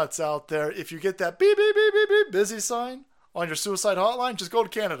fucking numbnuts out there, if you get that beep, beep, beep, beep, beep, busy sign on your suicide hotline, just go to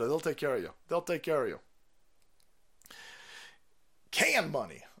Canada. They'll take care of you. They'll take care of you. Can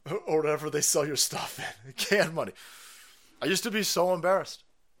money, or whatever they sell your stuff in. Can money. I used to be so embarrassed.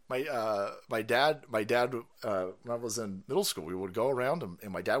 My dad, when I was in middle school, we would go around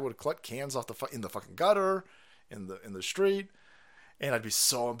and my dad would collect cans off in the fucking gutter, in the street. And I'd be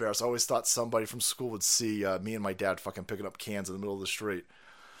so embarrassed. I always thought somebody from school would see me and my dad fucking picking up cans in the middle of the street.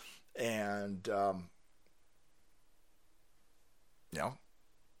 And, I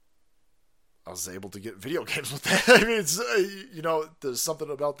was able to get video games with that. I mean, it's, there's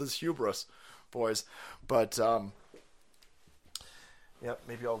something about this hubris, boys. But,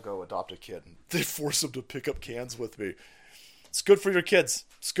 maybe I'll go adopt a kid. They force them to pick up cans with me. It's good for your kids.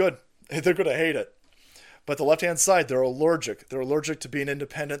 It's good. They're going to hate it. But the left-hand side, they're allergic. They're allergic to being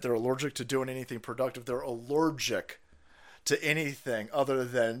independent. They're allergic to doing anything productive. They're allergic to anything other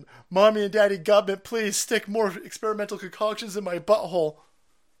than, Mommy and Daddy government, please stick more experimental concoctions in my butthole.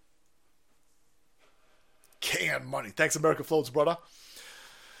 Can money. Thanks, America Floats, brother.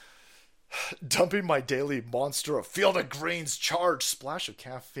 Dumping my daily monster of Field of Greens charged splash of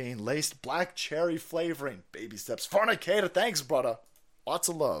caffeine, laced black cherry flavoring, baby steps, fornicator. Thanks, brother. Lots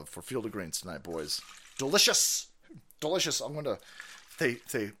of love for Field of Greens tonight, boys. Delicious. Delicious. I'm going to,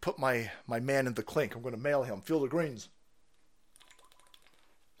 they put my man in the clink. I'm going to mail him Field of Greens.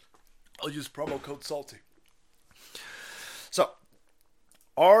 I'll use promo code SALTY. So,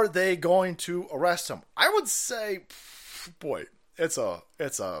 are they going to arrest him? I would say, boy, it's a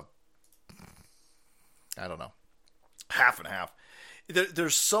I don't know, half and half.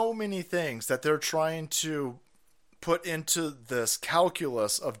 There's so many things that they're trying to put into this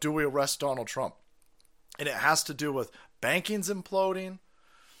calculus of, do we arrest Donald Trump? And it has to do with banking's imploding.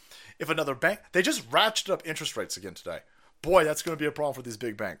 If another bank, they just ratcheted up interest rates again today. Boy, that's going to be a problem for these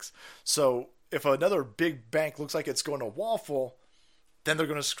big banks. So if another big bank looks like it's going to waffle, then they're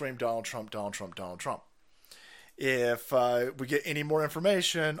going to scream Donald Trump, Donald Trump, Donald Trump. If we get any more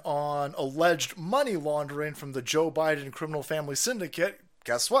information on alleged money laundering from the Joe Biden criminal family syndicate,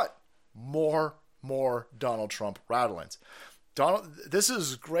 guess what? More Donald Trump rattlings. This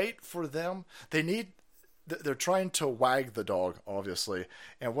is great for them. They're trying to wag the dog, obviously,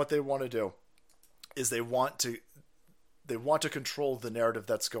 and what they want to do is they want to control the narrative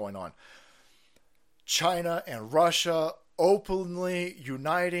that's going on. China and Russia openly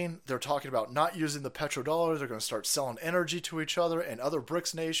uniting. They're talking about not using the petrodollar. They're going to start selling energy to each other and other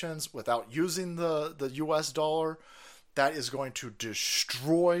BRICS nations without using the US dollar. That is going to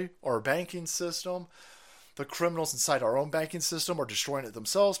destroy our banking system. The criminals inside our own banking system are destroying it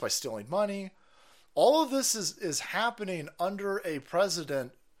themselves by stealing money. All of this is happening under a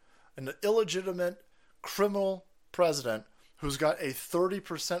president, an illegitimate criminal president, who's got a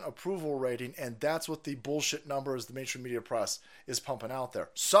 30% approval rating, and that's what the bullshit numbers the mainstream media press is pumping out there.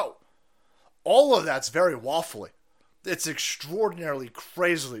 So, all of that's very waffly. It's extraordinarily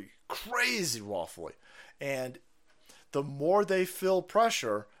crazy waffly. And the more they feel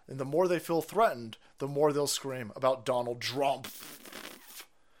pressure and the more they feel threatened, the more they'll scream about Donald Trump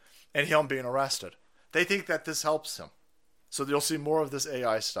and him being arrested. They think that this helps him. So you'll see more of this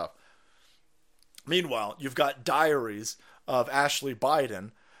AI stuff. Meanwhile, you've got diaries of Ashley Biden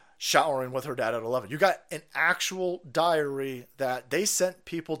showering with her dad at 11. You got an actual diary that they sent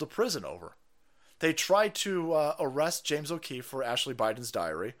people to prison over. They tried to arrest James O'Keefe for Ashley Biden's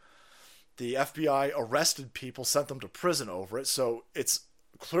diary. The FBI arrested people, sent them to prison over it, so it's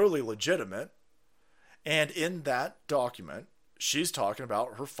clearly legitimate. And in that document, she's talking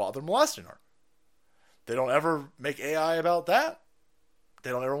about her father molesting her. They don't ever make AI about that. They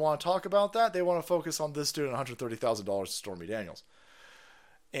don't ever want to talk about that. They want to focus on this dude and $130,000 to Stormy Daniels.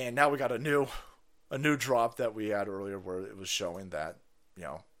 And now we got a new drop that we had earlier where it was showing that, you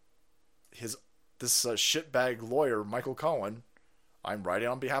know, this shitbag lawyer, Michael Cohen, I'm writing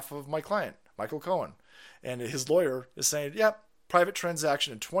on behalf of my client, Michael Cohen. And his lawyer is saying, yep, private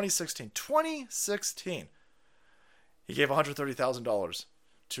transaction in 2016. 2016. He gave $130,000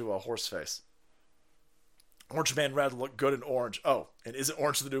 to a Horseface. Orange Man Red looked good in orange. Oh, and isn't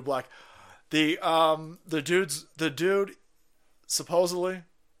orange the new black? The dude, supposedly,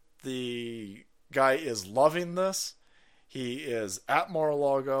 the guy is loving this. He is at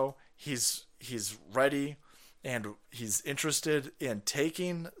Mar-a-Lago. He's ready, and he's interested in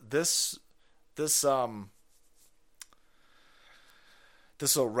taking this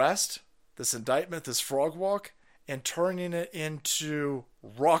arrest, this indictment, this frog walk, and turning it into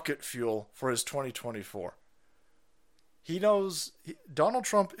rocket fuel for his 2024. He knows Donald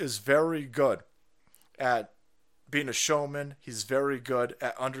Trump is very good at being a showman. He's very good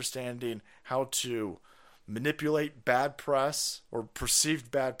at understanding how to manipulate bad press or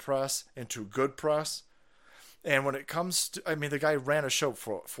perceived bad press into good press. And when it comes to, I mean, the guy ran a show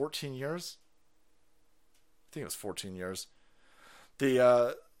for 14 years. I think it was 14 years.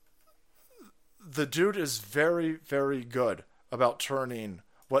 The dude is very, very good about turning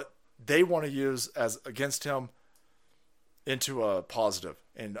what they want to use as against him into a positive.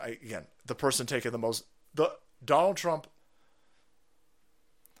 And again, the person taking Donald Trump,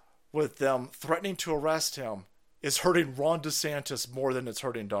 with them threatening to arrest him, is hurting Ron DeSantis more than it's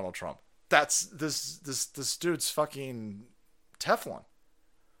hurting Donald Trump. That's this dude's fucking Teflon.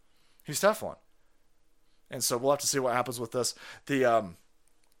 He's Teflon. And so we'll have to see what happens with this. The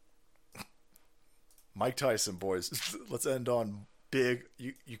Mike Tyson, boys. Let's end on big.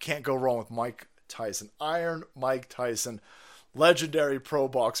 You can't go wrong with Mike Tyson. Iron Mike Tyson Legendary pro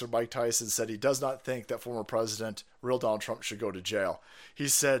boxer Mike Tyson said he does not think that former president, real Donald Trump, should go to jail. He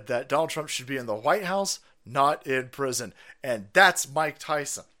said that Donald Trump should be in the White House, not in prison. And that's Mike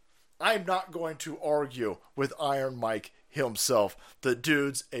Tyson. I'm not going to argue with Iron Mike himself. The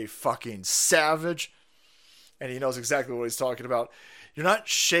dude's a fucking savage, and he knows exactly what he's talking about. You're not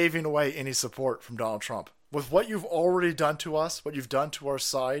shaving away any support from Donald Trump. With what you've already done to us, what you've done to our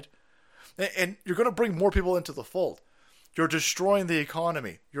side, and you're going to bring more people into the fold. You're destroying the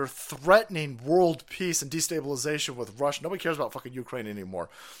economy. You're threatening world peace and destabilization with Russia. Nobody cares about fucking Ukraine anymore.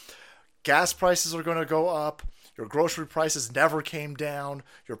 Gas prices are going to go up. Your grocery prices never came down.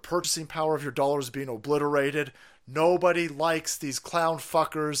 Your purchasing power of your dollar is being obliterated. Nobody likes these clown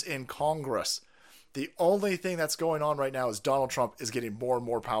fuckers in Congress. The only thing that's going on right now is Donald Trump is getting more and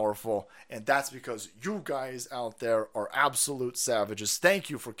more powerful, and that's because you guys out there are absolute savages. Thank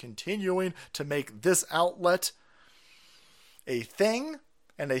you for continuing to make this outlet a thing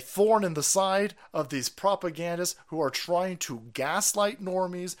and a thorn in the side of these propagandists who are trying to gaslight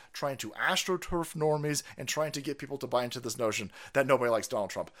normies, trying to astroturf normies, and trying to get people to buy into this notion that nobody likes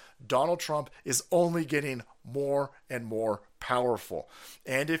Donald Trump. Donald Trump is only getting more and more powerful.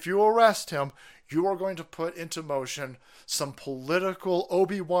 And if you arrest him, you are going to put into motion some political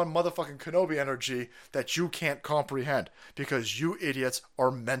Obi-Wan motherfucking Kenobi energy that you can't comprehend because you idiots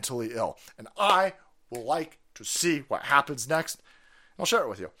are mentally ill. And I will like to see what happens next. I'll share it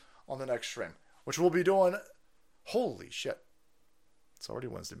with you on the next stream, which we'll be doing. Holy shit. It's already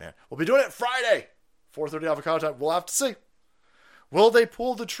Wednesday, man. We'll be doing it Friday, 4:30 avocado time. We'll have to see. Will they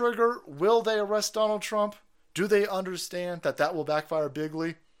pull the trigger? Will they arrest Donald Trump? Do they understand that that will backfire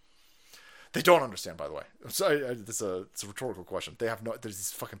bigly? They don't understand, by the way. I'm sorry, it's a rhetorical question. They have no.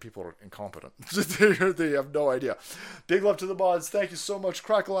 These fucking people are incompetent. They have no idea. Big love to the mods. Thank you so much.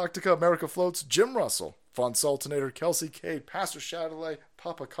 Crackalactica, America Floats, Jim Russell, Fun Sultanator, Kelsey Cade, Pastor Shadowley,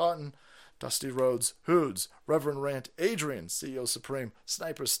 Papa Cotton, Dusty Rhodes, Hoods, Reverend Rant, Adrian, CEO Supreme,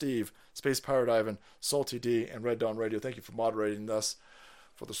 Sniper Steve, Space Pirate Ivan, Salty D, and Red Dawn Radio. Thank you for moderating this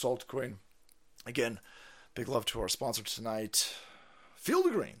for the Salt Queen. Again, big love to our sponsor tonight, Field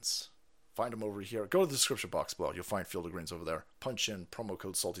of Greens. Find them over here. Go to the description box below. You'll find Field of Greens over there. Punch in promo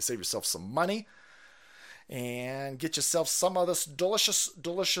code SALTY. Save yourself some money. And get yourself some of this delicious,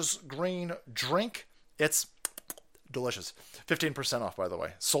 delicious green drink. It's delicious. 15% off, by the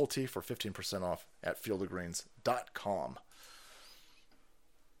way. Salty for 15% off at fieldofgreens.com.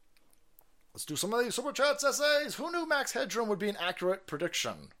 Let's do some of these super chats essays. Who knew Max Headroom would be an accurate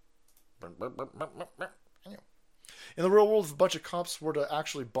prediction? In the real world, if a bunch of cops were to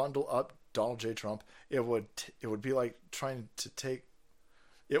actually bundle up Donald J. Trump, it would be like trying to take.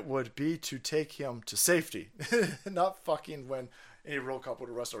 It would be to take him to safety, not fucking when any real cop would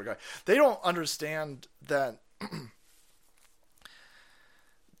arrest our guy. They don't understand that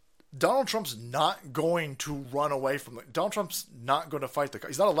Donald Trump's not going to run away from it. Donald Trump's not going to fight the cop.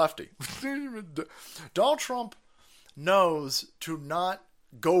 He's not a lefty. Donald Trump knows to not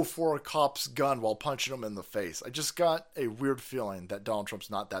go for a cop's gun while punching him in the face. I just got a weird feeling that Donald Trump's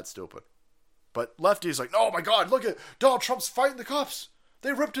not that stupid. But lefties like, oh my God, look at Donald Trump's fighting the cops.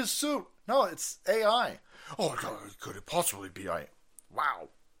 They ripped his suit. No, it's AI. Oh my God, could it possibly be AI? Wow.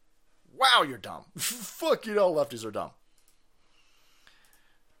 Wow, you're dumb. Fuck, you know lefties are dumb.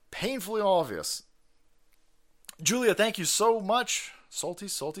 Painfully obvious. Julia, thank you so much. Salty,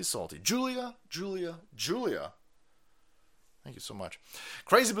 salty, salty. Julia. Thank you so much.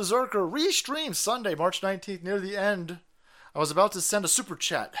 Crazy Berserker, restream Sunday, March 19th, near the end. I was about to send a super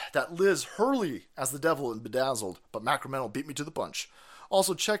chat that Liz Hurley as the devil in Bedazzled, but Macromental beat me to the punch.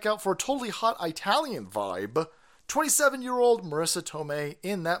 Also, check out for a totally hot Italian vibe, 27-year-old Marissa Tomei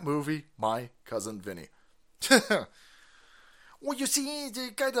in that movie, My Cousin Vinny. Well, you see,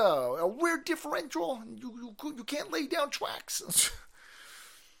 you got a weird differential. You can't lay down tracks.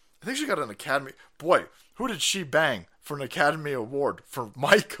 I think she got an Academy. Boy, who did she bang for an Academy Award for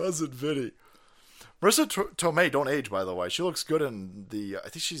My Cousin Vinny? Marissa Tomei, don't age, by the way. She looks good in the... I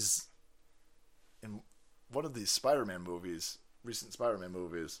think she's in one of these Spider-Man movies. Recent Spider-Man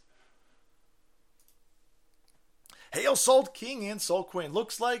movies. Hail Salt King and Salt Queen.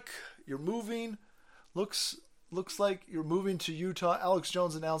 Looks like you're moving... Looks like you're moving to Utah. Alex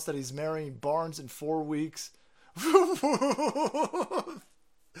Jones announced that he's marrying Barnes in 4 weeks.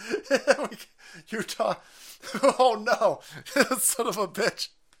 Utah. Oh no. Son of a bitch.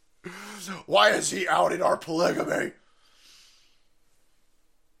 Why is he outing our polygamy?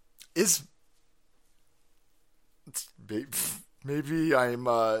 Maybe I'm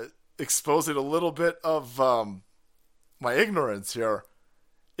exposing a little bit of my ignorance here.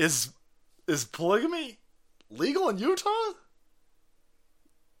 Is polygamy legal in Utah?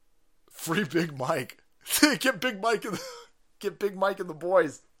 Free Big Mike. Get Big Mike and the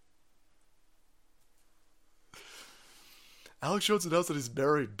boys. Alex Jones announced that he's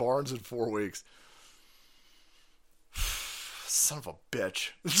married Barnes in 4 weeks. Son of a bitch.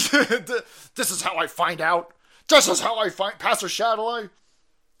 This is how I find out. This is how I find Pastor Shadowlight.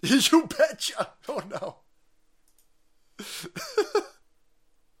 You betcha. Oh no.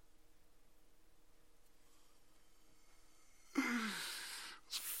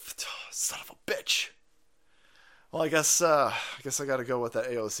 Son of a bitch. Well, I guess I gotta go with that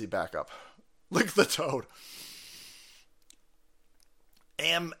AOC backup. Lick the toad.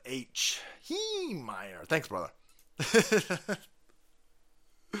 M.H. Meyer. Thanks, brother.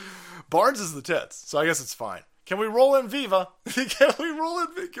 Barnes is the tits, so I guess it's fine. Can we roll in Viva? Can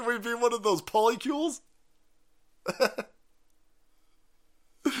we be one of those polycules?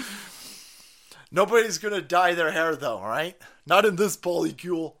 Nobody's gonna dye their hair though, right? Not in this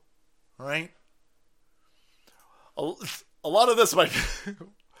polycule, right? A lot of this might be...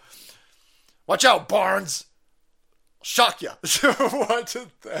 Watch out, Barnes! I'll shock you. Why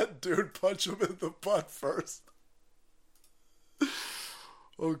did that dude punch him in the butt first?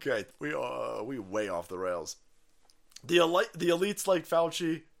 Okay, we way off the rails. The elites like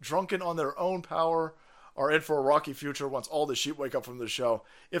Fauci, drunken on their own power, are in for a rocky future once all the sheep wake up from the show.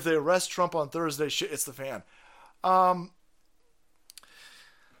 If they arrest Trump on Thursday, shit hits the fan. Let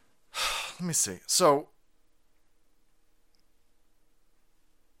me see. So,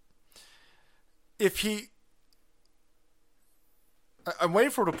 if he... I'm waiting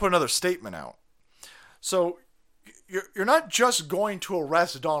for him to put another statement out. So, you're not just going to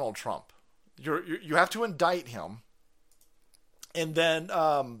arrest Donald Trump. You have to indict him. And then,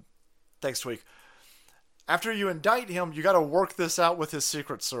 thanks, Tweak. After you indict him, you got to work this out with his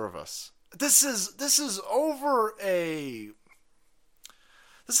Secret Service. This is over a...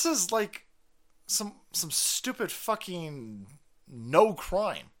 This is like some stupid fucking no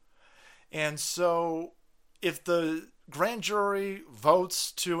crime. And so, if the grand jury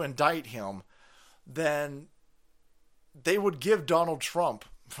votes to indict him, then they would give Donald Trump...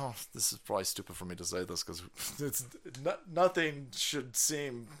 Oh, this is probably stupid for me to say this because nothing should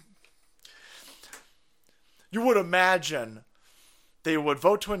seem... You would imagine they would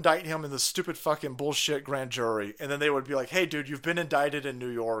vote to indict him in the stupid fucking bullshit grand jury, and then they would be like, hey, dude, you've been indicted in New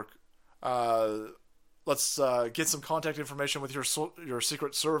York. Let's get some contact information with your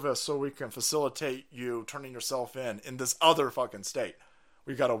Secret Service so we can facilitate you turning yourself in this other fucking state.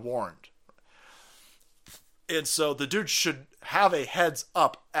 We got a warrant. And so the dude should have a heads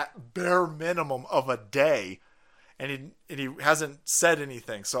up at bare minimum of a day, and he hasn't said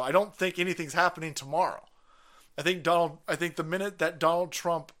anything. So I don't think anything's happening tomorrow. I think the minute that Donald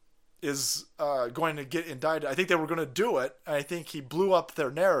Trump is going to get indicted, I think they were going to do it. And I think he blew up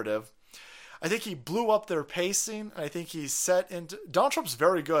their narrative. I think he blew up their pacing. And I think he set into... Donald Trump's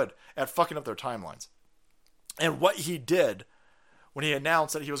very good at fucking up their timelines. And what he did when he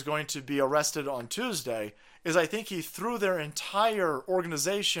announced that he was going to be arrested on Tuesday is I think he threw their entire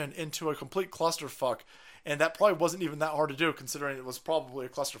organization into a complete clusterfuck. And that probably wasn't even that hard to do, considering it was probably a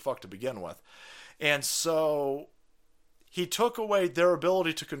clusterfuck to begin with. And so he took away their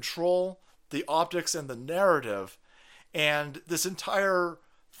ability to control the optics and the narrative. And this entire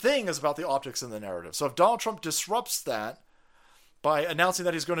thing is about the optics and the narrative. So if Donald Trump disrupts that by announcing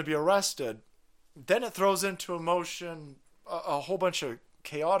that he's going to be arrested, then it throws into motion a whole bunch of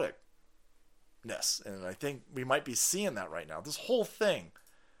chaoticness. And I think we might be seeing that right now. This whole thing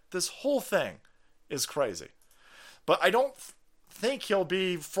is crazy. But I don't think he'll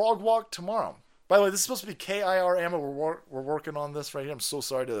be frog walk tomorrow. By the way, this is supposed to be KIR Ammo. We're working on this right here. I'm so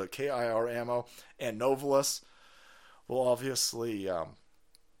sorry to KIR Ammo and Novelist. We'll obviously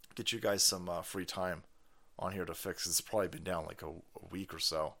get you guys some free time on here to fix. It's probably been down like a week or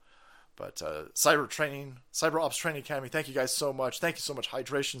so. But Cyber Ops Training Academy, thank you guys so much. Thank you so much,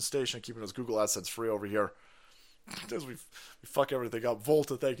 Hydration Station, keeping us Google AdSense free over here. As we fuck everything up.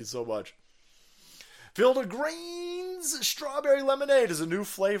 Volta, thank you so much. Field of Greens Strawberry Lemonade is a new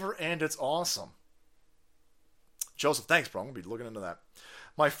flavor, and it's awesome. Joseph, thanks, bro. I'm going to be looking into that.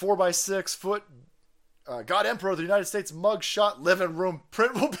 My 4x6 foot God Emperor of the United States mugshot living room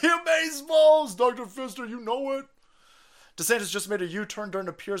print will be amazeballs. Dr. Fister, you know it. DeSantis just made a U-turn during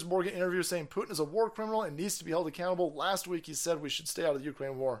a Piers Morgan interview saying Putin is a war criminal and needs to be held accountable. Last week he said we should stay out of the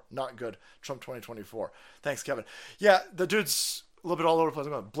Ukraine war. Not good. Trump 2024. Thanks, Kevin. Yeah, the dude's a little bit all over the place.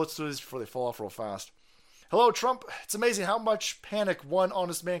 I'm going to blitz through these before they fall off real fast. Hello, Trump. It's amazing how much panic one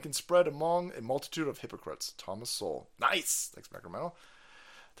honest man can spread among a multitude of hypocrites. Thomas Sowell. Nice. Thanks, Sacramento.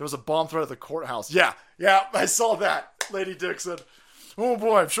 There was a bomb threat at the courthouse. Yeah, I saw that, Lady Dixon. Oh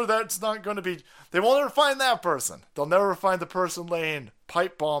boy, I'm sure that's not going to be... They won't ever find that person. They'll never find the person laying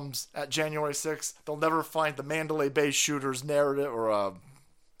pipe bombs at January 6th. They'll never find the Mandalay Bay shooters narrative, or,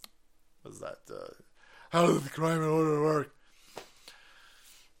 what is that? How did the crime and order work?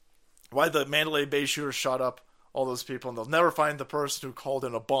 Why the Mandalay Bay shooters shot up all those people, and they'll never find the person who called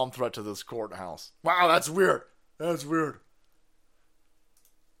in a bomb threat to this courthouse. Wow, that's weird. That's weird.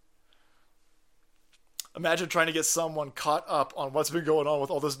 Imagine trying to get someone caught up on what's been going on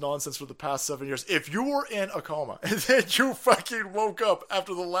with all this nonsense for the past 7 years. If you were in a coma and then you fucking woke up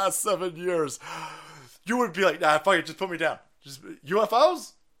after the last 7 years, you would be like, nah, fuck it, just put me down. Just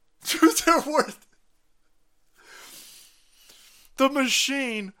UFOs? They're worth. The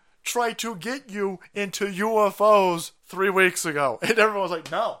machine tried to get you into UFOs 3 weeks ago, and everyone was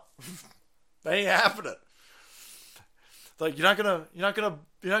like, no, that ain't happening. Like, you're not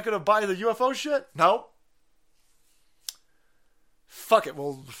gonna buy the UFO shit? No. Fuck it.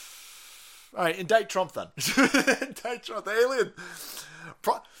 Well, all right. Indict Trump then. Indict Trump. The alien.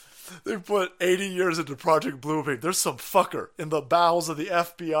 They put 80 years into Project Bluebeam. There's some fucker in the bowels of the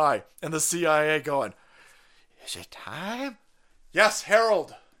FBI and the CIA going, is it time? Yes,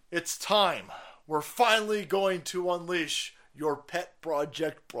 Harold. It's time. We're finally going to unleash your pet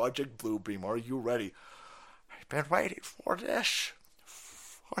project, Project Bluebeam. Are you ready? I've been waiting for this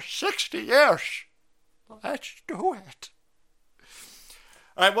for 60 years. Let's do it.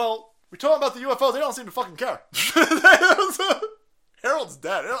 All right, well, we told them about the UFOs. They don't seem to fucking care. Harold's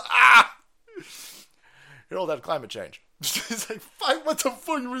dead. Harold had climate change. He's like, fuck, what the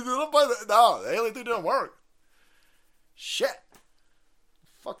fuck? No, the alien thing didn't work. Shit.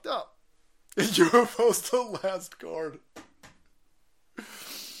 Fucked up. UFO's the last card.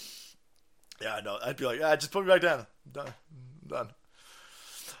 Yeah, I know. I'd be like, just put me back down. Done.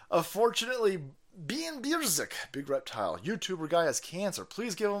 Unfortunately, Bean Bierzik, big reptile, YouTuber guy, has cancer.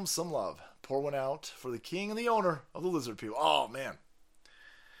 Please give him some love. Pour one out for the king and the owner of the lizard people. Oh, man.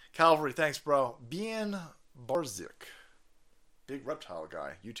 Calvary, thanks, bro. Bean Barzik, big reptile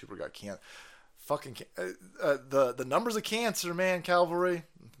guy, YouTuber guy, the numbers of cancer, man, Calvary.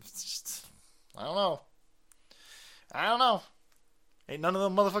 It's just, I don't know. Ain't none of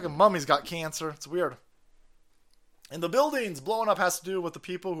them motherfucking mummies got cancer. It's weird. And the buildings blowing up has to do with the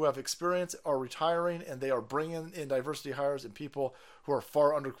people who have experience are retiring, and they are bringing in diversity hires and people who are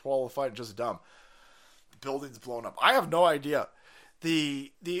far underqualified and just dumb. The buildings blowing up. I have no idea.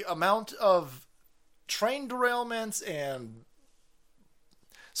 The amount of train derailments and...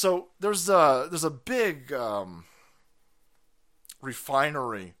 So there's a big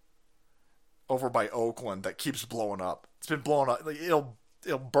refinery over by Oakland that keeps blowing up. It's been blowing up.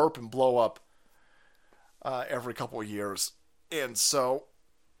 It'll burp and blow up every couple of years. And so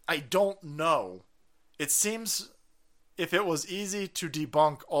I don't know. It seems if it was easy to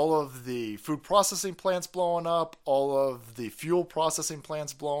debunk all of the food processing plants blowing up, all of the fuel processing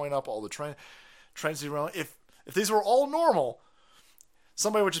plants blowing up, all the trains around, if these were all normal,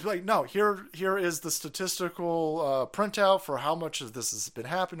 somebody would just be like, no, here is the statistical printout for how much of this has been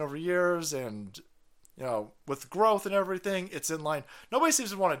happening over years, and with growth and everything, it's in line. Nobody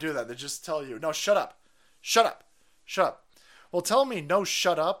seems to want to do that. They just tell you, no, shut up. Well, telling me no,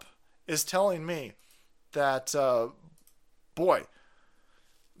 shut up is telling me that, boy,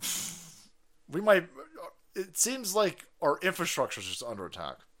 it seems like our infrastructure is just under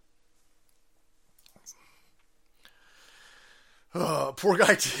attack. Poor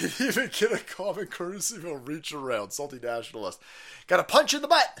guy didn't even get a common courtesy of a reach around. Salty nationalist. Got a punch in the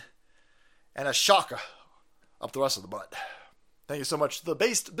butt and a shocker up the rest of the butt. Thank you so much to the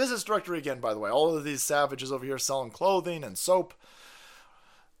Based Business Directory again, by the way. All of these savages over here selling clothing and soap.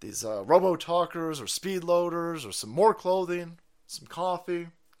 These robo-talkers or speed loaders or some more clothing, some coffee.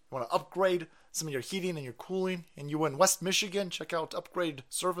 You want to upgrade some of your heating and your cooling, and you in West Michigan, check out Upgrade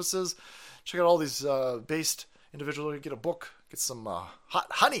Services. Check out all these Based individuals. Get a book. Get some hot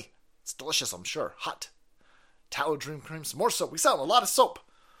honey. It's delicious, I'm sure. Hot. Tallow Dream Cream. Some more soap. We sell a lot of soap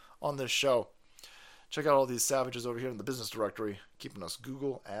on this show. Check out all these savages over here in the business directory, keeping us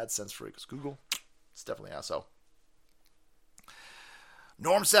Google AdSense free, because Google, it's definitely ASO.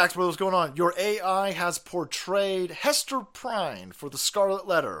 Norm Sachs, what's going on? Your AI has portrayed Hester Prynne for the Scarlet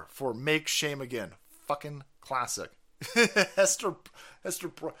Letter for Make Shame Again. Fucking classic. Hester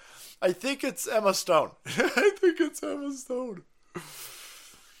Prynne. I think it's Emma Stone.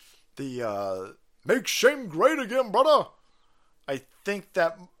 The Make Shame Great Again, brother. I think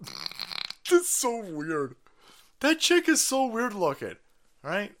that... It's so weird. That chick is so weird looking,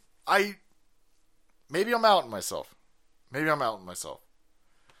 right? Maybe I'm outing myself. But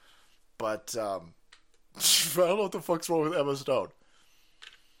I don't know what the fuck's wrong with Emma Stone.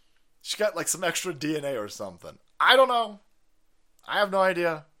 She got like some extra DNA or something. I don't know. I have no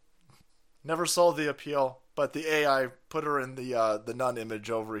idea. Never saw the appeal, but the AI put her in the nun image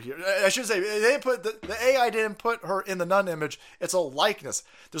over here. I should say they didn't put the AI didn't put her in the nun image. It's a likeness.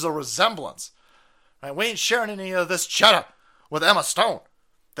 There's a resemblance. Right? We ain't sharing any of this cheddar with Emma Stone.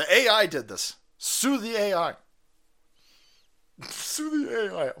 The AI did this. Sue the AI. Sue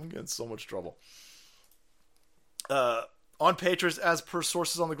the AI. I'm getting so much trouble. On Patriots, as per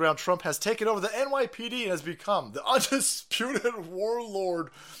sources on the ground, Trump has taken over the NYPD and has become the undisputed warlord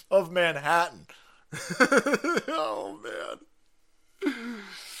of Manhattan. Oh, man.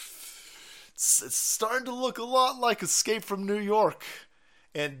 It's starting to look a lot like Escape from New York.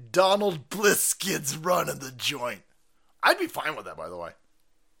 And Donald Bliskid's running the joint. I'd be fine with that, by the way.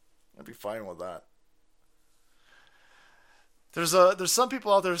 I'd be fine with that. There's some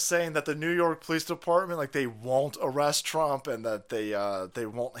people out there saying that the New York Police Department, like, they won't arrest Trump and that they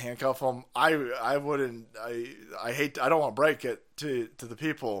won't handcuff him. I don't want to break it to the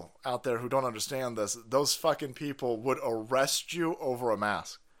people out there who don't understand this. Those fucking people would arrest you over a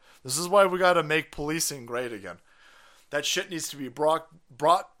mask. This is why we got to make policing great again. That shit needs to be brought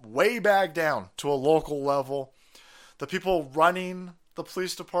way back down to a local level. The people running the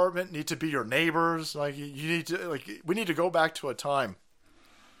police department need to be your neighbors. Like, we need to go back to a time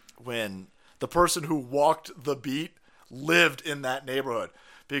when the person who walked the beat lived in that neighborhood,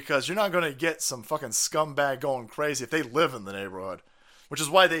 because you're not going to get some fucking scumbag going crazy if they live in the neighborhood, which is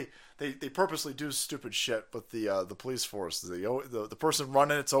why they purposely do stupid shit with the police force. The person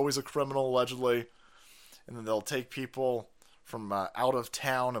running it's always a criminal, allegedly, and then they'll take people from out of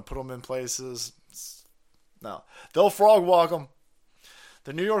town and put them in places. No, they'll frog walk them.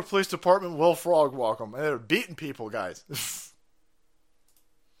 The New York Police Department will frog walk them. And they're beating people, guys.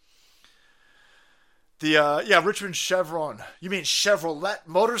 Richmond Chevron. You mean Chevrolet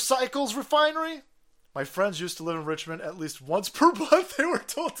Motorcycles Refinery? My friends used to live in Richmond. At least once per month they were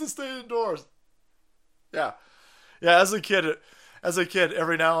told to stay indoors. Yeah. Yeah, as a kid,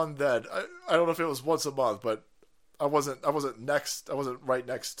 every now and then, I don't know if it was once a month, but I wasn't right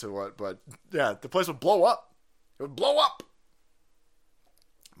next to it, but yeah, the place would blow up. It would blow up.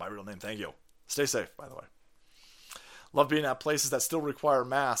 My real name, thank you. Stay safe, by the way. Love being at places that still require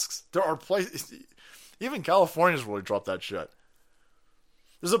masks. There are places, even California's really dropped that shit.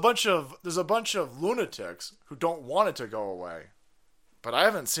 There's a bunch of lunatics who don't want it to go away, but I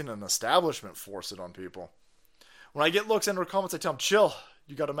haven't seen an establishment force it on people. When I get looks and comments, I tell them, chill,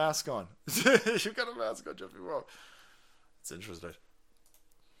 you got a mask on. You got a mask on, Jeffy. Whoa. It's interesting.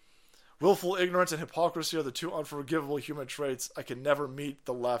 Willful ignorance and hypocrisy are the two unforgivable human traits. I can never meet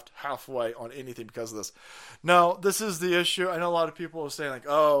the left halfway on anything because of this. No, this is the issue. I know a lot of people are saying, like,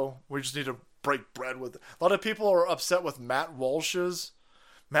 oh, we just need to break bread with it. A lot of people are upset with Matt Walsh's.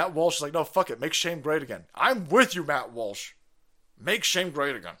 Matt Walsh is like, no, fuck it. Make shame great again. I'm with you, Matt Walsh. Make shame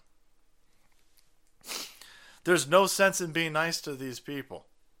great again. There's no sense in being nice to these people.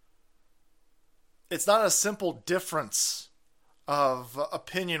 It's not a simple difference of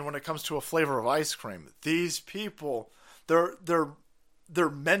opinion when it comes to a flavor of ice cream. These people, they're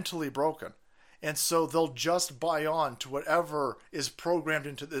mentally broken, and so they'll just buy on to whatever is programmed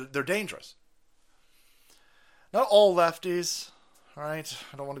into. They're dangerous. Not all lefties, all right?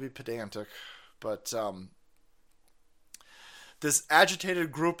 I don't want to be pedantic, but this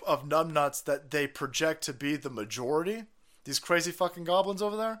agitated group of numbnuts that they project to be the majority, these crazy fucking goblins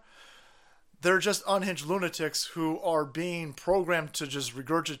over there, they're just unhinged lunatics who are being programmed to just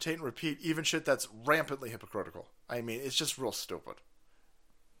regurgitate and repeat even shit that's rampantly hypocritical. I mean, it's just real stupid.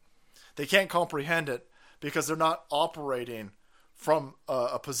 They can't comprehend it because they're not operating from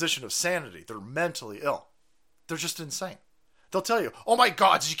a position of sanity. They're mentally ill. They're just insane. They'll tell you, oh my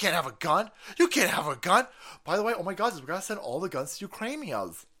God, you can't have a gun? You can't have a gun? By the way, oh my God, we gotta send all the guns to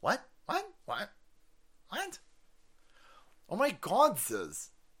Ukrainians. What? Oh my God,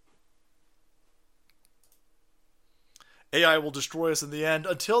 sis. AI will destroy us in the end.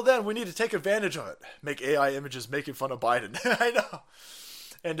 Until then, we need to take advantage of it. Make AI images making fun of Biden. I know.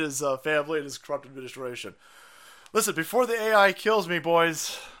 And his family and his corrupt administration. Listen, before the AI kills me,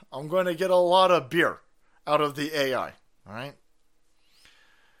 boys, I'm going to get a lot of beer out of the AI. All right?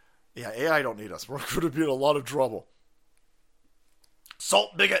 Yeah, AI don't need us. We're going to be in a lot of trouble.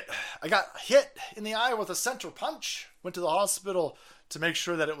 Salt bigot. I got hit in the eye with a center punch. Went to the hospital to make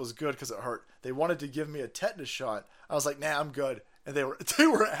sure that it was good because it hurt. They wanted to give me a tetanus shot. I was like, nah, I'm good. And they were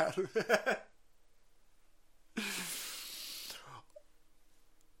out of it.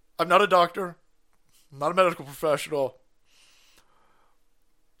 I'm not a doctor. I'm not a medical professional.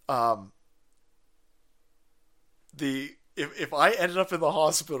 if I ended up in the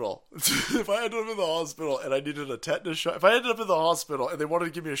hospital, and I needed a tetanus shot, if I ended up in the hospital and they wanted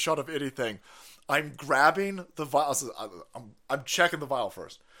to give me a shot of anything, I'm grabbing the vial. I'm checking the vial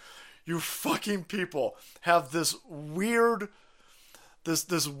first. You fucking people have this weird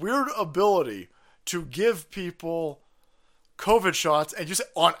ability to give people COVID shots and you say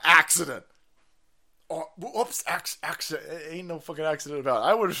on accident. Oh, whoops, accident. Ain't no fucking accident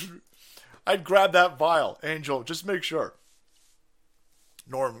about it. I'd grab that vial, Angel. Just make sure.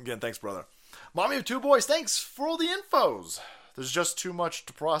 Norm, again, thanks, brother. Mommy of two boys, thanks for all the infos. There's just too much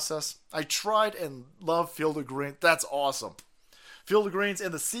to process. I tried and love Field of Greens. That's awesome. Field of Greens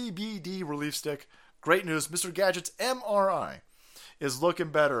and the CBD relief stick. Great news. Mr. Gadget's MRI is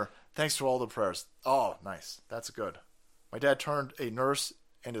looking better thanks to all the prayers. Oh, nice. That's good. My dad turned a nurse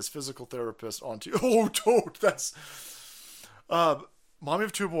and his physical therapist onto... Oh, toad. That's... Mommy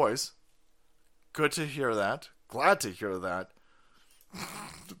of two boys. Good to hear that. Glad to hear that.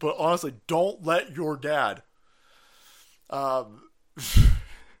 But honestly, don't let your dad... I'm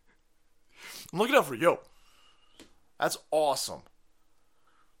looking out for you. That's awesome.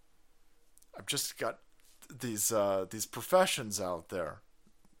 I've just got these professions out there.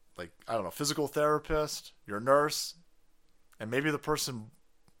 Like, I don't know, physical therapist, your nurse, and maybe the person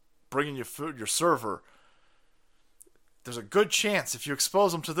bringing you food, your server. There's a good chance if you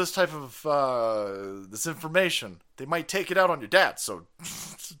expose them to this type of this information, they might take it out on your dad. So be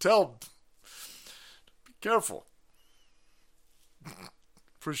careful.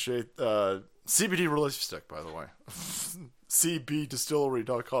 Appreciate CBD relief stick, by the way.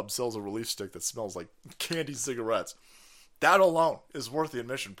 CBDistillery.com sells a relief stick that smells like candy cigarettes. That alone is worth the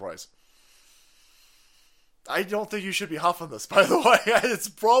admission price. I don't think you should be huffing this, by the way.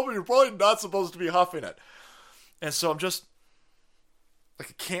 You're probably not supposed to be huffing it. And so I'm just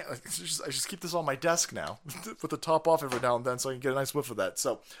like I just keep this on my desk now with the top off every now and then so I can get a nice whiff of that.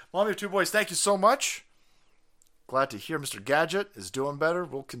 So, Mommy of two boys, thank you so much. Glad to hear Mr. Gadget is doing better.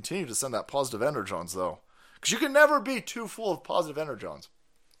 We'll continue to send that positive energons, though. Because you can never be too full of positive energons.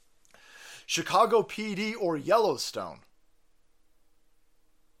 Chicago PD or Yellowstone?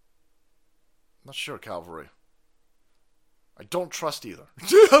 I'm not sure, Calvary. I don't trust either.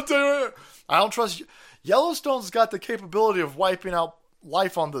 I'll tell you, I don't trust... Yellowstone's got the capability of wiping out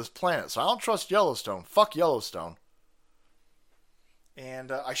life on this planet, so I don't trust Yellowstone. Fuck Yellowstone.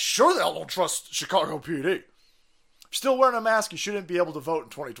 And I sure the hell don't trust Chicago PD. Still wearing a mask, you shouldn't be able to vote in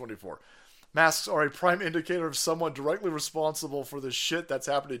 2024. Masks are a prime indicator of someone directly responsible for the shit that's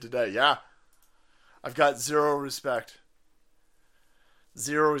happening today. Yeah. I've got zero respect.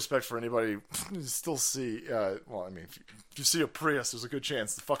 Zero respect for anybody. You still see, well, I mean, if you see a Prius, there's a good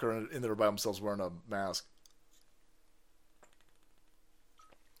chance the fucker in there by themselves wearing a mask.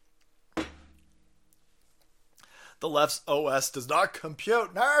 The left's OS does not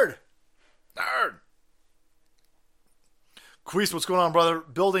compute. Nerd! Queese, what's going on, brother?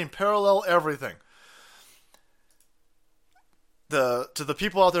 Building parallel everything. To the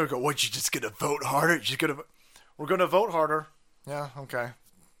people out there who go, what, you just gonna vote harder? We're gonna vote harder. Yeah, okay.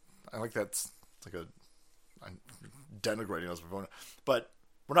 I like that. It's like I'm denigrating us for voting. But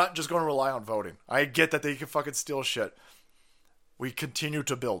we're not just going to rely on voting. I get that they can fucking steal shit. We continue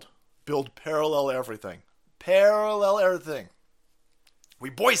to build. Build parallel everything. Parallel everything.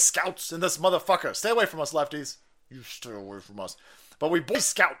 We Boy Scouts in this motherfucker. Stay away from us, lefties. You stay away from us. But we Boy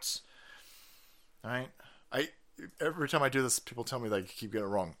Scouts. Alright? Every time I do this, people tell me that I keep getting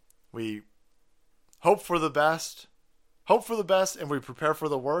it wrong. We hope for the best. Hope for the best, and we prepare for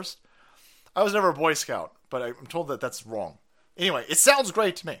the worst. I was never a Boy Scout, but I'm told that that's wrong. Anyway, it sounds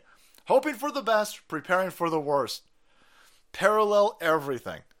great to me. Hoping for the best, preparing for the worst. Parallel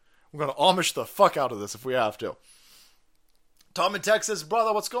everything. We're going to Amish the fuck out of this if we have to. Tom in Texas,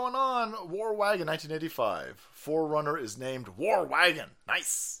 brother, what's going on? War Wagon 1985. Forerunner is named War Wagon.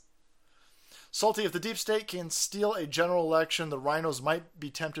 Nice. Salty, if the deep state can steal a general election, the rhinos might be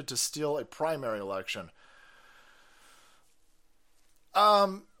tempted to steal a primary election.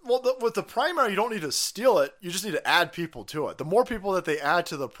 Well, with the primary, you don't need to steal it. You just need to add people to it. The more people that they add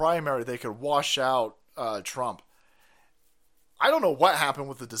to the primary, they could wash out Trump. I don't know what happened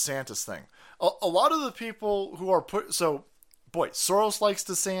with the DeSantis thing. A lot of the people who are Soros likes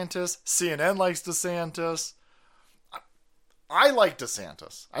DeSantis. CNN likes DeSantis. I like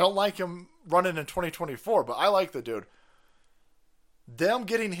DeSantis. I don't like him running in 2024, but I like the dude. Them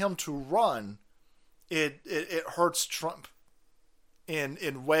getting him to run, it hurts Trump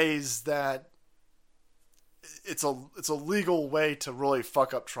in ways that it's a legal way to really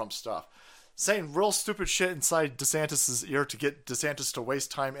fuck up Trump stuff. Saying real stupid shit inside DeSantis' ear to get DeSantis to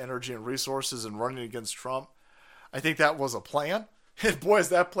waste time, energy, and resources in running against Trump. I think that was a plan. And boy, is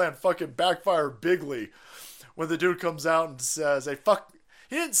that plan fucking backfired bigly when the dude comes out and says, hey, fuck.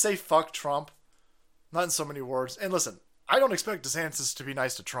 He didn't say fuck Trump. Not in so many words. And listen, I don't expect DeSantis to be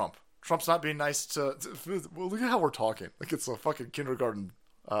nice to Trump. Trump's not being nice to well, look at how we're talking. Like it's a fucking kindergarten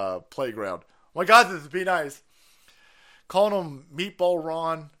playground. Oh my God, this would be nice. Calling him Meatball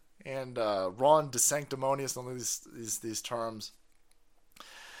Ron and Ron DeSanctimonious, all these terms.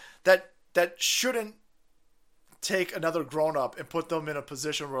 That shouldn't take another grown-up and put them in a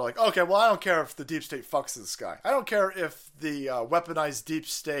position where like, okay, well, I don't care if the deep state fucks this guy. I don't care if the weaponized deep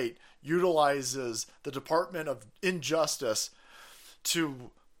state utilizes the Department of Injustice to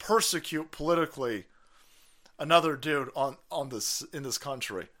persecute politically another dude on this in this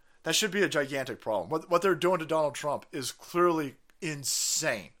country. That should be a gigantic problem. What they're doing to Donald Trump is clearly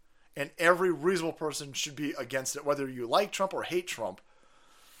insane. And every reasonable person should be against it. Whether you like Trump or hate Trump,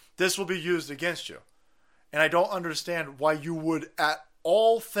 this will be used against you. And I don't understand why you would at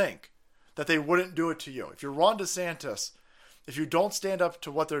all think that they wouldn't do it to you. If you're Ron DeSantis, if you don't stand up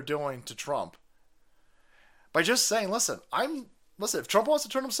to what they're doing to Trump, by just saying, listen, if Trump wants to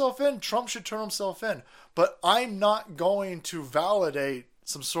turn himself in, Trump should turn himself in. But I'm not going to validate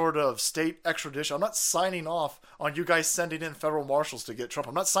some sort of state extradition. I'm not signing off on you guys sending in federal marshals to get Trump.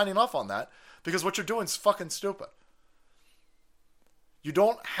 I'm not signing off on that because what you're doing is fucking stupid. You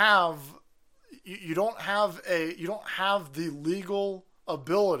don't have the legal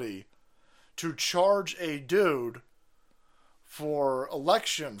ability to charge a dude for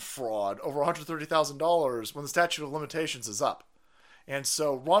election fraud over $130,000 when the statute of limitations is up. And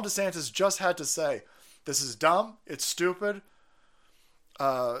so Ron DeSantis just had to say, this is dumb, it's stupid.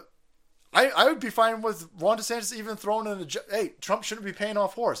 I would be fine with Ron DeSantis even throwing in hey, Trump shouldn't be paying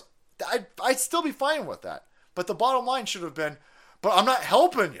off whores. I'd still be fine with that. But the bottom line should have been, but I'm not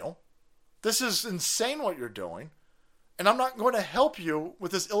helping you. This is insane what you're doing. And I'm not going to help you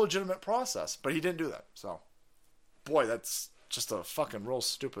with this illegitimate process. But he didn't do that. So, boy, that's just a fucking real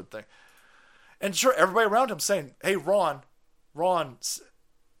stupid thing. And sure, everybody around him saying, hey, Ron,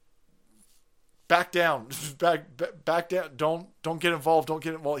 back down, back down. Don't get involved. Don't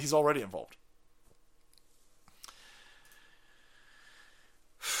get involved. He's already involved.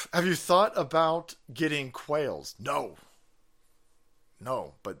 Have you thought about getting quails? No,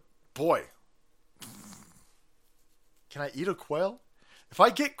 but boy, can I eat a quail? If I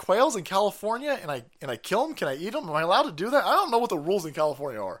get quails in California and I kill them, can I eat them? Am I allowed to do that? I don't know what the rules in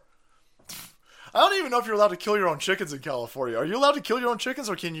California are. I don't even know if you're allowed to kill your own chickens in California. Are you allowed to kill your own chickens,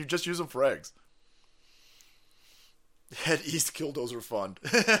 or can you just use them for eggs? Head East Killdozer Fund.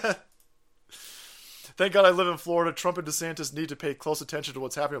 Thank God I live in Florida. Trump and DeSantis need to pay close attention to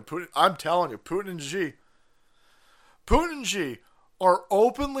what's happening with Putin. I'm telling you, Putin and Xi are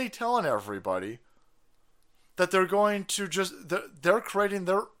openly telling everybody that they're going to they're creating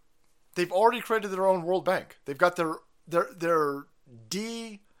they've already created their own World Bank. They've got their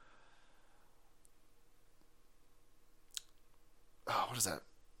what is that?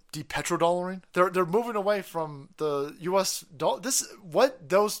 De-petrodollaring? They're moving away from the U.S. dollar. What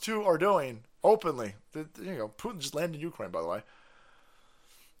those two are doing openly, Putin just landed in Ukraine, by the way,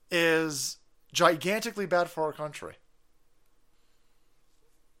 is gigantically bad for our country.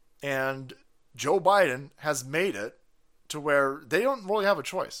 And Joe Biden has made it to where they don't really have a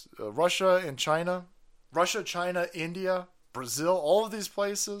choice. Russia, China, India, Brazil, all of these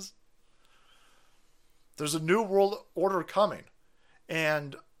places. There's a new world order coming.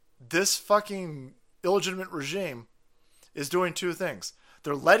 And this fucking illegitimate regime is doing two things.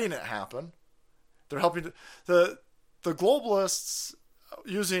 They're letting it happen. They're helping the globalists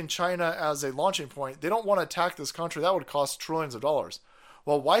using China as a launching point. They don't want to attack this country. That would cost trillions of dollars.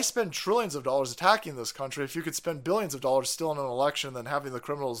 Well, why spend trillions of dollars attacking this country if you could spend billions of dollars still in an election than having the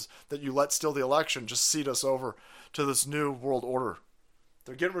criminals that you let steal the election just cede us over to this new world order?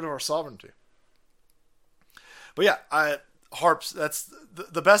 They're getting rid of our sovereignty. But yeah, Harps, that's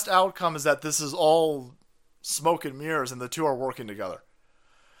the best outcome is that this is all smoke and mirrors and the two are working together.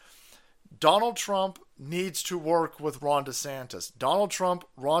 Donald Trump needs to work with Ron DeSantis. Donald Trump,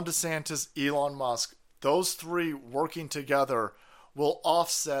 Ron DeSantis, Elon Musk, those three working together will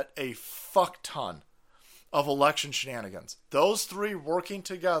offset a fuck ton of election shenanigans. Those three working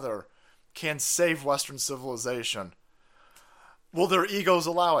together can save Western civilization. Will their egos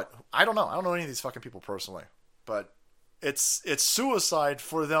allow it? I don't know. I don't know any of these fucking people personally. But it's suicide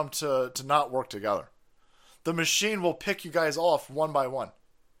for them to not work together. The machine will pick you guys off one by one.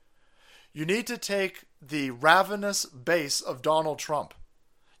 You need to take the ravenous base of Donald Trump.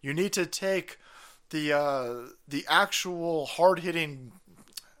 You need to take the actual hard-hitting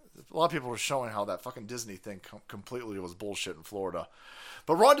A lot of people were showing how that fucking Disney thing completely was bullshit in Florida.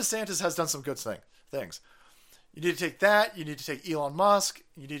 But Ron DeSantis has done some good things. You need to take that. You need to take Elon Musk.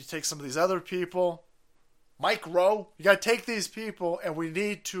 You need to take some of these other people. Mike Rowe. You got to take these people, and we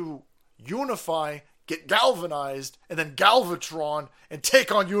need to unify, get galvanized, and then Galvatron and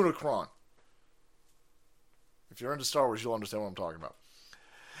take on Unicron. If you're into Star Wars, you'll understand what I'm talking about.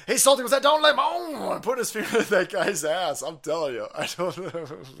 Hey, Salty, was that Don Lemon? I'm putting his finger in that guy's ass. I'm telling you. I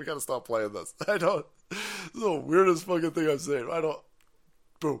don't. We got to stop playing this. I don't. This is the weirdest fucking thing I've seen. I don't.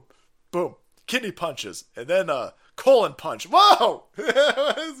 Boom. Boom. Kidney punches. And then colon punch. Whoa!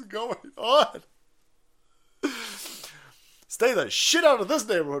 What is going on? Stay the shit out of this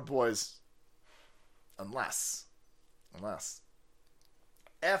neighborhood, boys. Unless.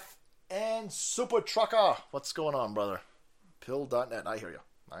 FN Super Trucker. What's going on, brother? Pill.net. I hear you.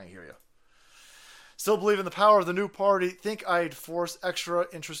 Still believe in the power of the new party. Think I'd force extra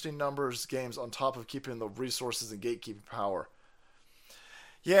interesting numbers games on top of keeping the resources and gatekeeping power.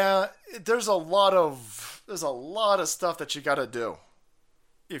 Yeah, there's a lot of stuff that you got to do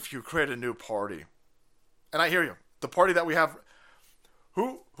if you create a new party. And I hear you. The party that we have,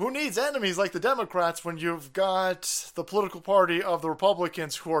 who needs enemies like the Democrats when you've got the political party of the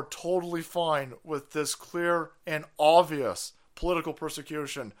Republicans who are totally fine with this clear and obvious political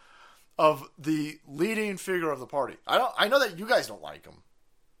persecution of the leading figure of the party. I know that you guys don't like him.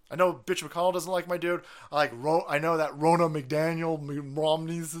 I know Bitch McConnell doesn't like my dude. I know that Rona McDaniel,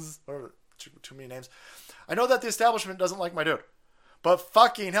 Romney's, or too many names. I know that the establishment doesn't like my dude. But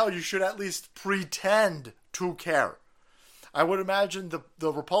fucking hell, you should at least pretend to care. I would imagine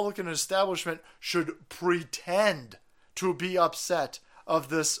the Republican establishment should pretend to be upset of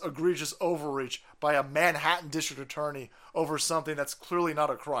this egregious overreach by a Manhattan district attorney over something that's clearly not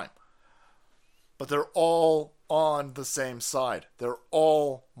a crime. But they're all on the same side. They're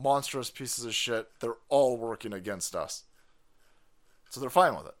all monstrous pieces of shit. They're all working against us. So they're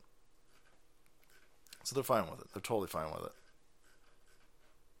fine with it. They're totally fine with it.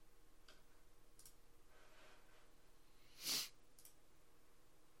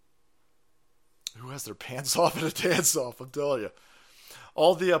 Who has their pants off and a dance off? I'm telling you.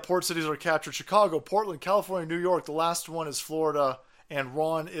 All the port cities are captured. Chicago, Portland, California, New York. The last one is Florida. And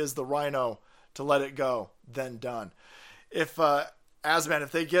Ron is the rhino to let it go. Then done. If, Asman,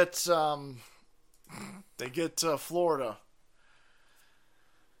 if they get Florida.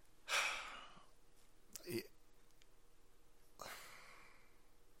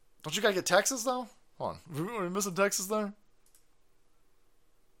 Don't you gotta get Texas, though? Hold on. Are we missing Texas there?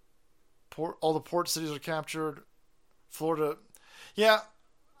 All the port cities are captured. Florida. Yeah,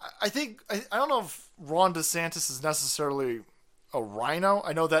 I think... I don't know if Ron DeSantis is necessarily a rhino.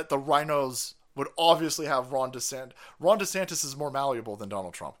 I know that the rhinos would obviously have Ron DeSantis. Ron DeSantis is more malleable than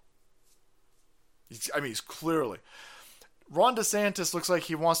Donald Trump. He's clearly... Ron DeSantis looks like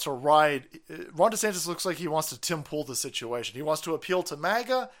he wants to ride... Ron DeSantis looks like he wants to Tim Pool the situation. He wants to appeal to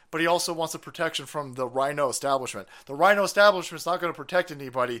MAGA, but he also wants the protection from the rhino establishment. The rhino establishment's not going to protect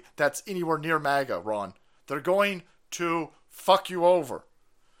anybody that's anywhere near MAGA, Ron. They're going to fuck you over.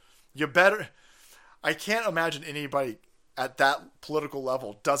 You better... I can't imagine anybody at that political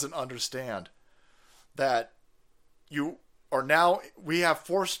level doesn't understand that you are now... We have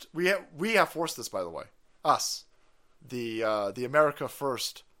forced this, by the way. Us. The America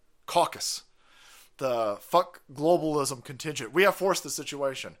First caucus, the fuck globalism contingent. We have forced the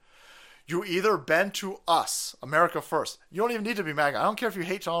situation. You either bend to us, America First. You don't even need to be MAGA. I don't care if you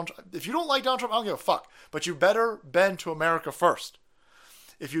hate Donald Trump. If you don't like Donald Trump, I don't give a fuck. But you better bend to America First.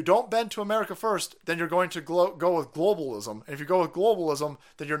 If you don't bend to America First, then you're going to go with globalism. And if you go with globalism,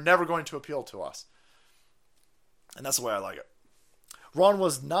 then you're never going to appeal to us. And that's the way I like it. Ron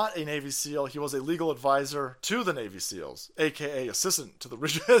was not a Navy SEAL. He was a legal advisor to the Navy SEALs, a.k.a. assistant to the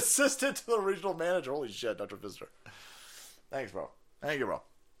regional manager. Holy shit, Dr. Visitor. Thanks, bro. Thank you, bro.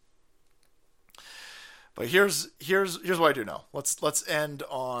 But here's what I do know. Let's end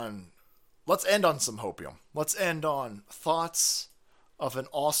on some hopium. Let's end on thoughts of an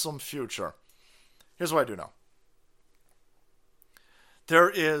awesome future. Here's what I do know. There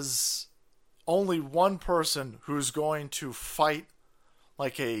is only one person who's going to fight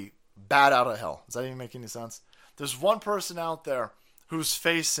like a bat out of hell. Does that even make any sense? There's one person out there who's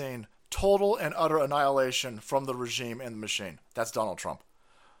facing total and utter annihilation from the regime and the machine. That's Donald Trump.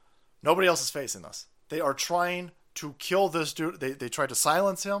 Nobody else is facing this. They are trying to kill this dude. They tried to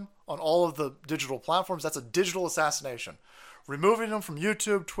silence him on all of the digital platforms. That's a digital assassination. Removing him from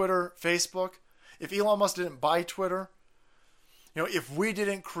YouTube, Twitter, Facebook. If Elon Musk didn't buy Twitter, if we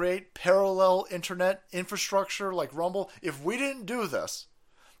didn't create parallel internet infrastructure like Rumble, if we didn't do this,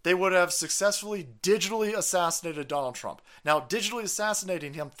 they would have successfully digitally assassinated Donald Trump. Now, digitally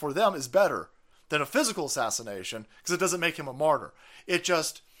assassinating him for them is better than a physical assassination because it doesn't make him a martyr. It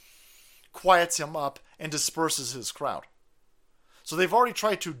just quiets him up and disperses his crowd. So they've already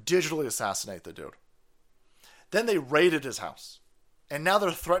tried to digitally assassinate the dude. Then they raided his house. And now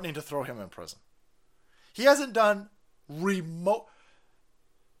they're threatening to throw him in prison. He hasn't done remote...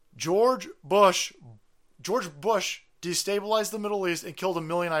 George Bush destabilized the Middle East and killed 1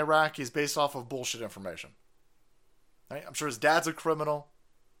 million Iraqis based off of bullshit information. Right? I'm sure his dad's a criminal.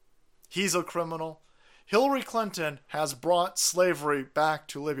 He's a criminal. Hillary Clinton has brought slavery back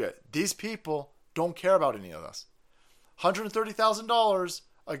to Libya. These people don't care about any of this. $130,000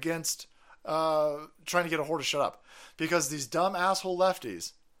 against trying to get a whore to shut up. Because these dumb asshole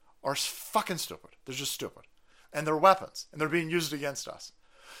lefties are fucking stupid. They're just stupid. And they're weapons. And they're being used against us.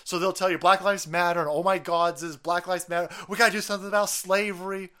 So they'll tell you Black Lives Matter and oh my God, this is Black Lives Matter. We got to do something about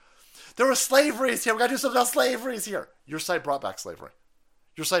slavery. There was slavery here. We got to do something about slavery here. Your side brought back slavery.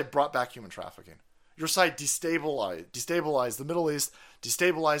 Your side brought back human trafficking. Your side destabilized the Middle East,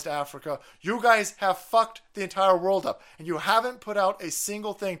 destabilized Africa. You guys have fucked the entire world up. And you haven't put out a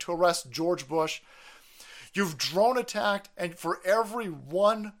single thing to arrest George Bush. You've drone attacked, and for every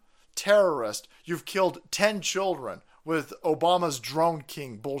one terrorist, you've killed 10 children with Obama's drone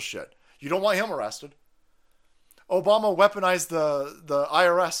king bullshit. You don't want him arrested. Obama weaponized the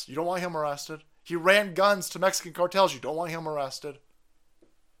IRS. You don't want him arrested. He ran guns to Mexican cartels. You don't want him arrested.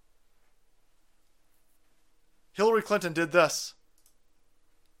 Hillary Clinton did this.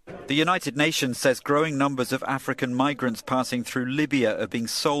 The United Nations says growing numbers of African migrants passing through Libya are being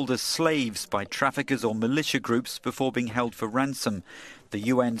sold as slaves by traffickers or militia groups before being held for ransom. The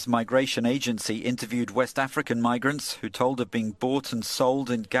UN's migration agency interviewed West African migrants who told of being bought and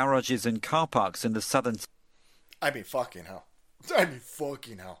sold in garages and car parks in the southern... I mean, fucking hell. I mean,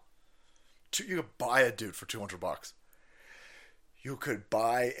 fucking hell. You could buy a dude for $200. You could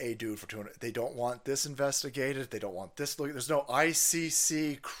buy a dude for $200. They don't want this investigated. They don't want this. There's no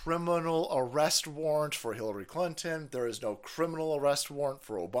ICC criminal arrest warrant for Hillary Clinton. There is no criminal arrest warrant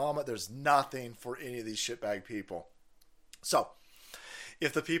for Obama. There's nothing for any of these shitbag people. So,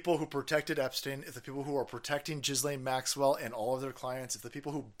 if the people who protected Epstein, if the people who are protecting Ghislaine Maxwell and all of their clients, if the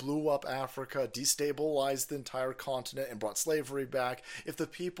people who blew up Africa, destabilized the entire continent and brought slavery back, if the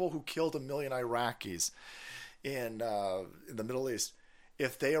people who killed 1 million Iraqis in the Middle East,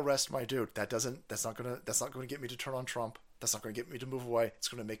 if they arrest my dude, that's not gonna get me to turn on Trump. That's not gonna get me to move away. It's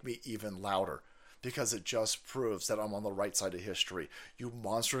gonna make me even louder because it just proves that I'm on the right side of history. You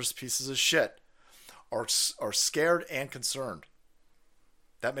monstrous pieces of shit are scared and concerned.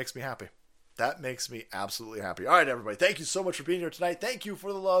 That makes me happy. That makes me absolutely happy. All right, everybody. Thank you so much for being here tonight. Thank you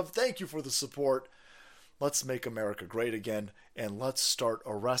for the love. Thank you for the support. Let's make America great again, and let's start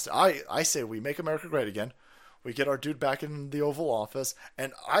arresting. I say we make America great again. We get our dude back in the Oval Office,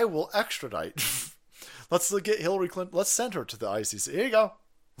 and I will extradite. Let's get Hillary Clinton. Let's send her to the ICC. Here you go.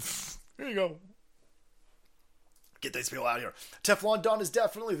 Here you go. Get these people out of here. Teflon Don is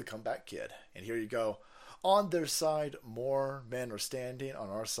definitely the comeback kid. And here you go. On their side, more men are standing. On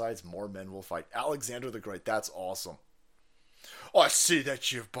our sides, more men will fight. Alexander the Great. That's awesome. Oh, I see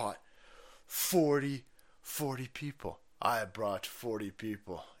that you've bought 40 people. I brought 40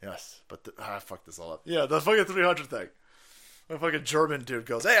 people. Yes, but I fucked this all up. Yeah, the fucking 300 thing. The fucking German dude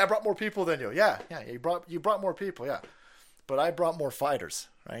goes, hey, I brought more people than you. Yeah, you brought more people, yeah. But I brought more fighters,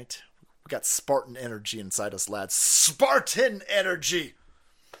 right? We got Spartan energy inside us, lads. Spartan energy!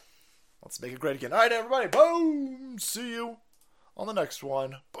 Let's make it great again. All right, everybody. Boom! See you on the next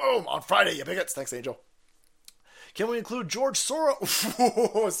one. Boom! On Friday, you bigots. Thanks, Angel. Can we include George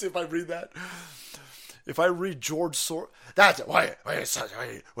Soros? Let's see if I read that. If I read George Soros... That's it. Why are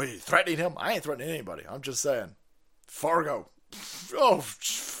you threatening him? I ain't threatening anybody. I'm just saying. Fargo. Oh,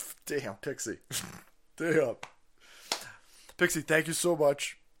 damn, Pixie. Damn. Pixie, thank you so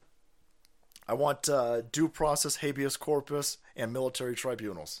much. I want due process, habeas corpus, and military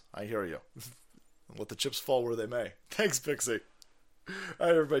tribunals. I hear you. Let the chips fall where they may. Thanks, Pixie. All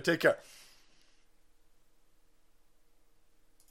right, everybody, take care.